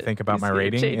way that I change it. think about He's my gonna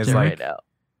rating change is it like, right now.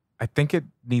 I think it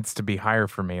needs to be higher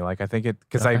for me. Like I think it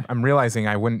because Okay. I'm realizing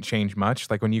I wouldn't change much.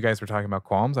 Like when you guys were talking about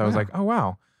qualms, I was Yeah. like, oh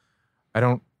wow, I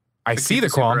But see keep the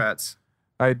qualm. Super Rats.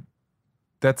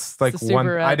 That's like the one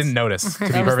Super I didn't Rats. notice. To That be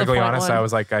was the perfectly point honest, one. I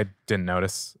was like I didn't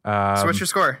notice. So what's your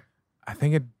score? I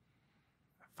think it.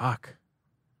 Fuck.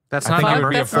 That's I not think a it would number.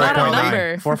 be a That's not a 4.9.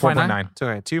 number. 4.9. It's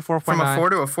okay. 2 4.9. From a 4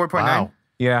 to a 4.9? Wow.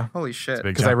 Yeah, Holy shit.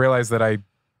 Big because I jump. realized that I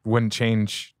wouldn't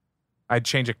change. I'd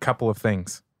change a couple of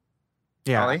things.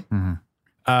 Yeah. Ollie?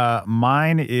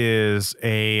 Mine is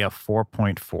a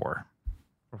 4.4.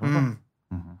 Mm.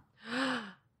 Mhm.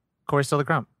 Corey's still the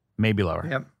grump. Maybe lower.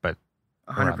 Yep. But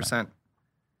 100%.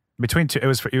 between two, it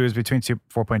was between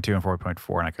 4.2 and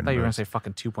 4.4, and I I couldn't. thought you were move. gonna say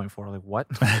fucking 2.4. Like what?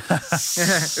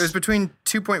 It was between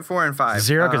 2.4 and 5.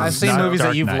 Zero, 'cause I've It's seen not movies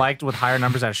Dark that you've Knight. liked with higher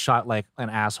numbers that have shot like an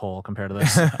asshole compared to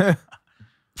this.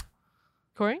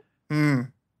 Corey?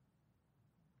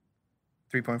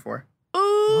 3.4.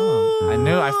 Ooh. I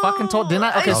knew. I fucking told. Didn't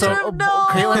I? Okay, I so should've known.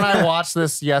 Caitlin and I watched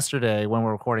this yesterday when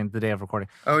we're recording, the day of recording,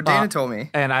 Oh, Dana told me.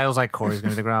 and I was like, Corey's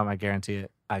gonna be the grump. I guarantee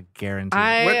it. I guarantee it.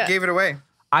 I What gave it away?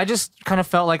 I just kind of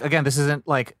felt like, again, this isn't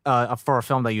like for a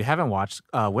film that you haven't watched,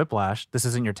 Whiplash. This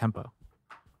isn't your tempo.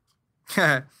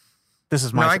 This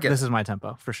is my this is my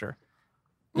tempo for sure.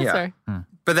 That's Yeah. fair.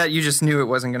 But that you just knew it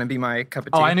wasn't going to be my cup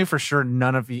of tea. Oh, I knew for sure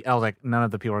none of the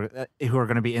people who are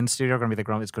going to be in studio are going to be the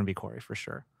Grump. It's going to be Corey for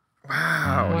sure.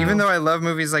 Wow. Wow. Even though I love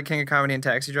movies like King of Comedy and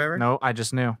Taxi Driver. No, I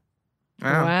just knew.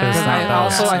 Wow. Wow. And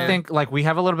also, I Yeah. think like we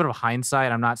have a little bit of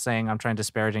hindsight. I'm not saying I'm trying to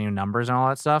disparage any numbers and all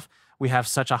that stuff. We have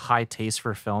such a high taste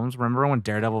for films. Remember when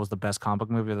Daredevil was the best comic book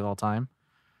movie of all time?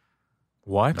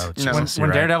 What? No, No. Jesus, When you're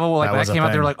right. Daredevil like That that was a came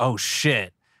out, they were thing. like, "Oh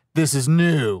shit, this is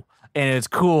new and it's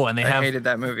cool." And they I have hated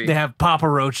that movie. they have Papa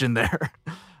Roach in there.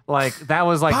 Like that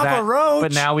was like Papa that. Roach!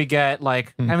 But now we get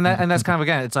like, I mean, and that's kind of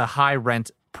again, it's a high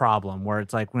rent problem where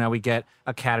it's like now we get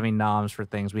Academy noms for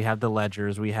things. We have The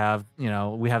Ledgers, we have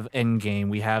we have Endgame,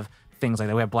 we have things like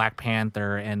that. We have Black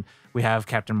Panther, and we have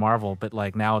Captain Marvel. But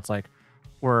like now it's like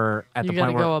we're at You the got to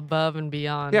point where go above and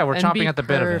beyond. Yeah, we're and chomping be at the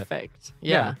bit of it. Perfect.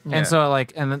 yeah. Yeah. And so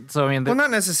like so I mean, Well,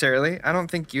 not necessarily. I don't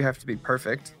think you have to be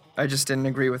perfect. I just didn't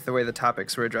agree with the way the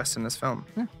topics were addressed in this film.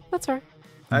 That's right.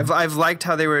 I've liked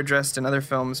how they were addressed in other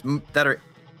films that are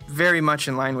very much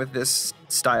in line with this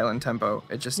style and tempo.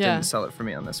 It just Yeah. didn't sell it for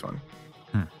me on this one.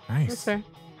 That's Nice. fair.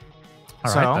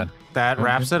 All so right, then. that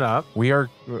wraps it up.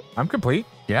 I'm complete.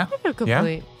 Yeah. I feel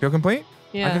complete. Feel complete?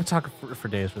 I Yeah. could talk for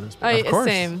days for this. but- Of course.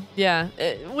 Same. Yeah.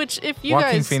 Which if you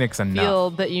Joaquin guys Phoenix enough. feel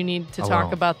that you need to talk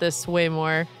Alone. about this way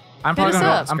more, I'm hit probably us gonna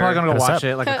up. I'm probably gonna Hit go us watch up.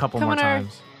 it like a couple Come more on our-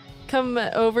 times. come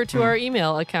over to our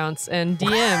email accounts and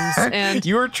DMs. And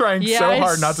You were trying Yeah, so I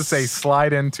hard not to say s-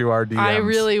 slide into our DMs. I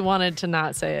really wanted to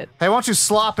not say it. Hey, why don't you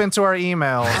slop into our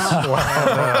emails?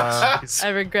 I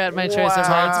regret my choice of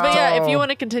words. But yeah, if you want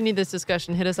to continue this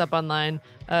discussion, hit us up online.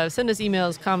 Send us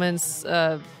emails, comments.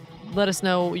 Let us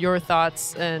know your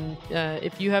thoughts. And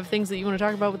if you have things that you want to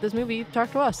talk about with this movie,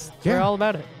 talk to us. We're Yeah. all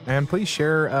about it. And please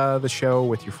share the show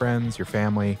with your friends, your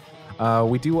family.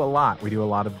 We do a lot. We do a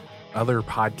lot of other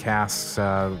podcasts,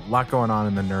 a lot going on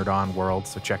in the Nerd On world.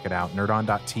 So check it out.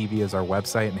 Nerdon.tv is our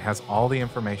website and it has all the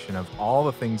information of all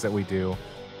the things that we do,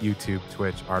 YouTube,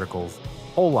 Twitch, articles,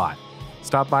 whole lot.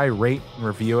 Stop by, rate, and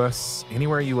review us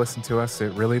anywhere you listen to us.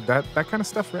 It really, that kind of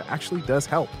stuff actually does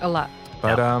help. A lot.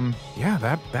 But yeah,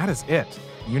 that is it.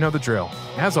 You know the drill.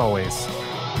 As always,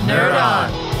 Nerd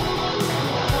on.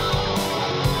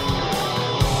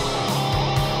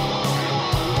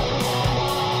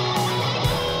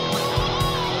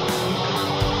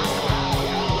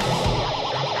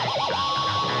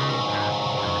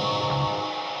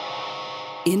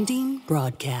 Ending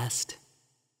broadcast.